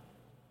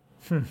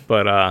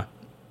 But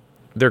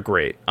they're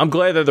great. I'm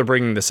glad that they're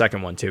bringing the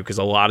second one too, because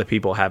a lot of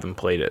people haven't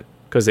played it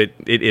because it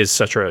is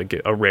such a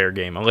rare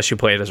game unless you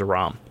play it as a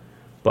ROM.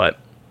 But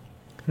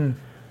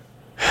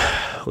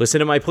listen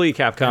to my plea,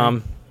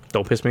 Capcom.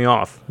 Don't piss me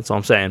off. That's all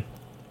I'm saying.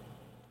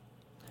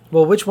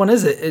 Well, which one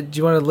is it? Do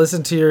you want to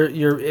listen to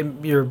your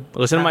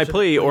listen to my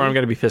plea, or I'm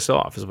going to be pissed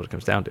off? Is what it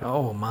comes down to.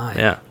 Oh my!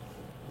 Yeah,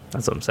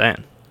 that's what I'm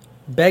saying.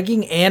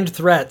 Begging and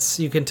threats.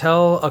 You can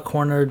tell a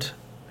cornered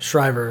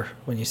Shriver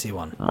when you see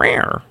one.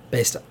 Rare.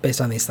 Based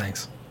on these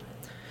things.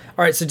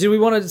 All right, so do we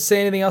want to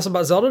say anything else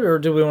about Zelda, or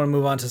do we want to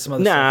move on to some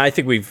other stuff? Nah, I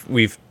think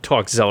we've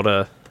talked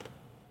Zelda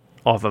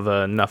off of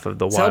enough of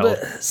the wild.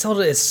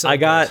 Zelda is so I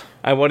good.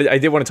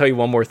 did want to tell you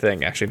one more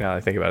thing, actually, now that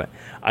I think about it.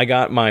 I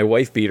got my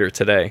wife beater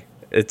today.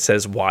 It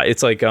says why.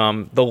 It's like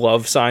the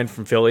love sign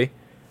from Philly,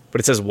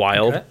 but it says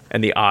wild,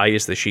 and the eye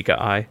is the Sheikah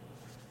eye.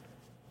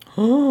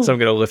 So I'm going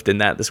to lift in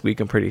that this week.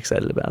 I'm pretty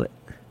excited about it.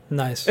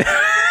 Nice.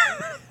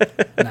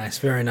 Nice,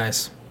 very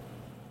nice.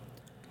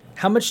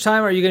 How much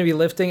time are you going to be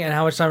lifting, and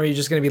how much time are you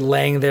just going to be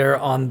laying there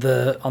on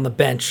the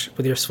bench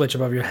with your Switch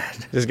above your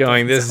head? Just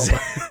going, this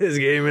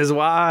game is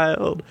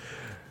wild.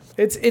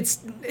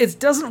 It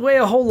doesn't weigh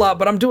a whole lot,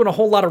 but I'm doing a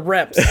whole lot of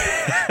reps.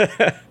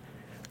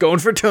 Going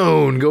for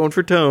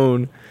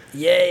tone.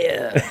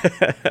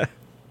 Yeah.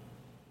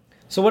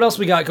 So what else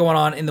we got going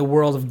on in the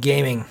world of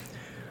gaming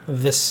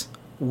this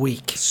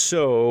week?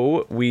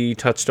 So we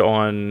touched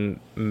on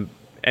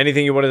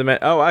anything you wanted to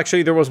mention. Oh,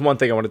 actually, there was one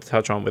thing I wanted to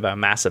touch on with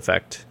Mass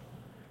Effect.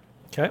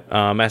 Okay.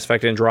 Mass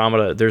Effect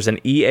Andromeda. There's an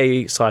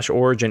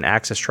EA/Origin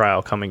access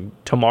trial coming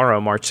tomorrow,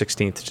 March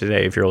 16th,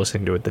 today, if you're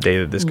listening to it the day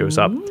that this goes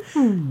up.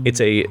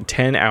 It's a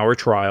 10-hour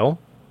trial.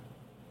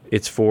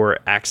 It's for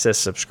access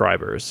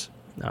subscribers.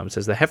 It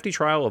says the hefty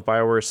trial of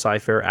BioWare's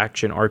sci-fi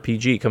action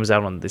RPG comes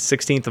out on the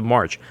 16th of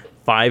March,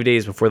 5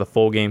 days before the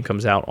full game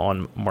comes out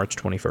on March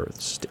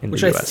 21st in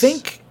the US.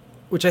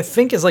 Which I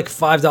think is like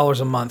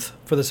 $5 a month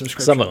for the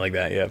subscription. Something like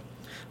that, yeah.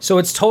 So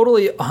it's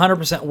totally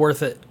 100%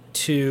 worth it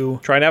to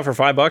try it out for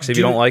 $5 if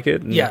you don't like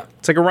it. Yeah.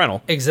 It's like a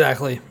rental.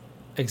 Exactly.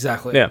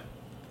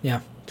 Yeah.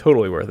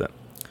 Totally worth it.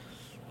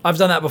 I've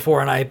done that before,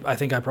 and I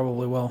think I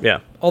probably will. Yeah.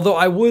 Although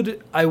I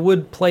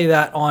would play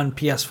that on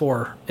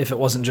PS4 if it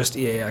wasn't just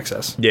EA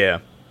Access.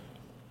 Yeah.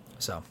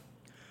 So.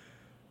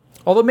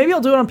 Although maybe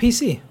I'll do it on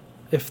PC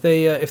if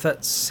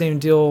that same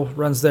deal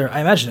runs there.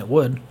 I imagine it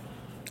would.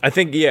 I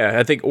think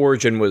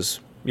Origin was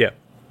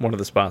one of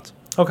the spots.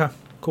 Okay.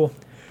 Cool.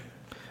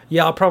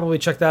 Yeah, I'll probably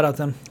check that out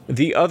then.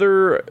 The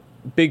other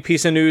big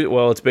piece of news,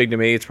 well, it's big to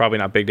me. It's probably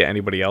not big to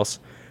anybody else.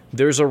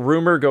 There's a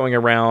rumor going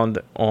around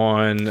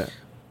on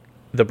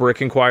the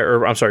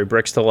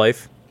Bricks to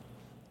Life,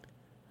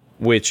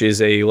 which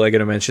is a LEGO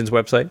Dimensions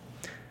website,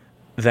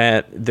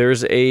 that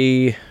there's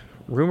a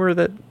rumor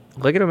that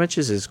LEGO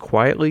Dimensions is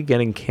quietly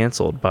getting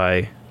canceled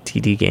by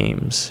TD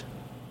Games.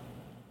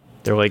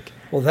 They're like...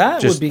 Well,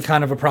 that would be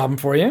kind of a problem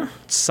for you.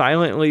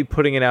 Silently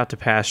putting it out to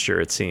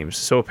pasture, it seems.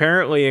 So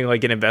apparently, in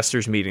like an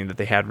investors meeting that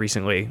they had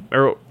recently,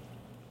 or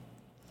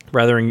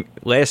rather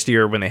last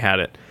year when they had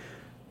it,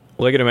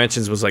 LEGO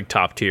Dimensions was like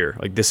top tier.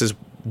 Like, this is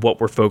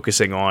what we're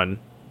focusing on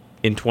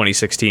in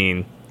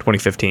 2016,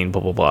 2015,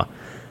 blah, blah, blah.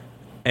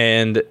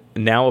 And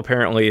now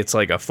apparently it's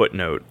like a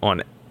footnote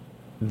on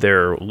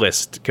their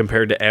list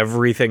compared to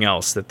everything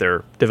else that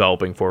they're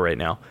developing for right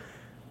now.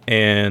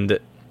 And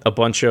a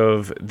bunch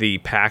of the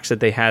packs that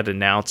they had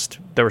announced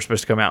that were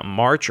supposed to come out in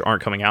March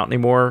aren't coming out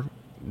anymore.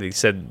 They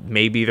said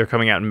maybe they're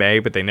coming out in May,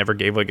 but they never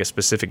gave like a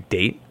specific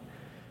date.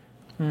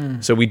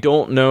 So we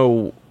don't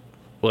know.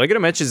 LEGO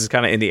Dimensions is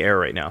kind of in the air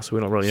right now, so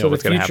we don't really know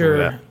what's going to happen with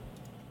that.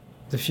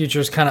 The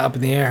future's kind of up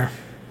in the air.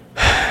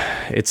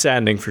 It's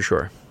saddening for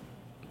sure,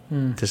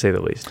 to say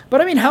the least.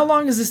 But I mean, how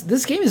long is this?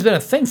 This game has been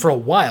a thing for a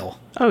while.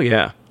 Oh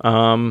yeah,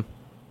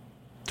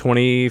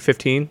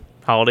 2015,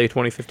 holiday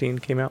 2015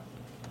 came out.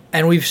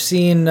 And we've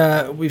seen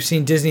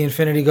Disney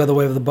Infinity go the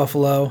way of the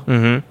buffalo.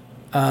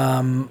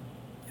 Mm-hmm.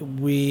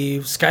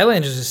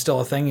 Skylanders is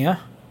still a thing, yeah.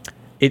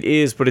 It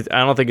is, but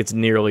I don't think it's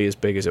nearly as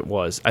big as it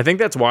was. I think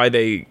that's why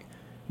they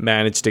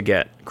managed to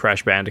get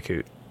Crash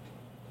Bandicoot.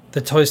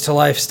 The Toys to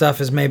Life stuff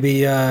is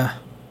maybe on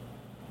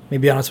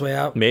its way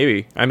out.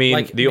 Maybe. I mean,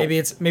 like maybe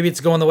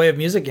it's going the way of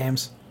music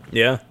games.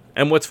 Yeah.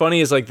 And what's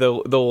funny is like the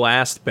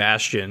last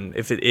bastion,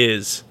 if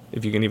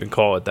you can even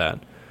call it that,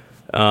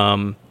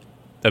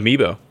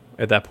 Amiibo.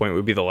 At that point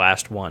would be the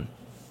last one,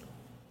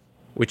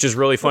 which is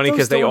really funny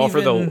because they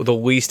offer the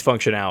least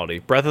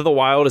functionality. Breath of the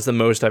Wild is the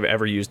most I've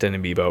ever used an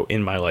Amiibo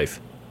in my life,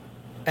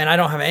 and I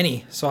don't have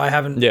any, so I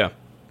haven't. Yeah,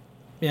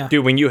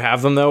 dude, when you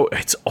have them though,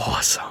 it's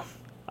awesome.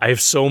 I have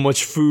so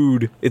much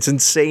food; it's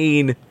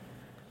insane.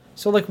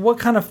 So, like, what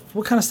kind of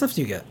stuff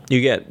do you get?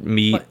 You get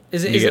meat.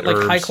 Is it like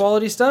high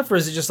quality stuff, or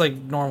is it just like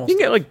normal? You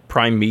can get like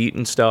prime meat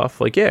and stuff.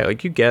 Like you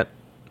get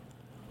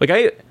like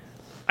I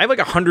have like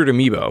 100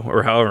 Amiibo,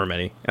 or however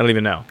many. I don't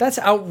even know. That's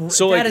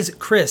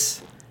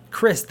Chris,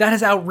 that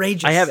is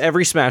outrageous. I have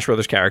every Smash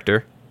Brothers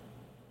character.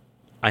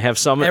 I have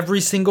some...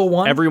 Every single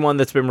one? Every one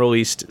that's been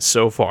released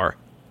so far.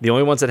 The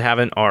only ones that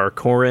haven't are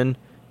Corrin,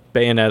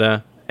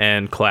 Bayonetta,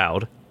 and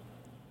Cloud.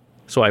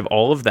 So I have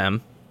all of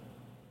them.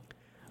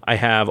 I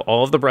have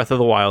all of the Breath of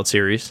the Wild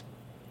series.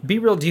 Be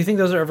real, do you think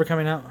those are ever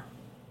coming out?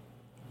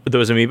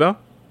 Those Amiibo?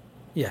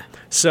 Yeah.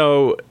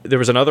 So there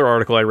was another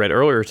article I read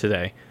earlier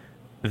today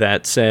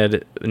that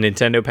said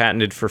Nintendo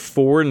patented for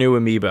 4 new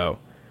Amiibo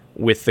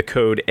with the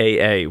code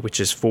AA, which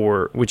is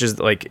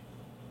like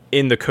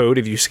in the code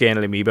if you scan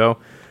an Amiibo.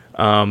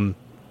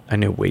 I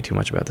know way too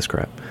much about this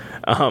crap.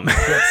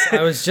 Yes,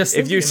 I was just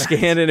if you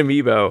scan an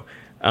Amiibo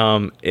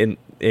in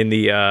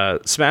the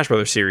Smash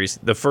Brothers series,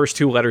 the first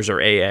 2 letters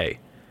are AA.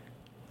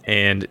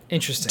 And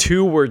Interesting.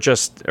 4 were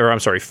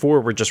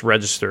just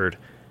registered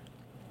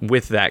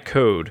with that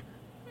code.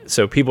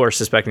 So people are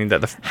suspecting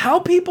that how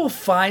people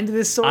find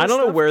this sort of I don't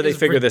know stuff where they is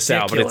figure this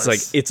out, but it's like,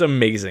 ridiculous. it's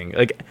amazing.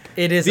 Like,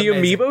 It is the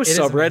amazing. Amiibo It is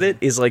subreddit amazing.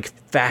 is like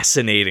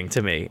fascinating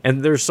to me.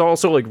 And there's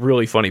also like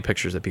really funny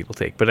pictures that people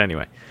take. But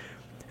anyway,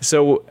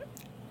 so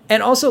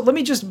And also, let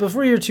me just,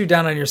 before you're too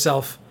down on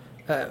yourself,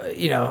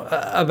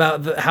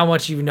 about how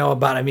much you know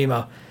about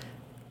Amiibo,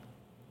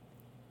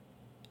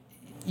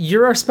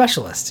 you're our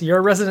specialist. You're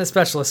a resident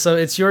specialist, so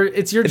it's your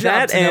job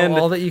That to know and-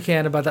 all that you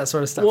can about that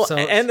sort of stuff. well, so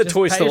and the just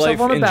Toys pat to yourself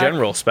Life on the in back.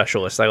 general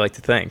specialist, I like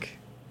to think.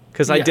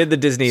 Because I Yeah. did the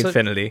Disney So-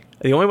 Infinity.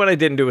 The only one I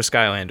didn't do was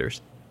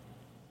Skylanders.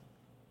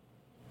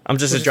 I'm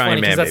just Which a is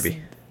giant funny, man,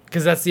 baby.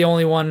 Because that's the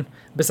only one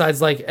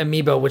besides like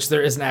Amiibo, which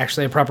there isn't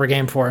actually a proper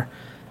game for.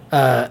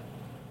 That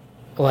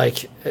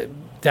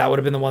would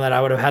have been the one that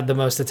I would have had the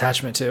most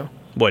attachment to.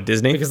 What,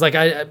 Disney? Because like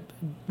Skylanders,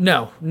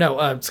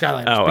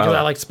 Oh, because oh.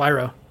 I liked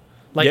Spyro.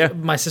 Like Yeah.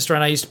 my sister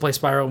and I used to play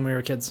Spyro when we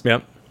were kids.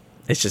 Yep.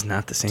 It's just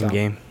not the same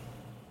game.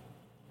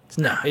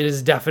 No, it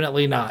is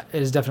definitely not.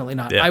 It is definitely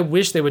not. Yeah. I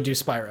wish they would do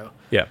Spyro.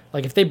 Yeah.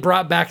 Like if they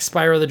brought back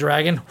Spyro the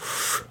Dragon,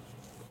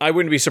 I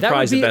wouldn't be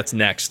surprised be- if that's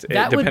next,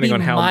 that would depending be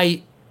on how.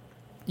 my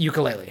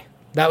ukulele.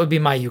 That would be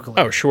my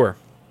ukulele. Oh, sure.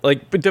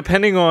 Like, but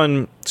depending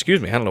on,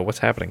 excuse me, I don't know what's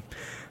happening.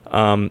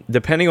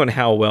 Depending on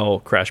how well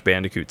Crash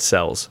Bandicoot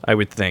sells, I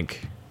would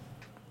think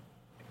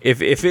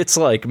if it's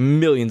like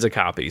millions of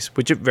copies,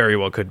 which it very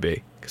well could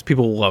be, because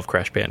people love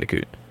Crash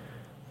Bandicoot.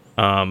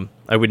 I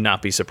would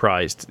not be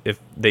surprised if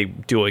they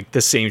do like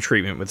the same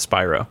treatment with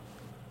Spyro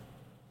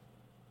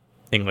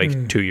in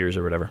like 2 years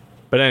or whatever.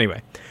 But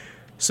anyway,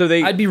 so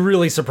I'd be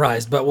really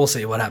surprised, but we'll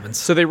see what happens.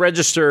 So they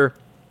register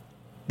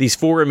these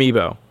 4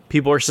 Amiibo.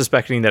 People are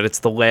suspecting that it's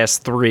the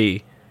last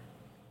 3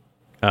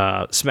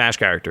 Smash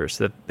characters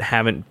that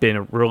haven't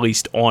been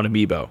released on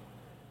Amiibo.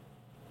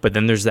 But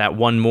then there's that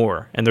one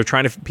more, and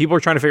people are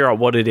trying to figure out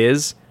what it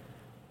is.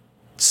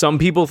 Some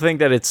people think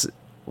that it's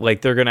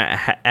like they're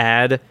gonna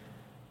add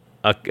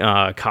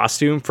a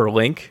costume for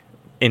Link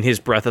in his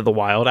Breath of the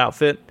Wild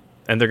outfit,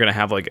 and they're gonna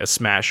have like a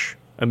Smash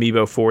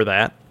Amiibo for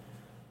that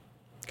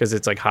because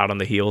it's like hot on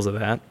the heels of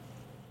that.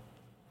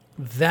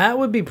 That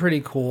would be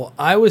pretty cool.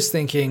 I was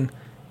thinking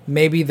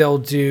maybe they'll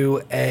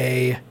do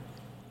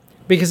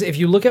because if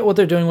you look at what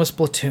they're doing with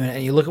Splatoon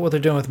and you look at what they're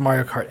doing with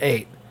Mario Kart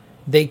 8,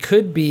 they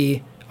could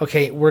be,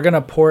 okay, we're going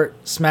to port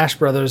Smash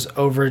Brothers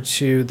over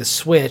to the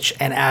Switch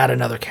and add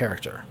another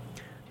character.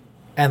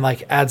 And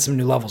like add some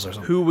new levels or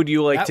something. Who would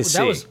you like to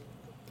see?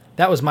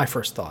 That was my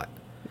first thought.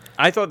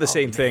 I thought the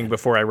same thing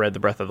before I read the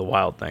Breath of the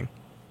Wild thing.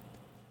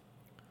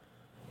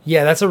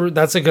 Yeah, that's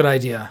a good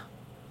idea.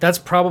 That's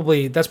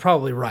probably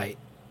right.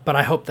 But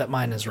I hope that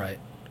mine is right.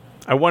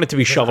 I want it to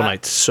be Shovel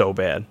Knight so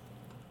bad.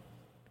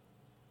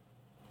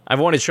 I've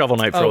wanted Shovel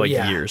Knight for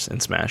years in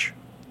Smash.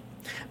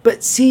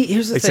 But see,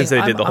 here's the thing. Since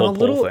they did the whole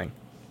poll thing.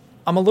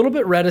 I'm a little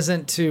bit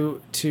reticent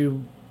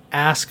to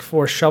ask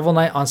for Shovel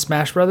Knight on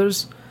Smash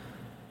Brothers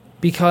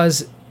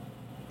because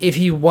if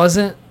he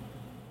wasn't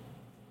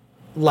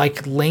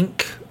like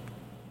Link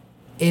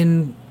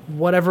in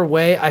whatever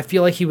way, I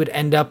feel like he would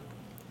end up.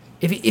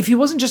 If he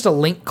wasn't just a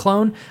Link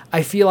clone,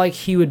 I feel like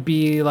he would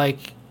be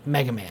like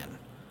Mega Man,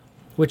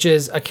 which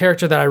is a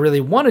character that I really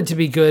wanted to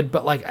be good,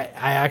 but like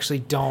I actually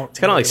don't. It's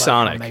kind of really like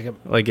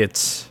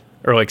Sonic,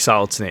 or like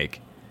Solid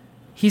Snake.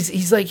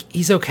 He's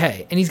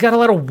okay, and he's got a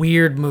lot of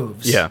weird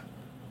moves. Yeah,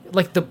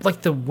 like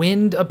the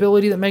wind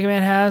ability that Mega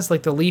Man has,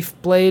 like the leaf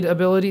blade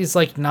ability is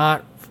like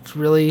not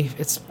really.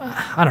 It's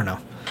I don't know.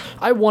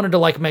 I wanted to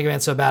like Mega Man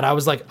so bad. I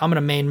was like, I'm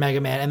gonna main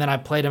Mega Man, and then I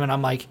played him, and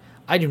I'm like,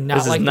 I do not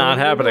this like is not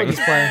happening.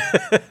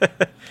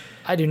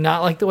 I do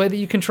not like the way that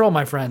you control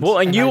my friends. Well,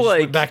 and you I just like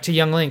went back to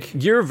young Link.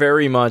 You're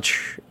very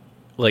much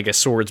like a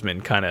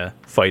swordsman kind of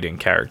fighting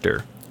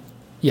character.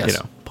 Yes,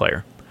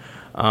 player.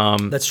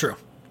 That's true.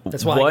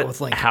 That's why I go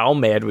with Link. How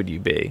mad would you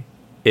be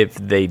if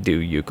they do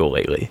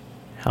ukulele?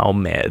 How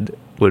mad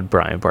would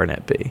Brian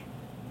Barnett be?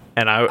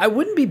 And I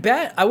wouldn't be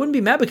bad. I wouldn't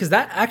be mad because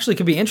that actually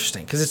could be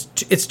interesting because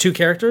it's 2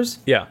 characters.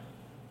 Yeah.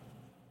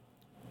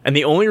 And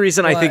the only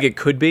reason I think it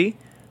could be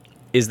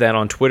is that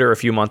on Twitter a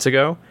few months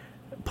ago,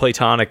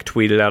 Platonic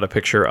tweeted out a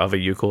picture of a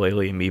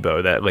ukulele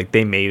amiibo that like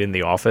they made in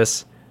the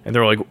office, and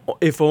they're like,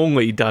 if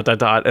only ... And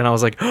I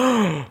was like,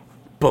 oh,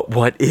 but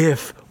what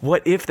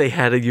if they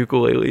had a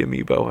ukulele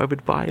amiibo? I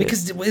would buy it.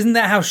 Because isn't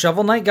that how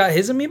Shovel Knight got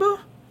his amiibo?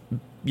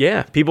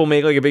 Yeah, people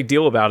make like a big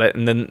deal about it,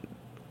 and then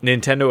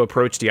Nintendo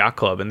approached Yacht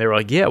Club, and they were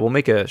like, yeah, we'll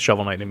make a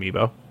Shovel Knight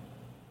amiibo.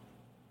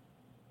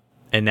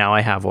 And now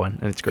I have one,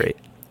 and it's great.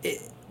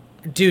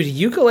 Dude,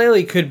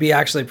 ukulele could be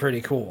actually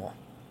pretty cool.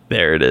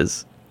 There it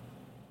is.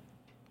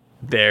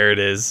 There it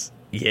is.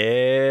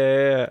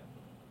 Yeah.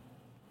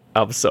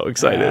 I'm so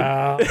excited.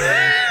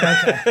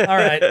 Okay.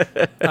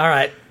 All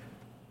right.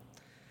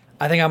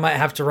 I think I might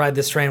have to ride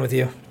this train with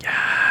you.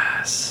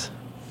 Yes.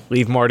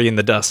 Leave Marty in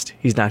the dust.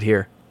 He's not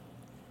here.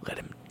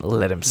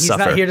 Let him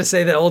suffer. He's not here to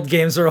say that old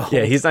games are old.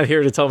 Yeah, he's not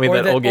here to tell me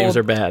that old games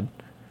are bad.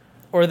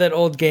 Or that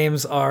old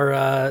games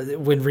are,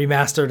 when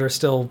remastered, are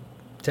still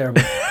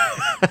terrible.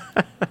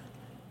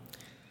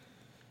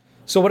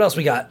 So what else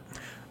we got?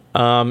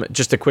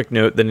 Just a quick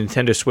note, the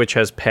Nintendo Switch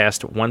has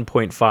passed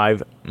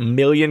 1.5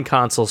 million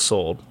consoles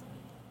sold.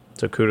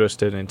 So kudos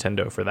to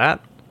Nintendo for that.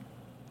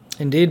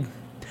 Indeed.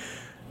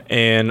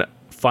 And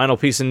final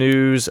piece of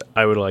news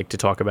I would like to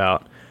talk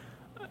about.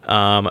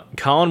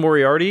 Colin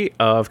Moriarty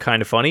of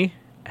Kinda Funny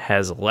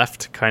has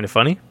left Kinda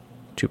Funny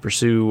to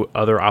pursue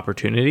other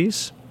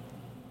opportunities.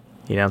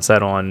 He announced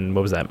that on,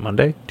 what was that,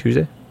 Monday?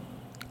 Tuesday?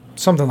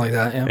 Something like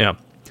that, yeah. Yeah.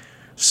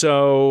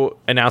 So,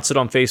 announced it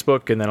on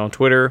Facebook and then on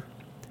Twitter.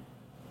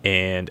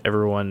 And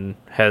everyone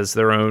has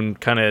their own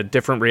kind of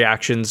different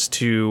reactions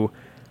to,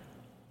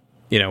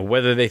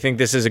 whether they think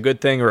this is a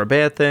good thing or a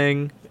bad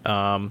thing.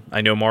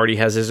 I know Marty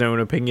has his own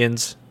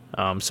opinions.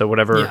 So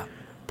whatever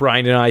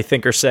Brian and I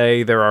think or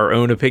say, they're our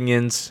own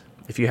opinions.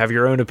 If you have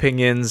your own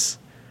opinions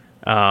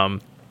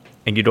and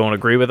you don't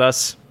agree with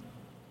us,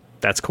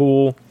 that's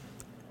cool.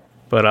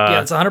 But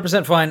yeah, it's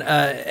 100% fine.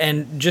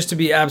 And just to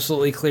be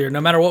absolutely clear,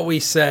 no matter what we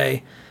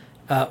say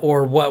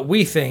or what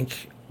we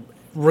think,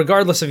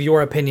 regardless of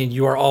your opinion,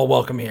 you are all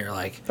welcome here.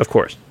 Like, of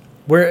course,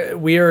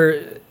 we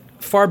are.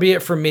 Far be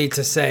it from me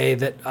to say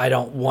that I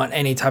don't want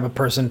any type of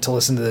person to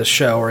listen to this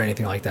show or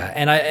anything like that.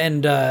 And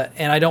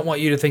I don't want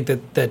you to think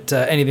that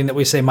anything that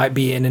we say might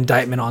be an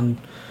indictment on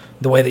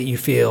the way that you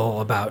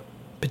feel about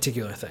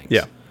particular things.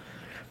 Yeah.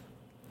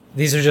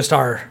 These are just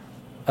our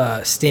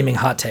steaming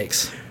hot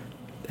takes.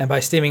 And by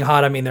steaming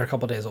hot, I mean they're a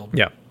couple days old.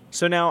 Yeah.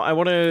 So now I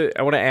want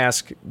to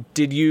ask,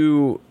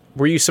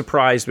 were you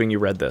surprised when you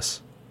read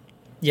this?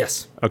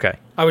 Yes. Okay.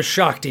 I was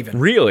shocked even.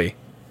 Really?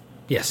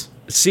 Yes.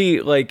 See,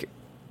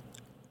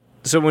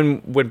 so when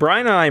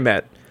Brian and I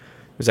met, it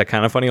was at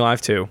Kinda Funny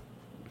Live 2,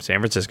 San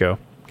Francisco,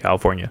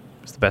 California.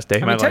 It was the best day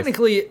of my life.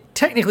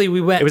 Technically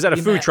we went. It was at a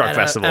food truck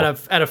festival.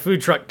 At a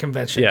food truck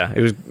convention. Yeah,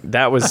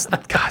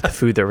 God, the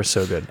food there was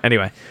so good.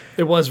 Anyway.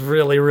 It was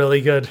really, really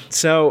good.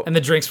 So. And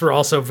the drinks were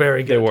also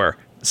very good. They were.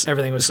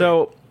 Everything was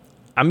so. Great.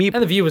 I meet.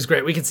 And the view was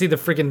great. We could see the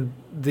freaking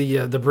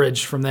the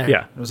bridge from there.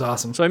 Yeah. It was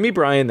awesome. So I meet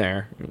Brian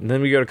there, and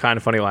then we go to Kinda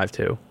Funny Live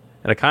 2.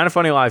 And at Kinda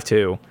Funny Live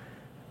 2,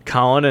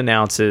 Colin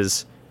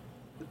announces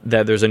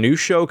that there's a new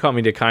show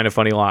coming to Kinda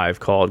Funny Live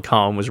called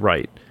Colin Was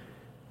Right.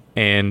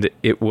 And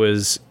it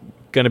was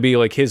going to be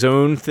like his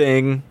own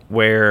thing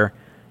where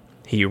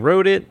he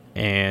wrote it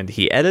and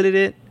he edited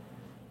it.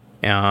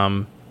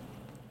 And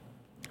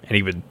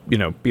he would,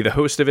 be the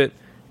host of it,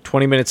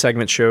 20-minute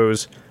segment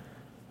shows.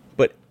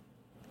 But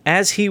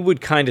as he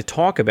would kind of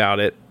talk about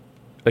it,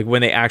 like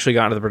when they actually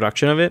got into the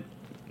production of it,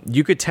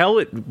 you could tell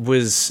it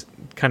was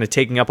kind of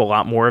taking up a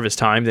lot more of his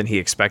time than he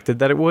expected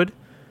that it would.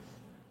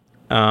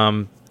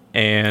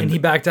 And he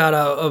backed out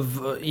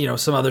of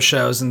some other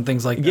shows and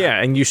things like that.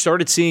 Yeah, and you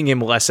started seeing him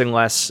less and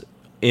less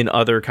in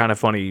other Kinda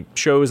Funny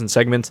shows and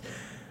segments.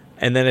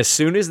 And then as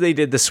soon as they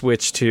did the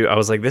switch to, I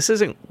was like, this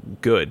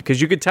isn't good.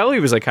 Because you could tell he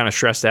was like kind of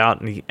stressed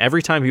out. And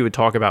every time he would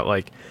talk about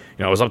I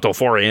was up till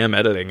 4 a.m.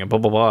 editing and blah,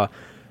 blah, blah.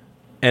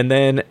 And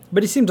then...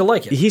 But he seemed to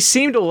like it. He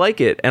seemed to like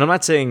it. And I'm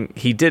not saying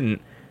he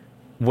didn't.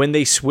 When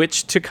they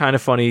switched to Kinda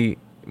Funny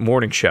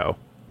morning show,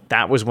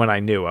 that was when I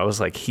knew. I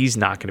was like, he's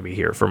not going to be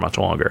here for much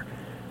longer.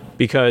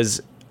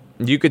 Because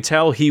you could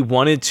tell he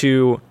wanted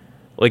to,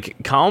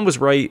 Colin was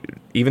right,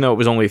 even though it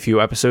was only a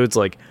few episodes,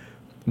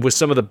 was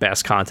some of the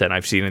best content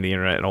I've seen on the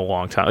internet in a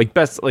long time.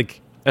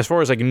 As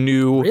far as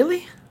new...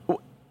 Really?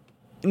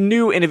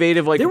 New,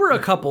 innovative, There were a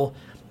couple.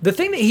 The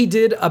thing that he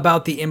did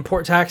about the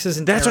import taxes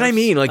and that's tariffs, what I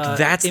mean.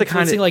 That's the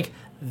kind of...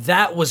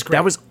 that was great.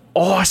 That was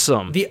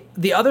awesome.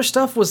 The other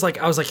stuff was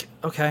I was like,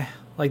 okay.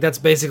 That's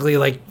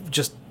basically,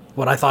 just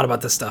what I thought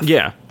about this stuff.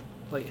 Yeah.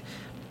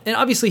 And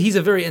obviously he's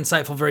a very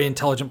insightful, very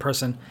intelligent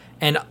person,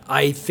 and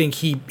I think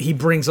he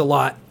brings a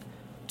lot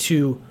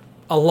to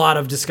a lot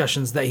of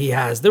discussions that he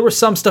has. There was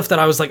some stuff that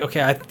I was like,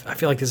 okay, I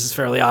feel like this is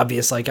fairly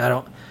obvious. I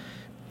don't...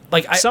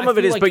 Some of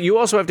it is, but you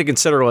also have to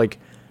consider,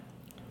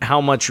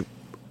 how much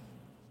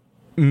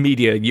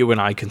media you and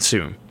I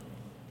consume.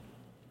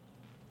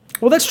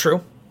 Well, that's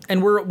true.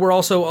 And we're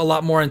also a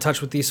lot more in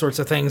touch with these sorts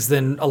of things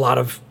than a lot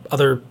of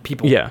other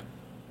people. Yeah.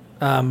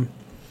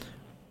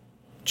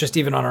 Just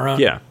even on our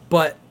own. Yeah.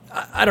 But...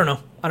 I don't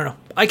know.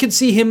 I could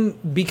see him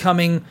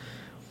becoming,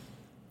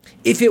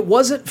 if it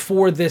wasn't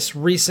for this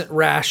recent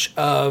rash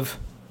of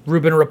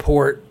Reuben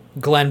Report,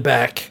 Glenn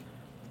Beck,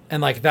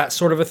 and that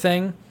sort of a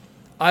thing,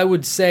 I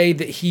would say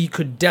that he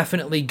could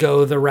definitely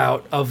go the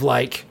route of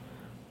a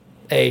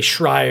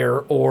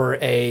Schreier or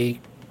a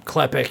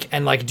Klepek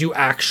and do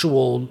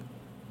actual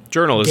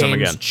journalism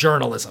games again.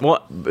 Journalism.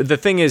 Well, the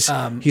thing is,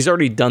 he's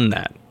already done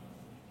that.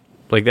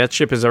 That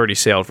ship has already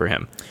sailed for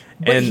him.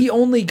 But he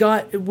only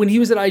got, when he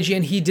was at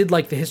IGN, he did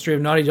the history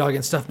of Naughty Dog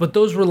and stuff, but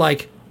those were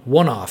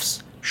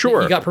one-offs.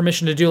 Sure. He got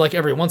permission to do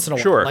every once in a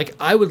while. Sure.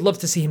 I would love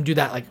to see him do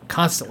that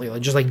constantly,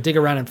 just dig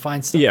around and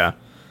find stuff. Yeah.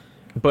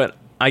 But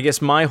I guess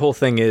my whole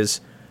thing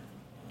is,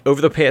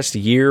 over the past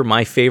year,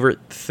 my favorite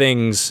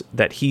things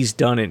that he's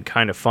done in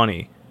Kinda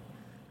Funny,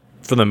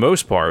 for the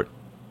most part,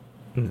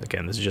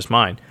 again, this is just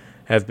mine,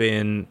 have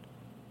been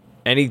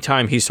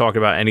anytime he's talked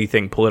about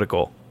anything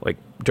political,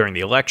 during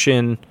the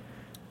election,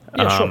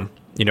 Yeah, sure.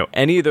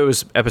 any of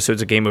those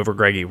episodes of Game Over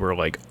Greggy were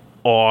like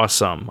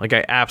awesome. Like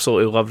I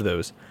absolutely loved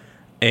those.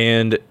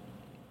 And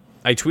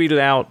I tweeted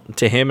out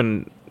to him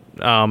and,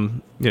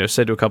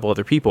 said to a couple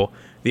other people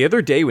the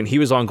other day when he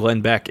was on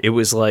Glenn Beck, it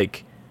was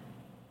like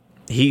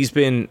he's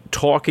been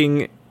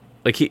talking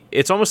like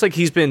it's almost like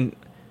he's been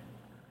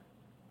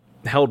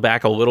held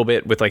back a little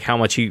bit with like how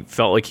much he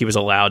felt like he was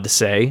allowed to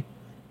say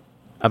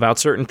about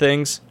certain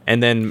things.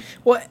 And then,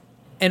 well,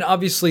 and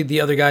obviously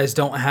the other guys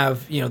don't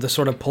have, the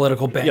sort of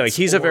political bent. Yeah, like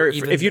he's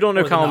if you don't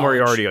know Colin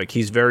Moriarty, like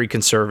he's very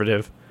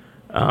conservative,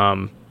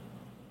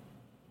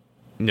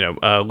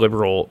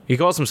 liberal. He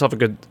calls himself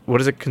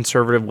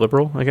conservative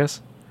liberal, I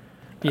guess.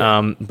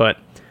 Yeah. But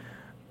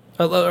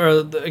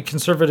or the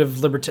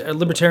conservative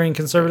libertarian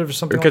conservative or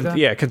something like that.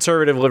 Yeah,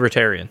 conservative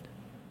libertarian.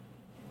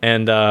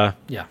 And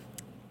yeah.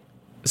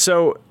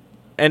 So,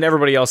 and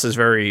everybody else is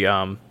very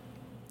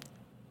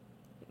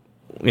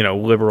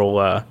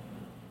liberal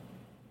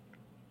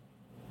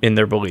in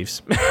their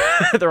beliefs.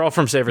 They're all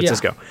from San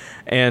Francisco.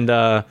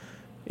 Yeah.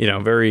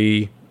 And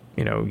very,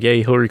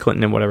 yay Hillary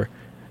Clinton and whatever.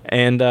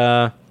 And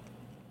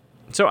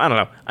so I don't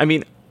know. I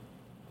mean,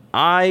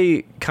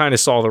 I kind of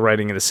saw the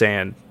writing in the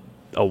sand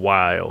a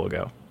while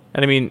ago.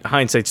 And I mean,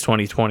 hindsight's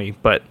 20/20,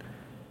 but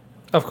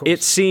of course.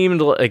 It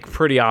seemed like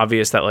pretty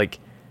obvious that like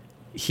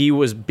he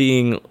was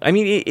being, I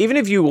mean, even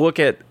if you look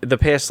at the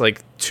past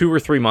like 2 or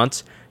 3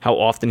 months, how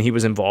often he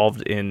was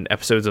involved in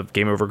episodes of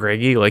Game Over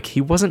Greggy, like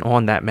he wasn't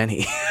on that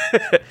many.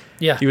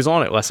 Yeah. He was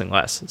on it less and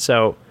less.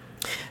 So,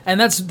 and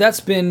that's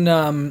been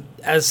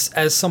as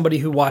somebody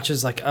who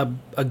watches like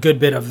a good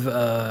bit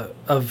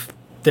of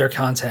their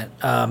content,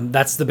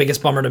 that's the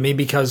biggest bummer to me,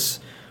 because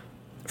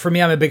for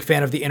me, I'm a big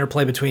fan of the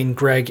interplay between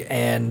Greg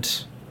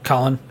and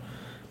Colin.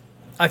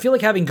 I feel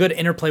like having good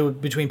interplay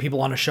between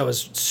people on a show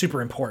is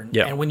super important.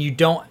 Yeah. And when you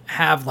don't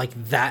have like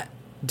that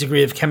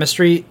degree of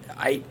chemistry,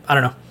 I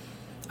don't know.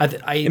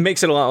 It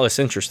makes it a lot less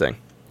interesting.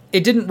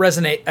 It didn't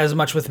resonate as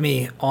much with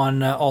me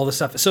on all the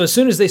stuff. So as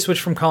soon as they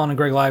switched from Colin and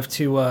Greg Live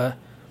to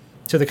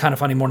the Kind of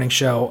Funny morning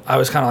show, I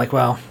was kind of like,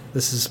 well,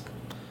 this is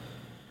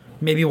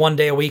maybe one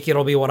day a week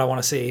it'll be what I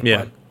want to see.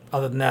 Yeah. But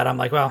other than that, I'm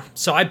like, well,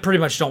 so I pretty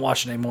much don't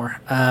watch it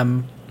anymore.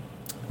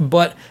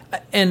 But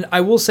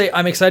I will say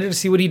I'm excited to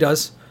see what he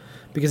does,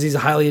 because he's a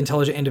highly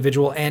intelligent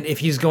individual, and if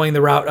he's going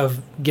the route of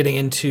getting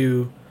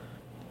into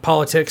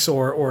politics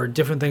or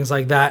different things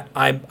like that,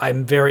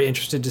 I'm very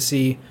interested to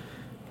see,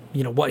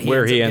 what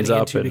he ends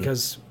up into,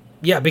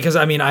 because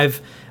I mean I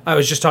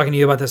was just talking to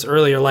you about this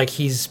earlier, like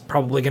he's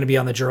probably going to be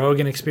on the Joe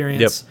Rogan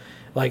Experience.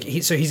 Yep. Like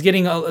he's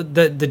getting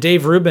the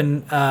Dave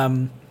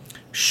Rubin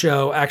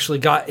show actually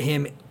got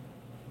him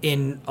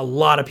in a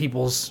lot of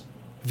people's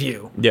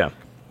view. Yeah.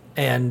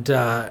 And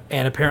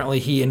apparently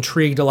he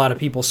intrigued a lot of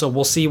people, so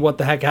we'll see what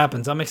the heck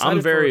happens. I'm excited.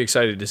 I'm very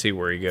excited to see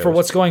where he goes for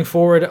what's going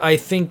forward. I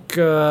think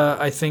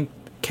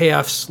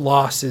KF's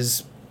loss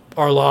is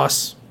our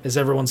loss, is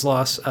everyone's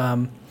loss.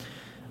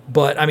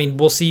 But I mean,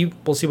 we'll see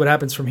what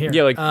happens from here.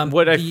 Yeah, like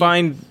what I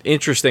find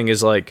interesting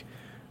is like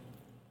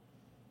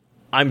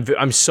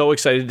I'm so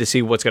excited to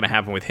see what's going to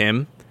happen with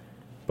him,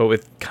 but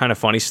with Kind of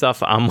Funny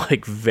stuff, I'm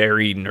like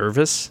very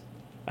nervous.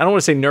 I don't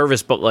want to say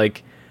nervous, but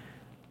like,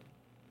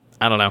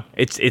 I don't know.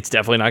 It's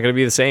definitely not going to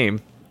be the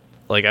same.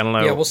 Like, I don't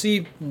know. Yeah, we'll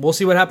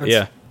see what happens.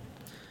 Yeah.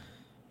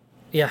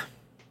 Yeah.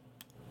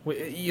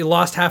 You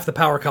lost half the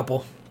power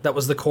couple. That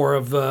was the core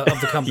of the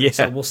company. Yeah.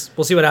 So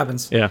we'll see what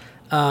happens. Yeah.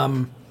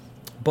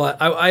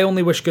 But I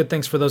only wish good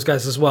things for those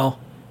guys as well.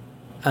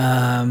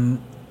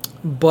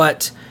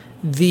 But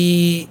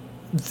the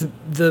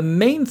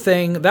main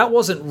thing, that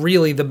wasn't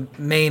really the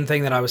main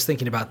thing that I was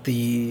thinking about.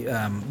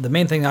 The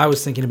main thing I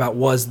was thinking about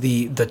was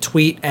the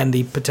tweet and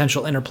the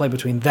potential interplay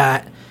between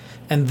that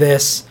and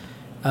this.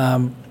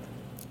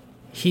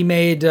 He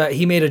made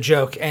a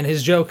joke, and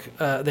his joke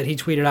that he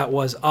tweeted out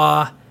was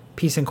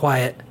peace and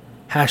quiet,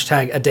 #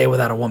 a day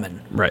without a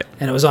woman. Right.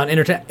 And it was on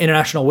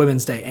International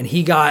Women's Day, and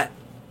he got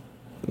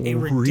a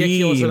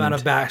ridiculous amount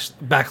of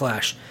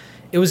backlash.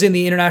 It was in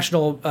the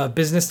International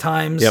Business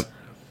Times. Yep.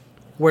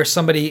 Where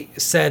somebody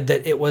said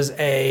that it was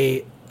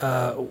a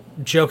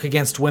joke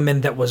against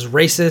women that was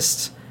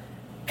racist,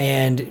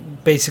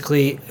 and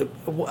basically,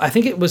 I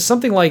think it was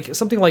something like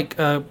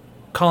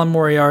Colin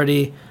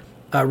Moriarty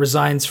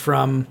resigns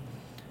from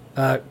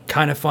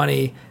Kind of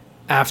Funny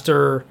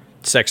after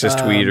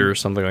sexist tweet or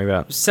something like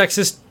that.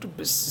 Sexist,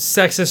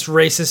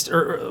 racist,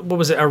 or what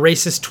was it? A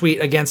racist tweet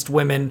against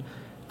women.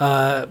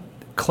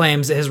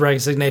 Claims that his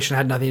resignation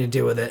had nothing to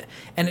do with it,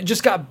 and it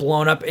just got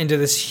blown up into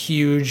this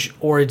huge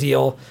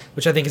ordeal,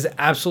 which I think is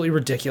absolutely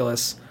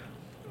ridiculous,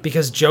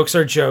 because jokes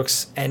are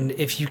jokes, and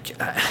if you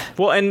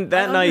and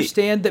that I night,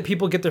 understand that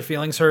people get their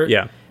feelings hurt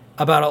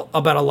about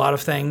a lot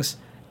of things,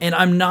 and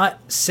I'm not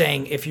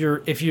saying if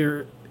you're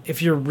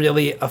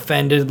really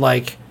offended,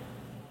 like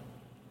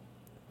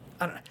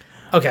I don't know.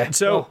 Okay,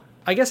 so well,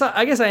 I guess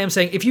I am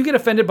saying if you get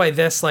offended by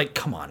this, like,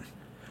 come on.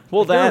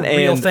 Well, that and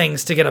real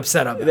things to get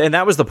upset about. And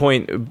that was the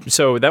point.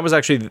 So that was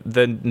actually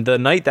the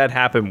night that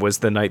happened was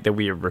the night that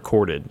we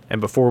recorded.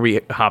 And before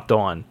we hopped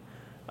on,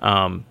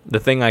 the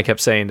thing I kept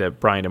saying to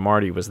Brian and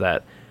Marty was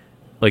that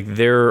Like,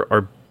 there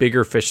are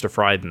bigger fish to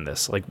fry than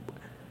this. Like,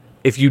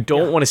 if you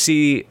don't want to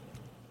see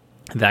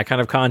that kind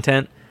of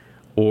content,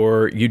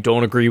 or you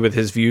don't agree with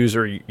his views,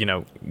 or, you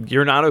know,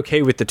 you're not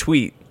okay with the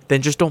tweet,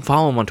 then just don't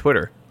follow him on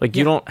Twitter. Like,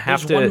 you don't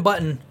have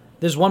to...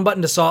 There's one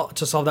button to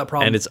solve that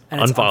problem. And it's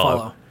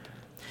unfollow.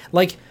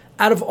 Like,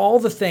 out of all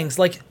the things,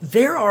 like,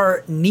 there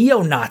are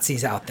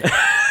neo-Nazis out there.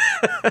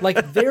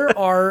 Like, there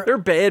are... They're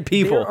bad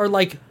people.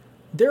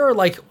 There are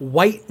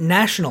white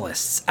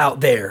nationalists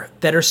out there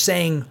that are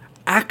saying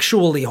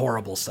actually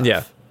horrible stuff.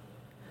 Yeah.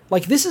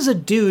 Like, this is a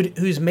dude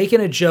who's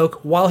making a joke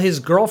while his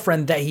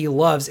girlfriend that he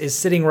loves is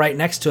sitting right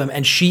next to him,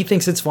 and she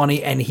thinks it's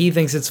funny, and he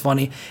thinks it's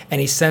funny,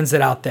 and he sends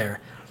it out there.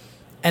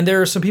 And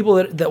there are some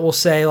people that will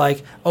say,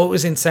 like, oh, it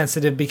was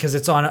insensitive because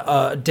it's on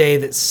a day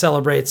that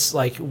celebrates,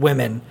 like,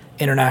 women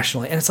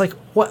internationally. And it's like,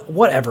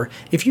 whatever.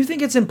 If you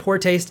think it's in poor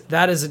taste,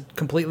 that is a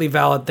completely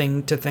valid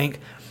thing to think.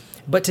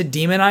 But to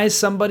demonize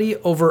somebody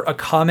over a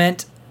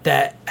comment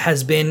that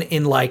has been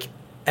in, like,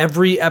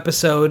 every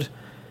episode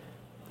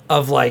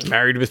of, like...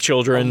 Married with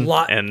Children.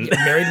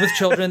 Married with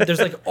Children.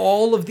 There's, like,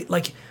 all of the...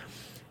 Like,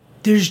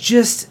 there's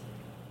just...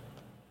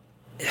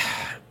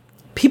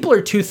 People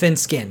are too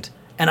thin-skinned.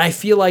 And I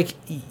feel like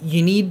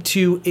you need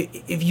to...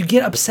 If you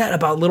get upset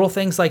about little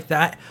things like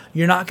that,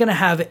 you're not going to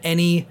have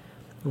any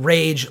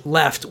rage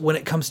left when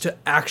it comes to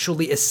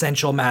actually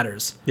essential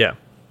matters. Yeah.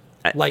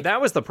 Like,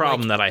 that was the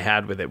problem that I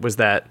had with it, was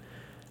that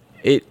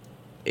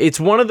it's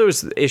one of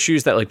those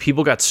issues that, like,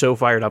 people got so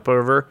fired up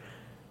over,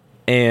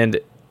 and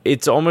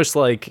it's almost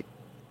like,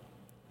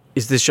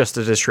 is this just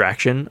a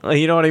distraction? Like,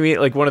 you know what I mean?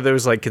 Like, one of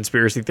those, like,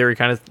 conspiracy theory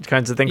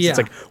kinds of things. Yeah. It's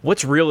like,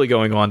 what's really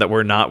going on that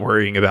we're not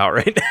worrying about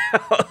right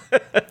now?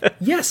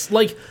 Yes.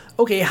 Like,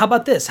 okay, how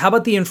about this? How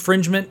about the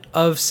infringement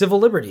of civil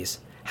liberties?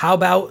 How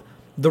about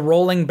the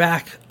rolling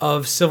back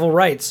of civil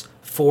rights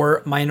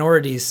for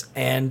minorities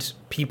and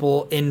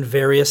people in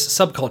various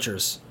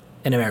subcultures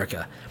in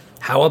America?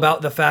 How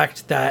about the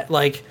fact that,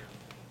 like,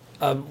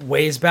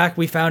 ways back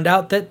we found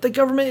out that the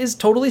government is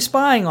totally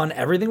spying on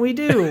everything we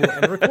do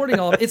and recording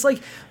all of it? It's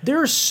like,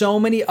 there are so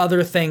many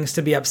other things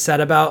to be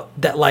upset about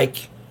that,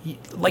 like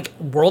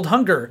world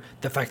hunger,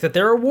 the fact that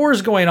there are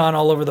wars going on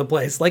all over the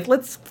place. Like,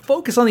 let's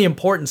focus on the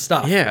important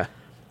stuff. Yeah.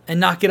 And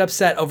not get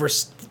upset over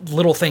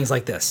little things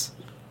like this.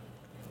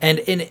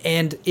 And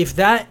if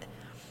that...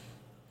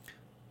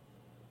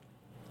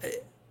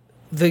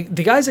 The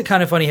guys at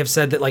Kinda Funny have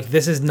said that, like,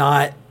 this is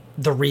not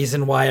the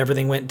reason why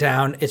everything went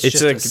down. It's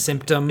just like a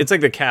symptom. It's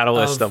like the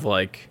catalyst of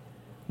like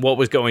what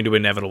was going to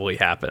inevitably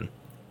happen.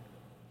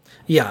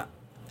 Yeah.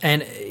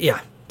 And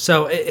yeah.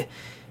 So and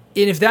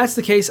if that's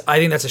the case, I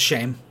think that's a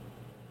shame.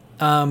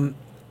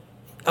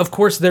 Of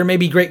course, there may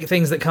be great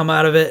things that come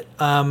out of it.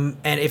 And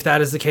if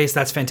that is the case,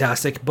 that's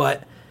fantastic.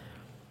 But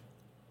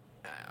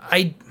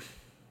I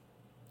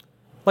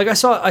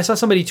saw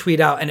somebody tweet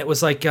out, and it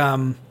was like,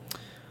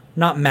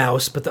 not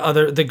Mouse, but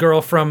the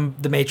girl from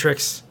The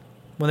Matrix,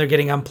 when they're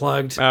getting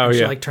unplugged. Oh, and she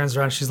yeah. like turns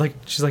around. She's like,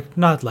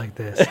 not like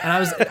this. And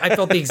I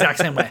felt the exact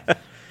same way. I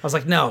was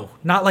like, no,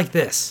 not like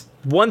this.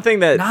 One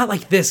thing that... Not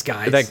like this,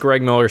 guys. That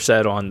Greg Miller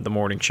said on the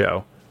morning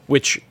show,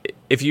 which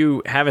if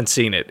you haven't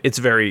seen it, it's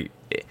very...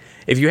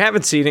 If you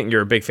haven't seen it and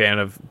you're a big fan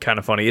of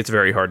Kinda Funny, it's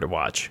very hard to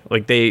watch.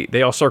 Like,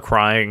 they all start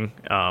crying.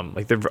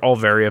 Like, they're all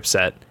very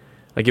upset.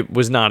 Like, it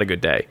was not a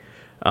good day.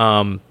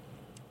 The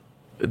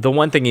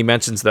one thing he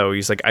mentions, though,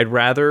 he's like, I'd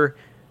rather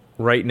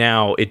right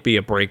now it be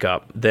a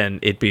breakup than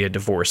it be a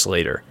divorce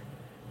later,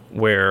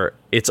 where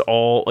it's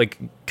all like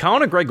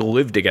Colin and Greg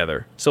lived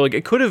together, so like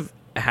it could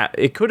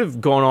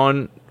have gone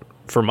on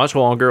for much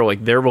longer,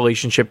 like their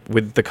relationship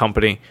with the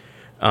company,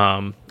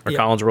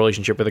 Colin's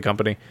relationship with the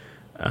company,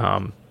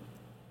 and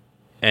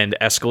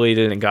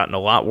escalated and gotten a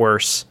lot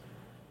worse,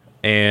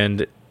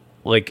 and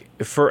like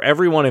for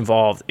everyone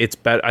involved,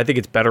 I think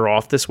it's better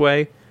off this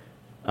way.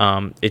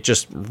 It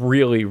just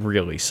really,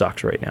 really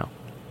sucks right now.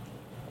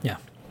 Yeah.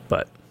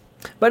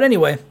 But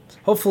anyway,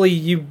 hopefully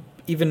you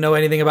even know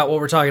anything about what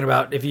we're talking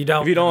about. If you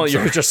don't,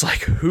 you're just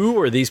like, who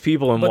are these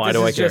people and why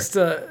do I care?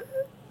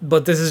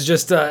 But this is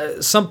just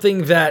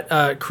something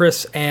that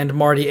Chris and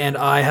Marty and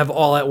I have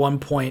all at one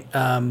point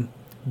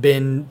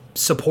been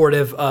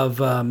supportive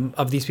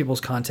of these people's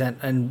content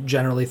and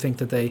generally think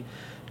that they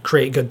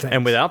create good things.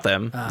 And without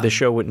them, the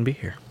show wouldn't be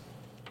here.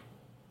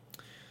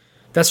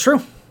 That's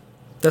true.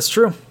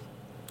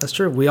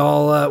 We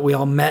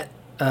all met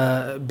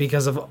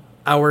because of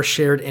our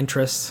shared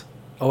interests,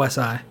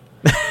 OSI,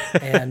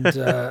 and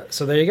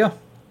so there you go.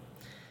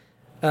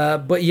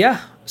 But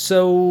yeah,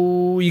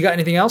 so you got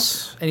anything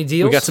else? Any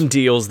deals? We got some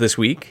deals this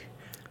week.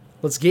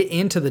 Let's get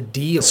into the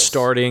deals.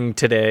 Starting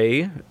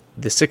today,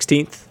 the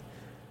 16th.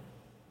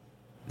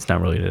 It's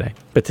not really today,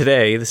 but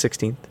today, the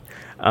 16th,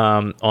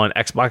 on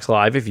Xbox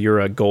Live, if you're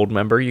a gold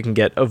member, you can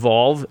get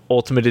Evolve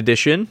Ultimate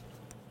Edition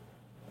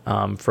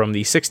from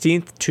the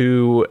 16th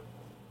to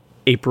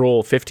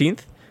April 15th.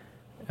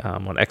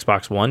 On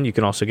Xbox One, you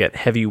can also get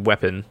Heavy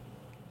Weapon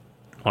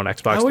on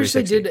Xbox 360. I wish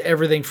they did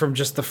everything from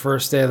just the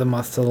first day of the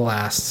month to the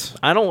last.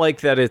 I don't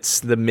like that it's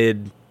the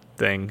mid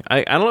thing.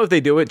 I don't know if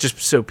they do it just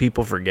so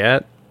people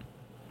forget.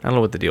 I don't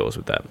know what the deal is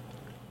with that.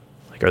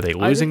 Like, are they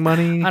losing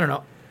money? I don't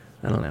know.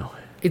 I don't know.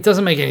 It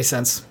doesn't make any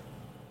sense.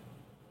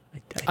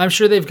 I'm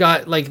sure they've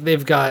got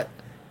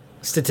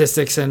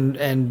statistics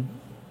and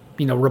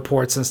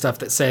reports and stuff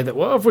that say that,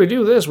 well, if we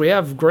do this, we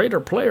have greater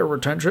player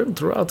retention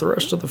throughout the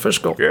rest of the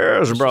fiscal.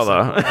 Yes,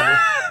 brother.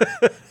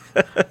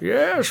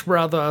 Yes,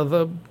 brother.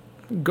 The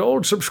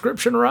gold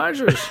subscription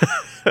rises.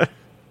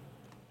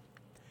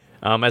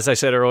 As I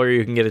said earlier,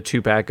 you can get a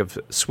 2-pack of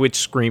Switch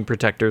screen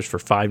protectors for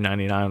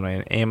 $5.99 on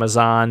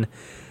Amazon.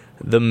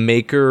 The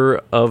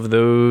maker of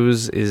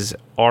those is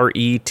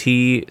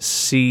RETCK.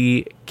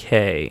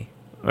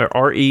 Or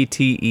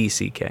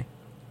RETECK.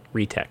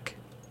 Retech.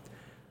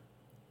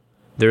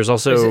 There's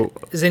also...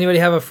 Does anybody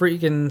have a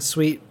freaking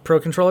sweet Pro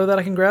controller that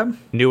I can grab?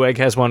 Newegg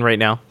has one right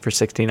now for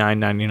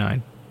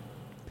 $69.99.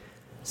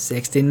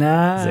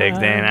 69.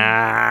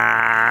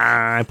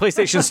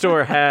 PlayStation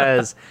Store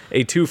has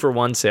a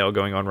 2-for-1 sale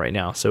going on right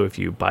now. So if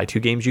you buy 2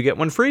 games, you get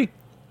 1 free.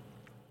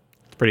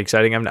 It's pretty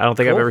exciting. I don't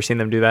think I've ever seen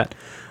them do that.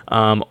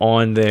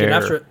 On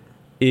there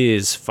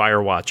is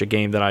Firewatch, a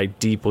game that I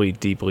deeply,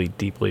 deeply,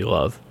 deeply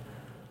love.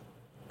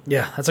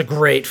 Yeah, that's a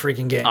great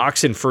freaking game.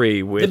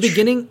 Oxenfree, which...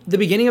 The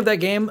beginning of that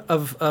game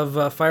of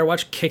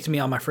Firewatch kicked me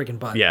on my freaking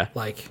butt. Yeah.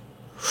 Like...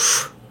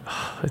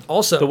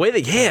 Also, the way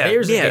that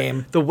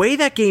game. The way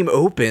that game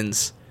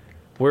opens,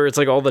 where it's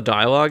like all the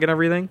dialogue and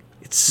everything,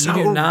 it's so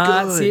you do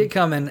not good. see it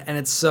coming, and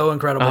it's so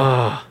incredible.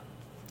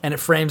 And it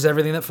frames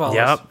everything that follows.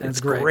 Yep, and it's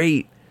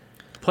great.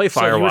 Play Firewatch.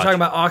 So you were talking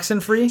about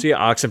Oxenfree? So yeah,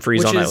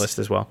 Oxenfree's on that list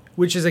as well.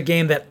 Which is a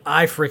game that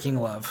I freaking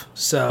love.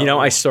 So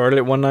I started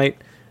it one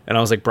night, and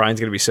I was like, Brian's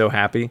gonna be so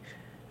happy,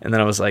 and then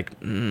I was like,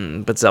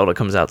 but Zelda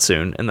comes out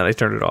soon, and then I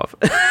turned it off.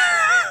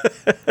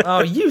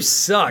 Oh, you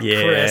suck,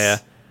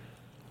 Chris.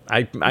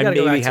 I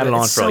maybe had it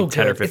on for like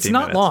 10 or 15 minutes. It's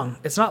not long.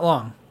 It's not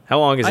long. How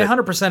long is it? I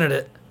 100%ed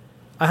it.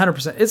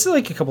 100%. It's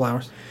like a couple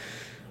hours.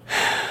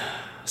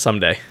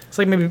 Someday. It's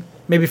like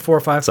maybe 4 or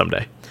 5.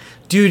 Someday.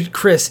 Dude,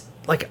 Chris,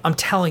 like, I'm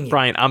telling you.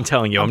 Brian, I'm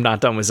telling you, I'm not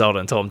done with Zelda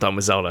until I'm done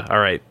with Zelda. All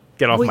right,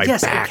 get off my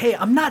back. Okay,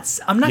 I'm not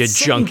you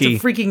saying junkie.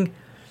 to freaking...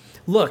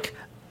 Look,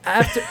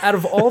 out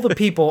of all the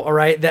people, all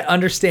right, that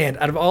understand,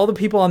 out of all the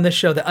people on this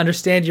show that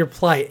understand your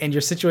plight and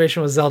your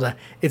situation with Zelda,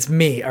 it's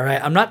me, all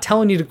right? I'm not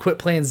telling you to quit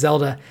playing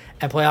Zelda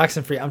and play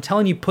Oxenfree. I'm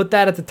telling you, put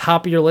that at the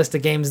top of your list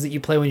of games that you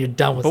play when you're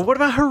done with it. But what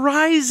about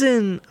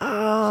Horizon?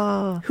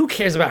 Who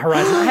cares about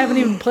Horizon? I haven't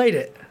even played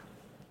it.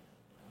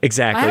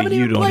 Exactly,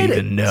 you don't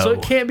even know. So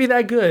it can't be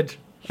that good.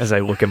 As I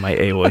look at my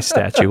Aloy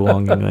statue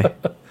longingly.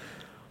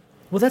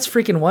 Well, that's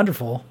freaking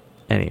wonderful.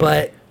 Anyway.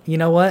 But you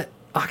know what?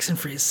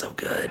 Oxenfree is so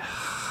good.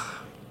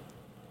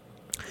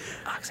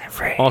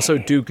 Oxenfree. Also,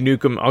 Duke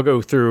Nukem. I'll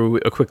go through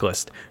a quick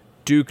list.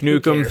 Duke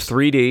Nukem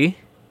 3D.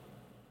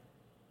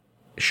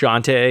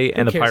 Shantae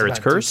and the Pirate's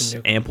Curse.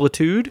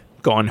 Amplitude.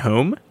 Gone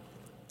Home.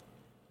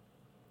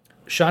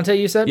 Shantae,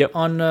 you said? Yep.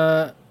 On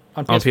PS4?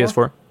 On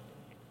PS4.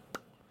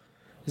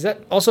 Is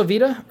that also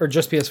Vita or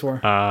just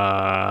PS4?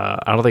 I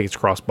don't think it's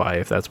cross-buy,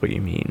 if that's what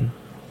you mean.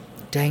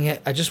 Dang it.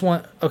 I just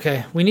want...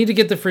 Okay, we need to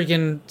get the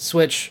freaking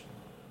Switch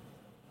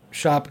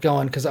shop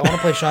going, because I want to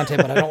play Shantae,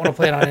 but I don't want to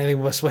play it on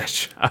anything but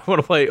Switch. I want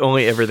to play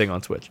only everything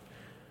on Switch.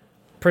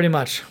 Pretty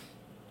much.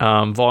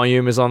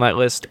 Volume is on that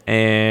list,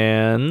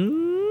 and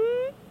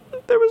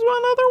there was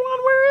one other one.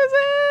 Where is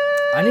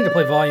it? I need to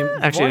play Volume.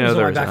 Actually, Volume's no,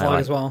 there on my backlog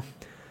as well.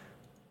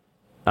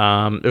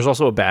 There's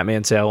also a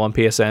Batman sale on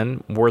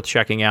PSN worth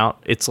checking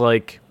out. It's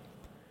like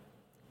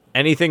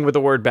anything with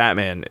the word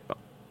Batman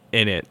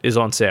in it is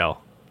on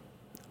sale.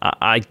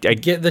 I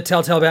get the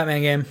Telltale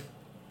Batman game.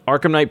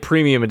 Arkham Knight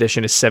Premium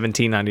Edition is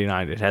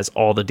 $17.99. It has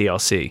all the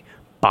DLC.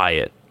 Buy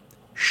it.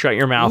 Shut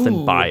your mouth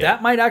and buy it.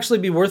 That might actually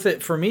be worth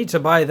it for me to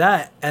buy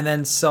that and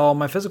then sell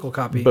my physical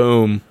copy.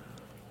 Boom.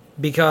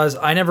 Because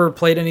I never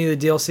played any of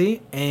the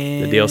DLC,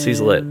 and the DLC's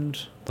lit.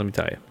 Let me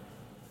tell you.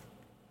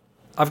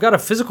 I've got a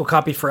physical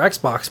copy for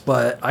Xbox,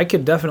 but I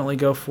could definitely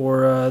go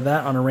for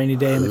that on a rainy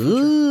day in the future.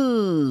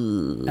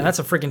 Ooh. And that's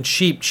a freaking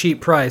cheap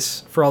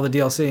price for all the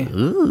DLC.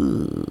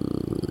 Ooh,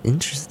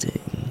 interesting.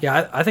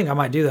 Yeah, I think I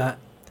might do that.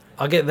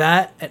 I'll get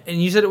that.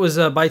 And you said it was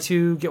buy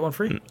two, get one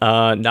free?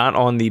 Not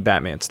on the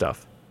Batman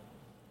stuff.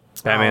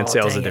 Batman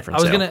sale's a different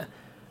sale.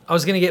 I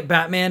was gonna get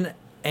Batman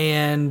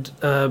and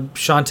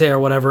Shantae or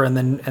whatever, and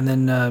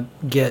then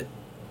get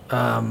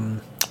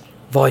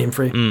Volume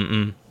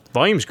free.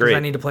 Volume's great. I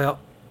need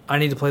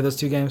to play those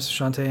two games,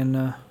 Shantae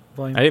and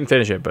Volume. I didn't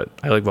finish it, but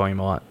I like Volume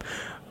a lot.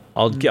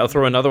 I'll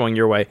throw another one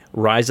your way.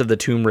 Rise of the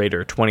Tomb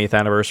Raider 20th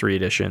Anniversary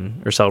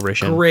Edition or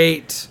Celebration.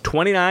 Great.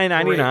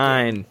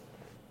 $29.99.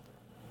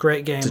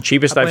 Great game. It's the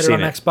cheapest I've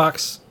seen it. On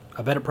Xbox.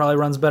 I bet it probably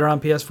runs better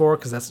on PS4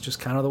 because that's just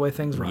kind of the way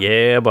things run.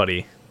 Yeah,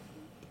 buddy.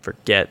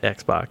 Forget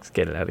Xbox.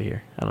 Get it out of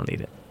here. I don't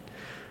need it.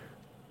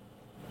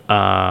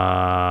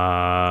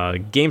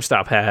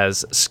 GameStop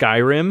has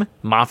Skyrim,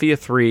 Mafia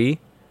 3.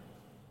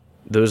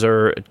 Those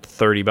are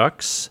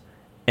 $30.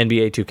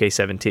 NBA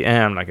 2K17.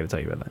 I'm not going to tell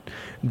you about that.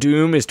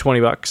 Doom is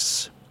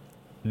 $20.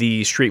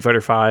 The Street Fighter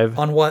 5.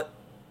 On what?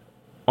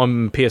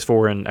 On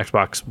PS4 and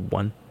Xbox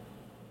One.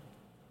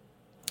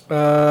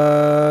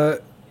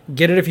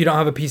 Get it if you don't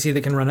have a PC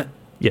that can run it.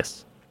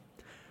 Yes.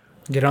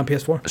 Get it on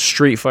PS4.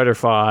 Street Fighter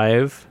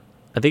 5.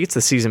 I think it's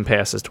the season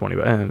pass is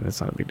 $20.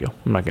 It's not a big deal.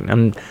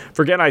 I'm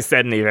forget I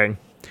said anything.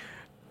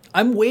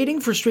 I'm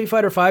waiting for Street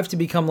Fighter 5 to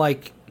become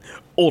like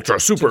Ultra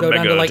Super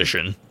Mega to, like,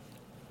 Edition.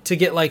 To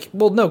get like,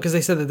 well, no, because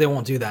they said that they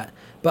won't do that.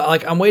 But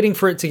like, I'm waiting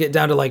for it to get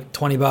down to like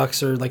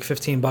 $20 or like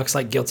 $15,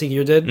 like Guilty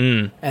Gear did,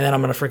 and then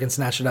I'm gonna freaking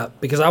snatch it up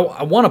because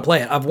I want to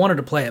play it. I've wanted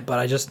to play it, but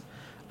I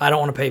don't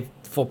want to pay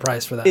full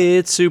price for that.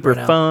 It's super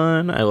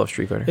fun. I love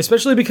Street Fighter,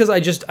 especially because I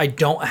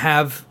don't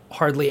have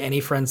hardly any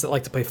friends that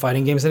like to play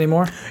fighting games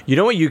anymore. You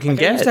know what you can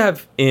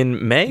get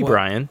in May, what?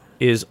 Brian,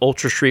 is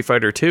Ultra Street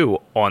Fighter 2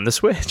 on the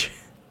Switch.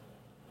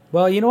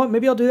 Well, you know what?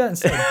 Maybe I'll do that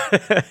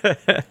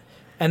instead.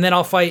 And then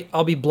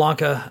I'll be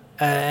Blanca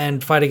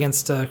and fight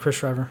against Chris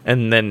Shriver.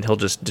 And then he'll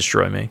just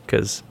destroy me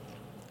because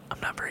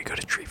I'm not very good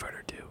at Street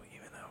Fighter 2,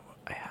 even though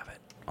I have it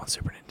on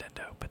Super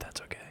Nintendo, but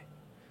that's okay.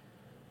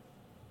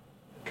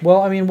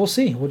 Well, I mean, we'll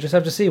see. We'll just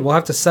have to see. We'll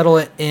have to settle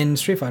it in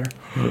Street Fighter.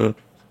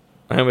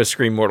 I almost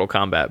screamed Mortal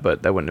Kombat,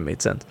 but that wouldn't have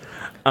made sense.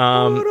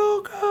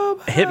 Mortal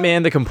Kombat.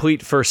 Hitman, the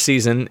complete first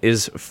season,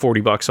 is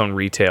 $40 on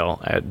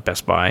retail at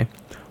Best Buy.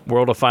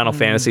 World of Final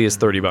Fantasy is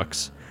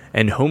 $30.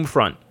 And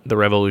Homefront, the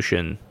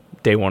Revolution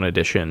Day 1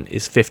 edition,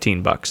 is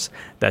 $15.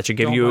 That should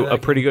give you a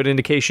pretty good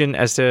indication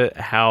as to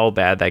how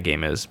bad that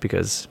game is,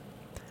 because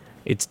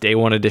it's Day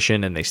 1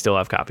 edition and they still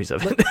have copies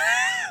of it.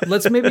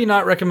 Let's maybe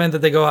not recommend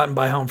that they go out and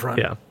buy Homefront.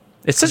 Yeah.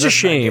 It's such a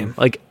shame.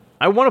 Like,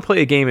 I want to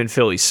play a game in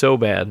Philly so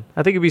bad.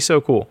 I think it'd be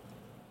so cool.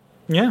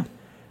 Yeah.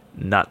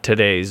 Not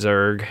today,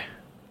 Zerg.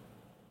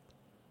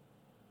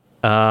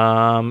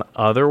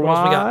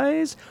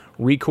 Otherwise,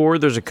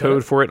 Record, there's a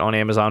code for it on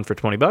Amazon for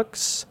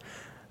 $20.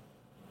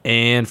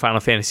 And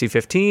Final Fantasy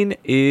 15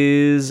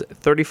 is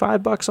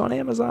 $35 on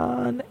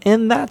Amazon.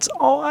 And that's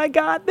all I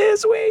got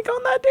this week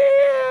on the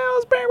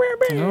deals.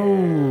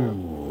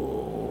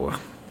 Oh.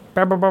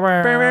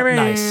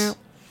 Nice.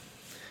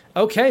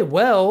 Okay,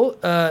 well,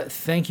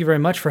 thank you very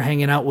much for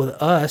hanging out with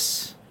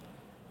us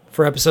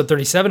for episode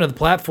 37 of The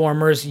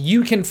Platformers.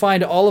 You can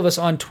find all of us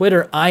on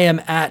Twitter. I am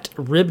at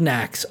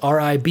Ribnax,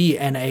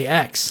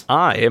 Ribnax.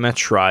 I am at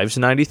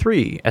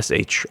Shrives93,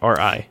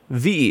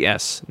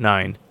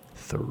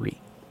 SHRIVES93.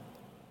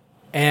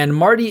 And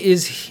Marty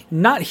is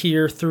not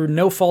here through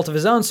no fault of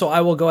his own, so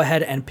I will go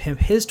ahead and pimp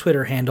his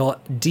Twitter handle,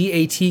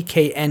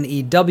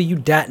 DATKNEW.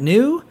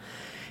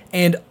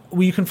 And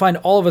you can find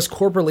all of us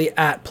corporately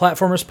at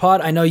Platformers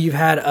Pod. I know we've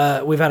had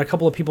a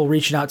couple of people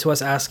reaching out to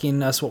us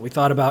asking us what we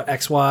thought about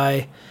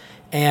XY,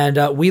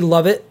 and we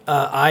love it.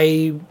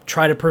 I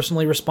try to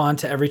personally respond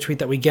to every tweet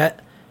that we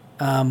get.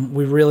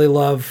 We really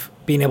love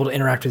being able to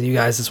interact with you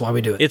guys. That's why we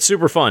do it. It's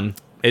super fun.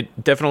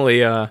 It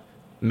definitely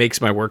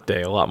makes my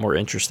workday a lot more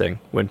interesting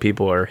when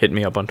people are hitting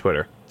me up on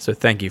Twitter. So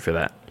thank you for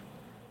that.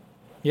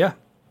 Yeah,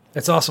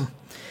 that's awesome.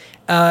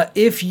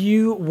 If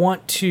you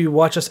want to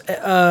watch us,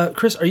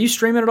 Chris, are you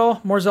streaming at all?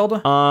 More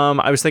Zelda?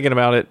 I was thinking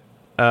about it.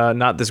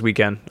 Not this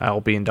weekend.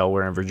 I'll be in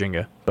Delaware and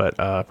Virginia, but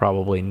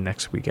probably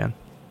next weekend.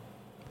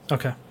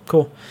 Okay,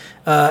 cool.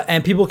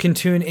 And people can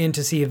tune in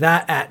to see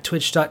that at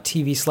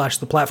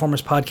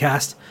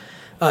twitch.tv/theplatformerspodcast.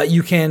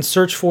 You can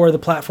search for The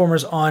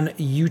Platformers on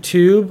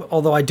YouTube,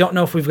 although I don't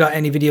know if we've got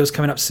any videos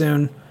coming up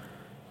soon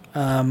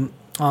on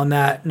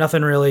that.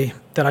 Nothing really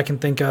that I can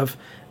think of.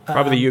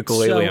 Probably the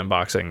ukulele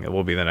unboxing. It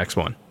will be the next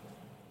one.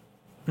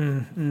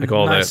 Like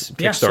all nice. that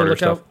Kickstarter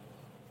stuff.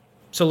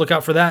 So look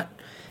out for that.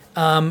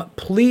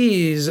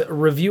 Please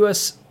review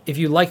us if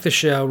you like the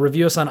show.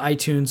 Review us on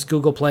iTunes,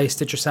 Google Play,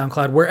 Stitcher,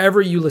 SoundCloud, wherever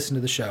you listen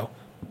to the show.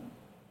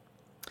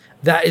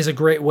 That is a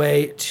great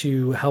way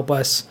to help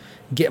us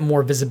get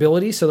more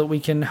visibility so that we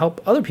can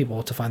help other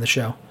people to find the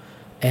show.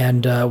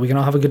 And we can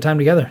all have a good time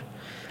together.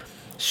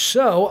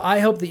 So I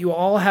hope that you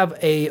all have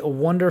a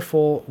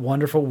wonderful,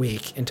 wonderful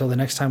week until the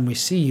next time we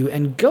see you.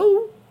 And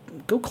go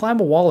climb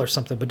a wall or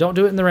something, but don't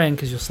do it in the rain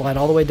because you'll slide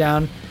all the way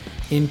down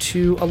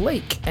into a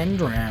lake and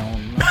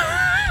drown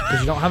because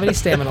you don't have any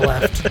stamina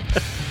left.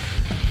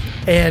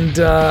 And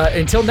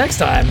until next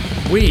time,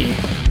 we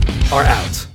are out.